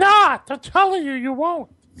 Dude, you're not. I'm telling you, you won't.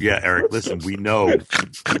 Yeah, Eric, listen, we know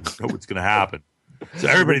what's going to happen. So,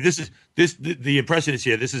 everybody, the impression is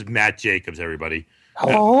here. This is Matt Jacobs, everybody.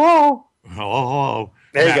 Hello. Hello.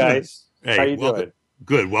 Hey, Matt, guys. Hey, how you welcome. doing?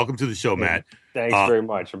 Good. Welcome to the show, Matt. Thanks very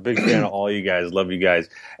much. I'm a big fan of all you guys. Love you guys.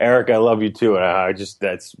 Eric, I love you too. And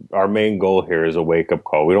that's our main goal here is a wake-up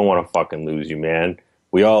call. We don't want to fucking lose you, man.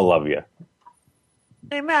 We all love you.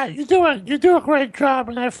 Hey, Matt, you do a great job,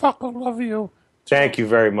 and I fucking love you. Thank you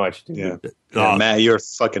very much, dude. Yeah, Matt, you're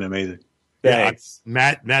fucking amazing. Thanks.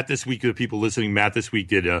 Matt this week, the people listening, Matt this week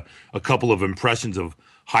did a couple of impressions of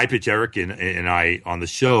High Pitch Eric and I on the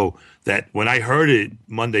show that when I heard it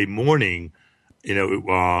Monday morning,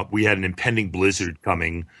 we had an impending blizzard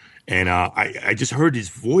coming, and I just heard his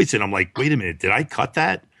voice, and I'm like, wait a minute, did I cut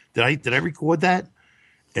that? Did I record that?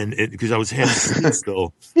 And because I was half asleep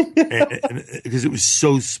still, and because it was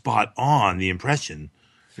so spot on, the impression,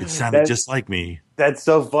 it sounded just like me. That's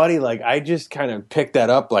so funny. Like, I just kind of picked that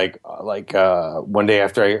up like one day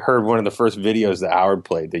after I heard one of the first videos that Howard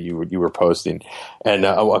played that you were posting. And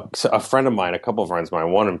a friend of mine, a couple of friends of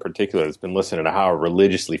mine, one in particular that's been listening to Howard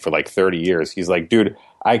religiously for like 30 years. He's like, dude,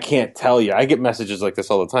 I can't tell you. I get messages like this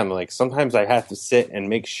all the time. Like, sometimes I have to sit and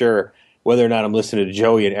make sure whether or not I'm listening to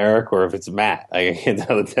Joey and Eric or if it's Matt. I can't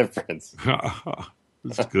tell the difference.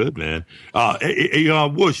 That's good, man.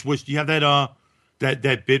 Whoosh, do you have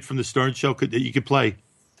that bit from the Stern Show that you could play?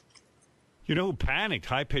 You know who panicked?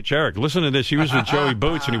 High Pitch Eric. Listen to this. He was with Joey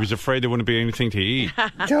Boots, and he was afraid there wouldn't be anything to eat.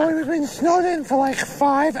 Joey, we've been snowed in for like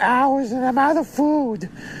 5 hours, and I'm out of food.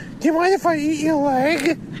 Do you mind if I eat your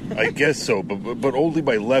leg? I guess so, but only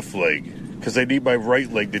my left leg, because I need my right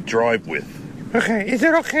leg to drive with. Okay, is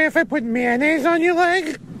it okay if I put mayonnaise on your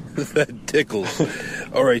leg? That tickles.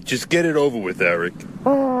 All right, just get it over with, Eric.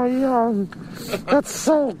 Oh, yeah. That's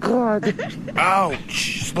so good.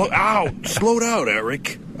 Ouch. Slow down,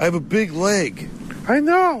 Eric. I have a big leg. I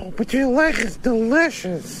know, but your leg is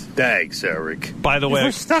delicious. Thanks, Eric. By the way, if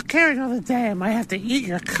we're stuck here another day, I might have to eat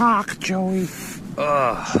your cock, Joey.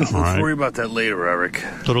 Let's right. worry about that later, Eric.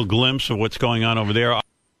 Little glimpse of what's going on over there.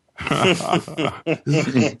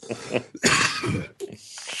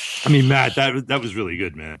 I mean, Matt, that was really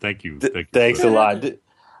good, man. Thank you. Thanks a lot.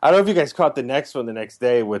 I don't know if you guys caught the next one the next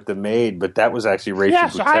day with the maid, but that was actually Rachel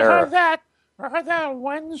Yes, Butera. I heard that. I heard that on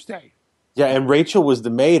Wednesday. Yeah, and Rachel was the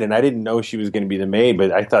maid, and I didn't know she was going to be the maid,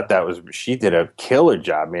 but I thought she did a killer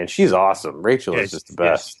job, man. She's awesome. Rachel is just the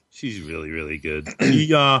best. Yes, she's really, really good.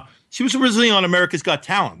 She was originally on America's Got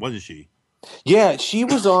Talent, wasn't she? Yeah, she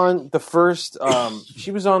was on the first.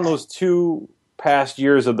 She was on those 2 past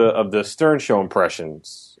years of the Stern Show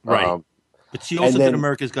impressions, right? But she also did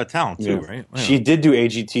America's Got Talent too, right? Yeah. She did do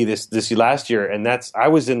AGT this last year, and I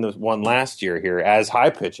was in the one last year here as High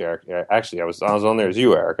Pitch Eric. Actually, I was on there as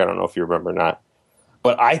you, Eric. I don't know if you remember or not,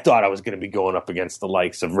 but I thought I was going to be going up against the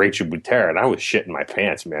likes of Rachel Butera, and I was shitting my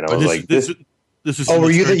pants, man. I was this is. Oh,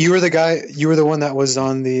 were you you were the guy? You were the one that was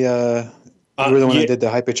on the. You were the one that did the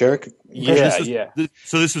High Pitch Eric. Yeah.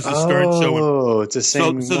 So this was the Stern Show. Oh, it's the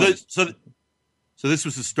same. So this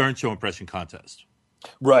was the Stern Show impression contest.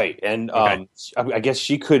 Right, and I guess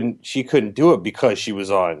she couldn't do it because she was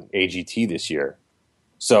on AGT this year.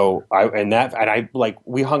 So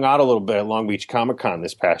we hung out a little bit at Long Beach Comic Con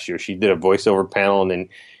this past year. She did a voiceover panel, and then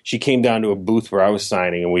she came down to a booth where I was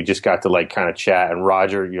signing, and we just got to kind of chat. And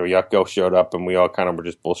Roger, Yucko showed up, and we all kind of were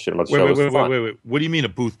just bullshitting about the show. Wait. What do you mean a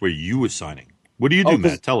booth where you were signing? What do you do,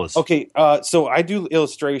 Matt? Tell us. Okay, so I do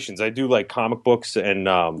illustrations. I do comic books and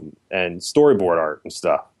storyboard art and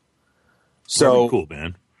stuff. So very cool,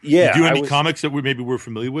 man. Yeah, you do any comics that we're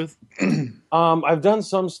familiar with? I've done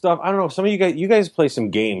some stuff. I don't know. Some of you guys play some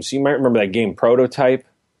games. You might remember that game Prototype.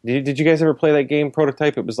 Did you guys ever play that game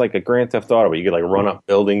Prototype? It was like a Grand Theft Auto, but you could run up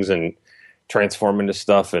buildings and transform into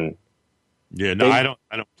stuff. And yeah, no, I don't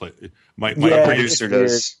play. My producer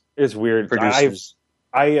does. It's weird. Producers.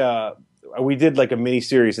 We did a mini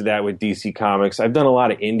series of that with DC Comics. I've done a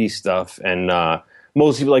lot of indie stuff, and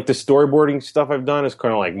mostly the storyboarding stuff I've done is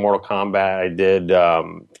kind of like Mortal Kombat. I did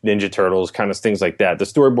Ninja Turtles, kind of things like that. The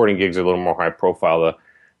storyboarding gigs are a little more high profile.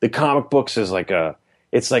 The comic books is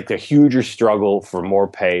it's the huger struggle for more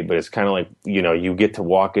pay, but it's kind of you get to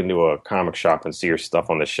walk into a comic shop and see your stuff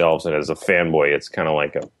on the shelves, and as a fanboy, it's kind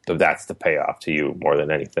of that's the payoff to you more than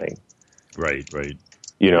anything. Right.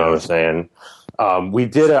 You know what I'm saying? We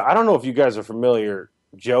did I don't know if you guys are familiar.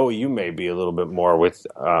 Joey, you may be a little bit more with.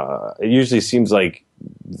 It usually seems like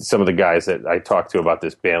some of the guys that I talk to about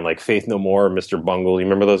this band, like Faith No More, Mr. Bungle. You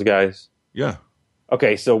remember those guys? Yeah.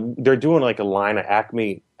 Okay, so they're doing a line of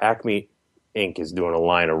Acme Inc. is doing a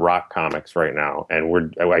line of rock comics right now,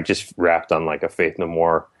 and I just wrapped on a Faith No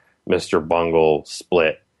More, Mr. Bungle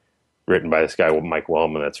split, written by this guy Mike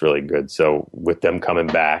Wellman. That's really good. So with them coming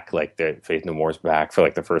back, the Faith No More's back for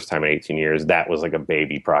the first time in 18 years, that was a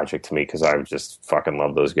baby project to me because I just fucking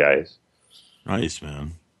love those guys. Nice,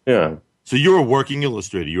 man. Yeah. So you're a working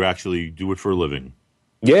illustrator. You actually do it for a living.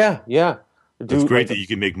 Yeah. It's great that you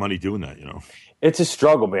can make money doing that. It's a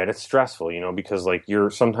struggle, man. It's stressful, because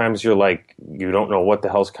sometimes you're you don't know what the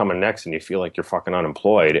hell's coming next, and you feel like you're fucking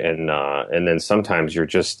unemployed, and then sometimes you're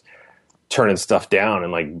just turning stuff down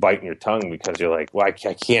and biting your tongue because you're well, I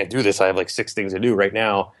can't do this. I have 6 things to do right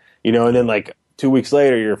now, and then 2 weeks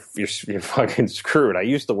later you're fucking screwed. I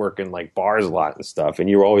used to work in bars a lot and stuff, and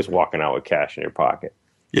you were always walking out with cash in your pocket.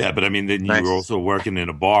 Yeah, but I mean, then you were also working in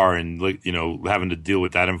a bar and having to deal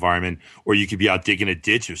with that environment, or you could be out digging a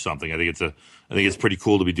ditch or something. I think it's pretty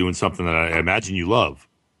cool to be doing something that I imagine you love.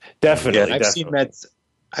 Definitely, yeah,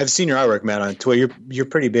 I've seen your artwork, Matt, on Twitter. You're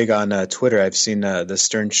pretty big on Twitter. I've seen the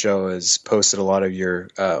Stern Show has posted a lot of your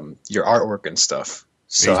artwork and stuff.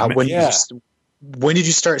 So when did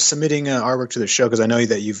you start submitting artwork to the show? Because I know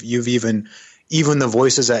that you've even the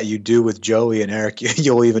voices that you do with Joey and Eric,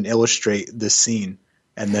 you'll even illustrate the scene.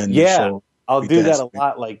 And then I'll do that a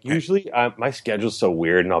lot. Usually my schedule's so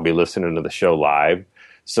weird, and I'll be listening to the show live.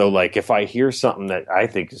 So if I hear something that I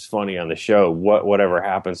think is funny on the show, whatever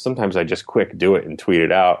happens, sometimes I just quick do it and tweet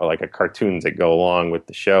it out, or a cartoons that go along with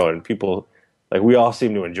the show, and people we all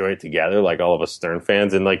seem to enjoy it together, all of us Stern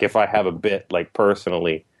fans. And if I have a bit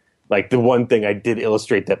personally, the one thing I did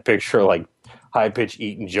illustrate that picture High Pitch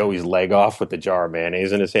eating Joey's leg off with the jar of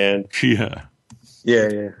mayonnaise in his hand. Yeah.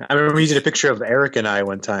 Yeah. I remember using a picture of Eric and I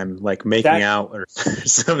one time, like making out or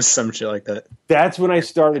some shit like that. That's when I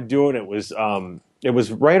started doing it. It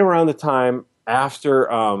was right around the time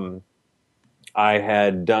after I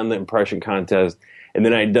had done the impression contest, and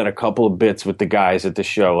then I had done a couple of bits with the guys at the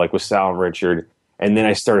show, like with Sal and Richard. And then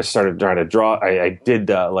I started trying to draw. I did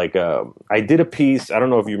a piece. I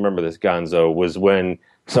don't know if you remember this, Gonzo. Was when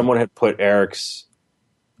someone had put Eric's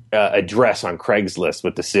address on Craigslist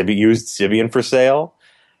with the used Sybian for sale.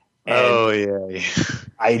 And yeah.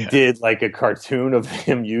 I did like a cartoon of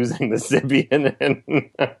him using the Sybian. And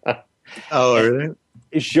really?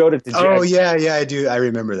 It showed it to Jack. Oh, yeah, I do. I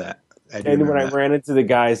remember that. And when I ran into the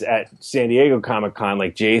guys at San Diego Comic-Con,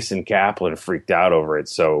 like Jason Kaplan freaked out over it.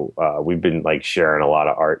 So we've been like sharing a lot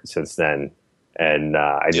of art since then. And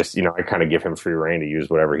I just, I kind of give him free reign to use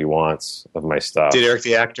whatever he wants of my stuff. Did Eric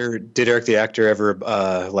the actor ever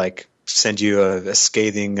like send you a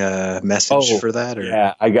scathing message for that? Or?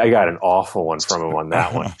 Yeah, I got an awful one from him on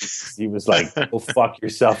that one. He was like, "Go fuck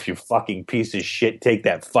yourself, you fucking piece of shit. Take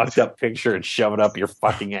that fucked up picture and shove it up your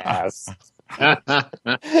fucking ass." But I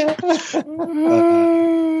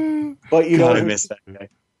miss that guy.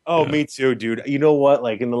 Oh, me too, dude. You know what?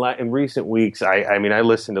 Like in recent weeks, I mean, I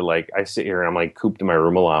listen to I sit here and I'm like cooped in my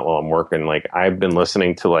room a lot while I'm working. Like I've been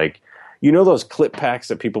listening to those clip packs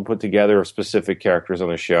that people put together of specific characters on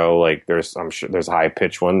the show. Like I'm sure there's a high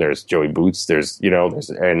pitch one. There's Joey Boots. There's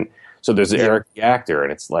Eric the actor,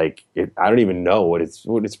 and it's like I don't even know what it's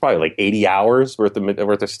probably like 80 hours worth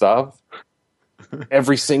of stuff.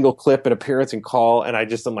 Every single clip and appearance and call, and I'm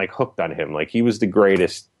like hooked on him. Like he was the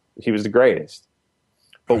greatest. He was the greatest.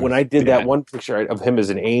 But when I did that one picture of him as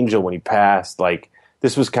an angel when he passed, like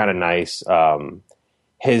this was kind of nice.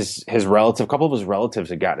 His relative, a couple of his relatives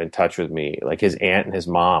had gotten in touch with me, like his aunt and his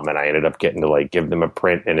mom, and I ended up getting to like give them a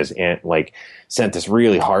print. And his aunt like sent this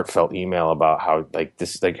really heartfelt email about how like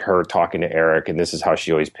this, like her talking to Eric, and this is how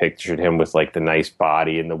she always pictured him with like the nice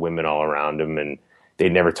body and the women all around him, and they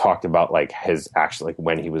never talked about like his actually like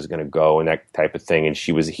when he was going to go and that type of thing. And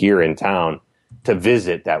she was here in town to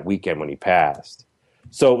visit that weekend when he passed.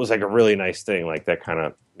 So it was like a really nice thing. Like that kind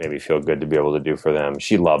of made me feel good to be able to do for them.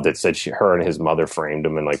 She loved it. Said her and his mother framed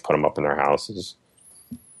him and like put him up in their houses.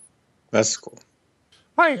 That's cool.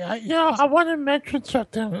 Hey, I want to mention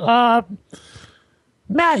something.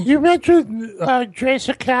 Matt, you mentioned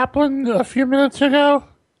Jason Kaplan a few minutes ago.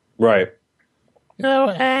 Right.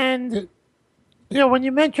 And when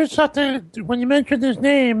you mentioned his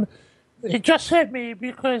name, it just hit me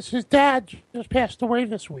because his dad just passed away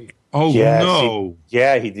this week. Oh, no.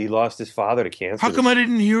 He lost his father to cancer. How come I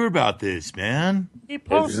didn't hear about this, man? He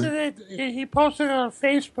posted it. He posted it on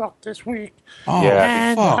Facebook this week. Oh,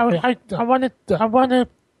 and fuck. I want to,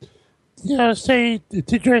 say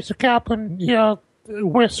to Jason Kaplan,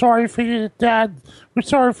 we're sorry for your dad. We're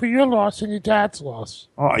sorry for your loss and your dad's loss.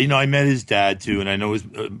 Oh, I met his dad too, and I know his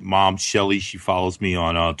mom, Shelly. She follows me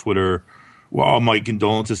on Twitter. Well, my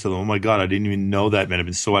condolences to them. Oh my God, I didn't even know that, man. I've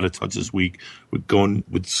been so out of touch this week with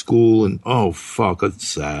school, and oh fuck, that's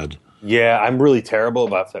sad. Yeah, I'm really terrible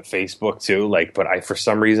about that Facebook too. Like, but for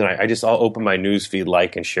some reason, I'll open my news feed,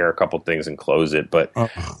 and share a couple things and close it. But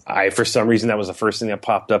for some reason, that was the first thing that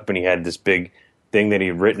popped up, and he had this big thing that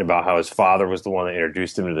he'd written about how his father was the one that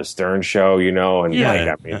introduced him to the Stern Show, and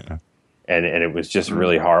and it was just a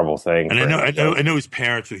really horrible thing. And I know his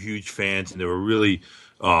parents were huge fans, and they were really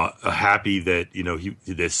happy that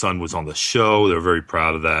their son was on the show. They were very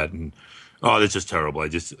proud of that, and that's just terrible. I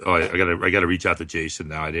gotta reach out to Jason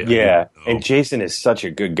now. And Jason is such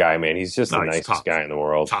a good guy, man. He's just the nicest guy in the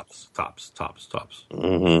world. Tops.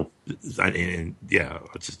 Mm-hmm. And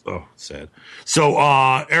it's just sad. So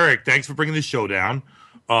Eric, thanks for bringing the show down.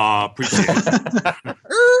 Appreciate it.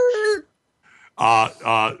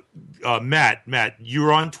 Matt,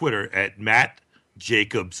 you're on Twitter at Matt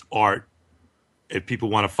Jacobs Art. If people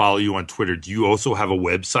want to follow you on Twitter, do you also have a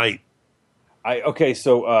website?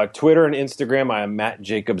 So Twitter and Instagram, I am Matt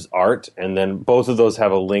Jacobs Art, and then both of those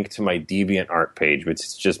have a link to my DeviantArt page, which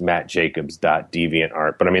is just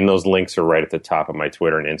mattjacobs.deviantart. But I mean, those links are right at the top of my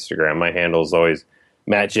Twitter and Instagram. My handle is always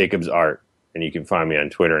Matt Jacobs Art, and you can find me on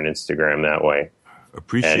Twitter and Instagram that way.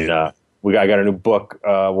 Appreciate it. I got a new book.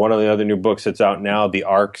 One of the other new books that's out now,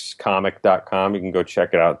 thearcscomic.com. You can go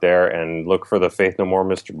check it out there and look for the Faith No More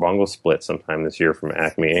Mr. Bungle split sometime this year from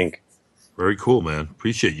Acme Inc. Very cool, man.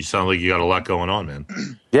 Appreciate it. You sound like you got a lot going on, man.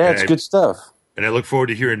 Yeah, it's good stuff. And I look forward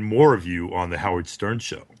to hearing more of you on the Howard Stern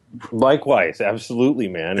Show. Likewise. Absolutely,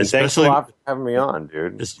 man. And thanks a lot for having me on,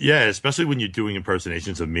 dude. Yeah, especially when you're doing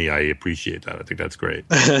impersonations of me. I appreciate that. I think that's great.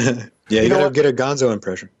 You got to get a Gonzo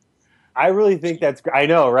impression. I really think that's. I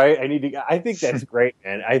know, right? I think that's great,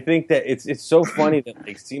 man. I think that it's so funny that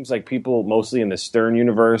it seems like people, mostly in the Stern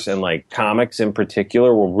universe and like comics in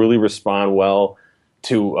particular, will really respond well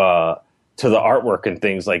to the artwork and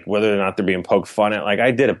things, like whether or not they're being poked fun at. Like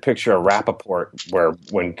I did a picture of Rappaport where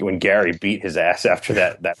when Gary beat his ass after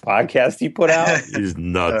that podcast he put out. He's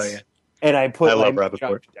nuts. Oh, yeah. And I love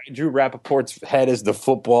Rappaport. I drew Rappaport's head as the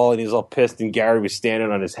football, and he's all pissed, and Gary was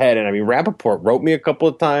standing on his head. And I mean, Rappaport wrote me a couple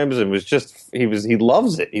of times, and was just he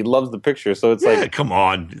loves it. He loves the picture. So it's like, come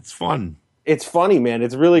on, it's fun. It's funny, man.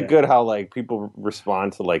 It's really good how like people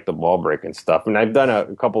respond to like the ball break and stuff. And I've done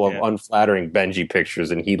a couple of unflattering Benji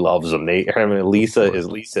pictures, and he loves them. Lisa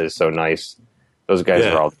is so nice. Those guys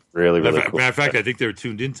are all really cool. Matter of fact, I think they're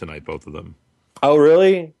tuned in tonight, both of them. Oh,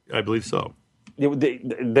 really? I believe so.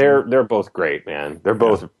 They're both great, man. They're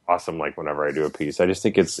both awesome. Like whenever I do a piece, I just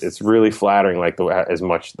think it's really flattering. Like as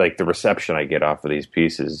much like the reception I get off of these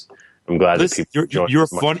pieces. I'm glad that people.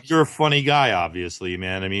 You're a funny guy, obviously,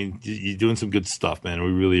 man. I mean, you're doing some good stuff, man. We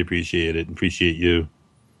really appreciate it. Appreciate you.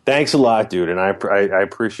 Thanks a lot, dude. And I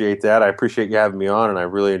appreciate that. I appreciate you having me on, and I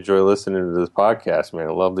really enjoy listening to this podcast, man.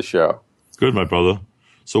 I love the show. It's good, my brother.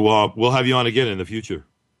 So we'll have you on again in the future.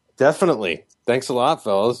 Definitely. Thanks a lot,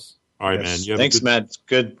 fellas. All right, man. Thanks, Matt.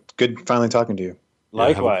 Good finally talking to you.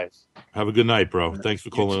 Likewise. Have a good night, bro. Thanks for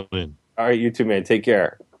calling in. All right, you too, man. Take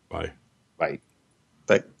care. Bye. Bye.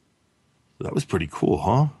 That was pretty cool,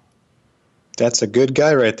 huh? That's a good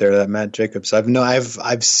guy right there, that Matt Jacobs.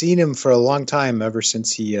 I've seen him for a long time, ever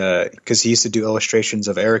since because he used to do illustrations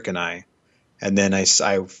of Eric and I. And then I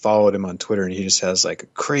followed him on Twitter, and he just has like a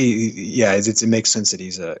crazy. Yeah, it makes sense that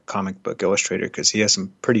he's a comic book illustrator because he has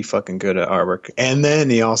some pretty fucking good artwork. And then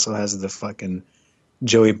he also has the fucking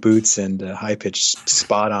Joey Boots and high pitched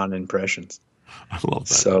spot on impressions. I love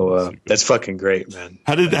that. So that's fucking great, man.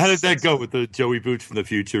 How did that go with the Joey Boots from the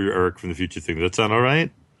future, Eric from the future thing? Did that sound all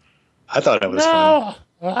right? I thought it was fun.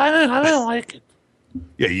 I didn't like it.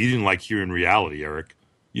 Yeah, you didn't like hearing reality, Eric.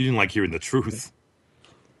 You didn't like hearing the truth.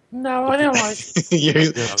 No, I didn't like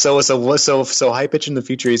it. So high pitch in the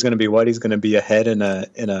future, he's going to be what? He's going to be a head in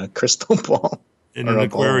a crystal ball. In an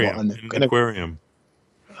aquarium.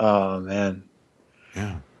 Oh, man.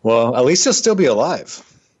 Yeah. Well, at least he'll still be alive,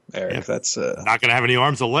 Eric. Yeah. That's not going to have any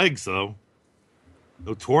arms or legs, though.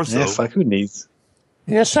 No torso. Yeah, fuck, who needs?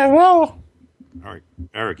 Yes, I will. All right,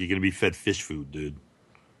 Eric, you're going to be fed fish food, dude.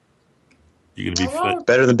 You're going to be fed.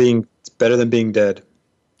 Better than being dead.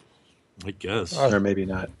 I guess. Or maybe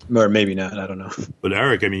not. I don't know. But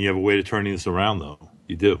Eric, I mean, you have a way to turn this around, though.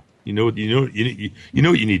 You do. You know what you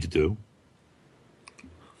need to do.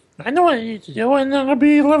 I know what I need to do, and then I'll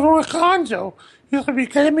be living with Gonzo. He's gonna be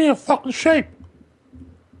getting me in fucking shape.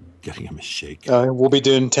 Getting him a shake. We'll be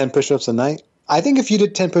doing 10 push-ups a night. I think if you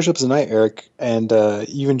did 10 push-ups a night, Eric, and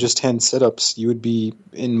even just 10 sit-ups, you would be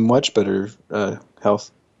in much better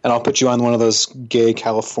health. And I'll put you on one of those gay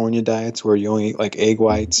California diets where you only eat like egg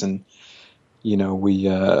whites, and we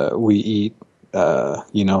eat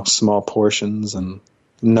small portions and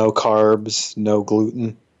no carbs, no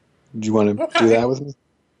gluten. Do you want to do that with me?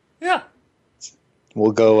 Yeah.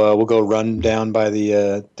 We'll go run down by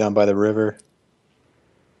the river.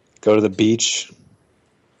 Go to the beach.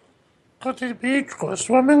 Go to the beach. Go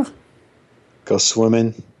swimming. Go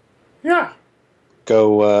swimming. Yeah.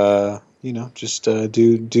 Go. Just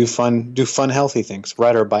do fun, healthy things.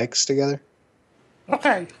 Ride our bikes together.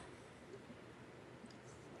 Okay.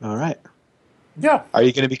 All right. Yeah. Are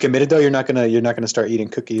you going to be committed though? You're not gonna start eating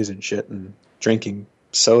cookies and shit and drinking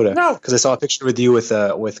soda. No. Because I saw a picture with you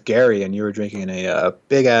with Gary, and you were drinking a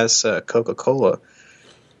big ass Coca-Cola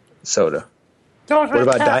soda. What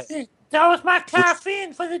about diet? That was my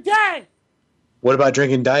caffeine for the day. What about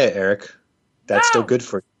drinking diet, Eric? That's still good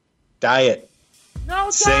for you. Diet. No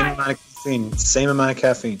Same diet. amount of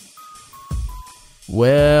caffeine.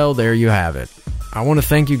 Well, there you have it. I want to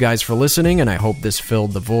thank you guys for listening, and I hope this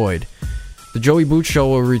filled the void. The Joey Boots Show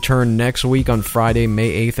will return next week on Friday,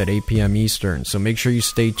 May 8th at 8 p.m. Eastern, so make sure you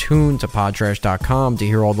stay tuned to podtrash.com to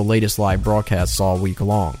hear all the latest live broadcasts all week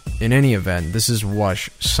long. In any event, this is Wush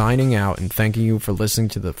signing out and thanking you for listening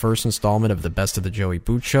to the first installment of the Best of the Joey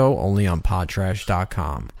Boots Show, only on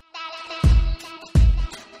podtrash.com.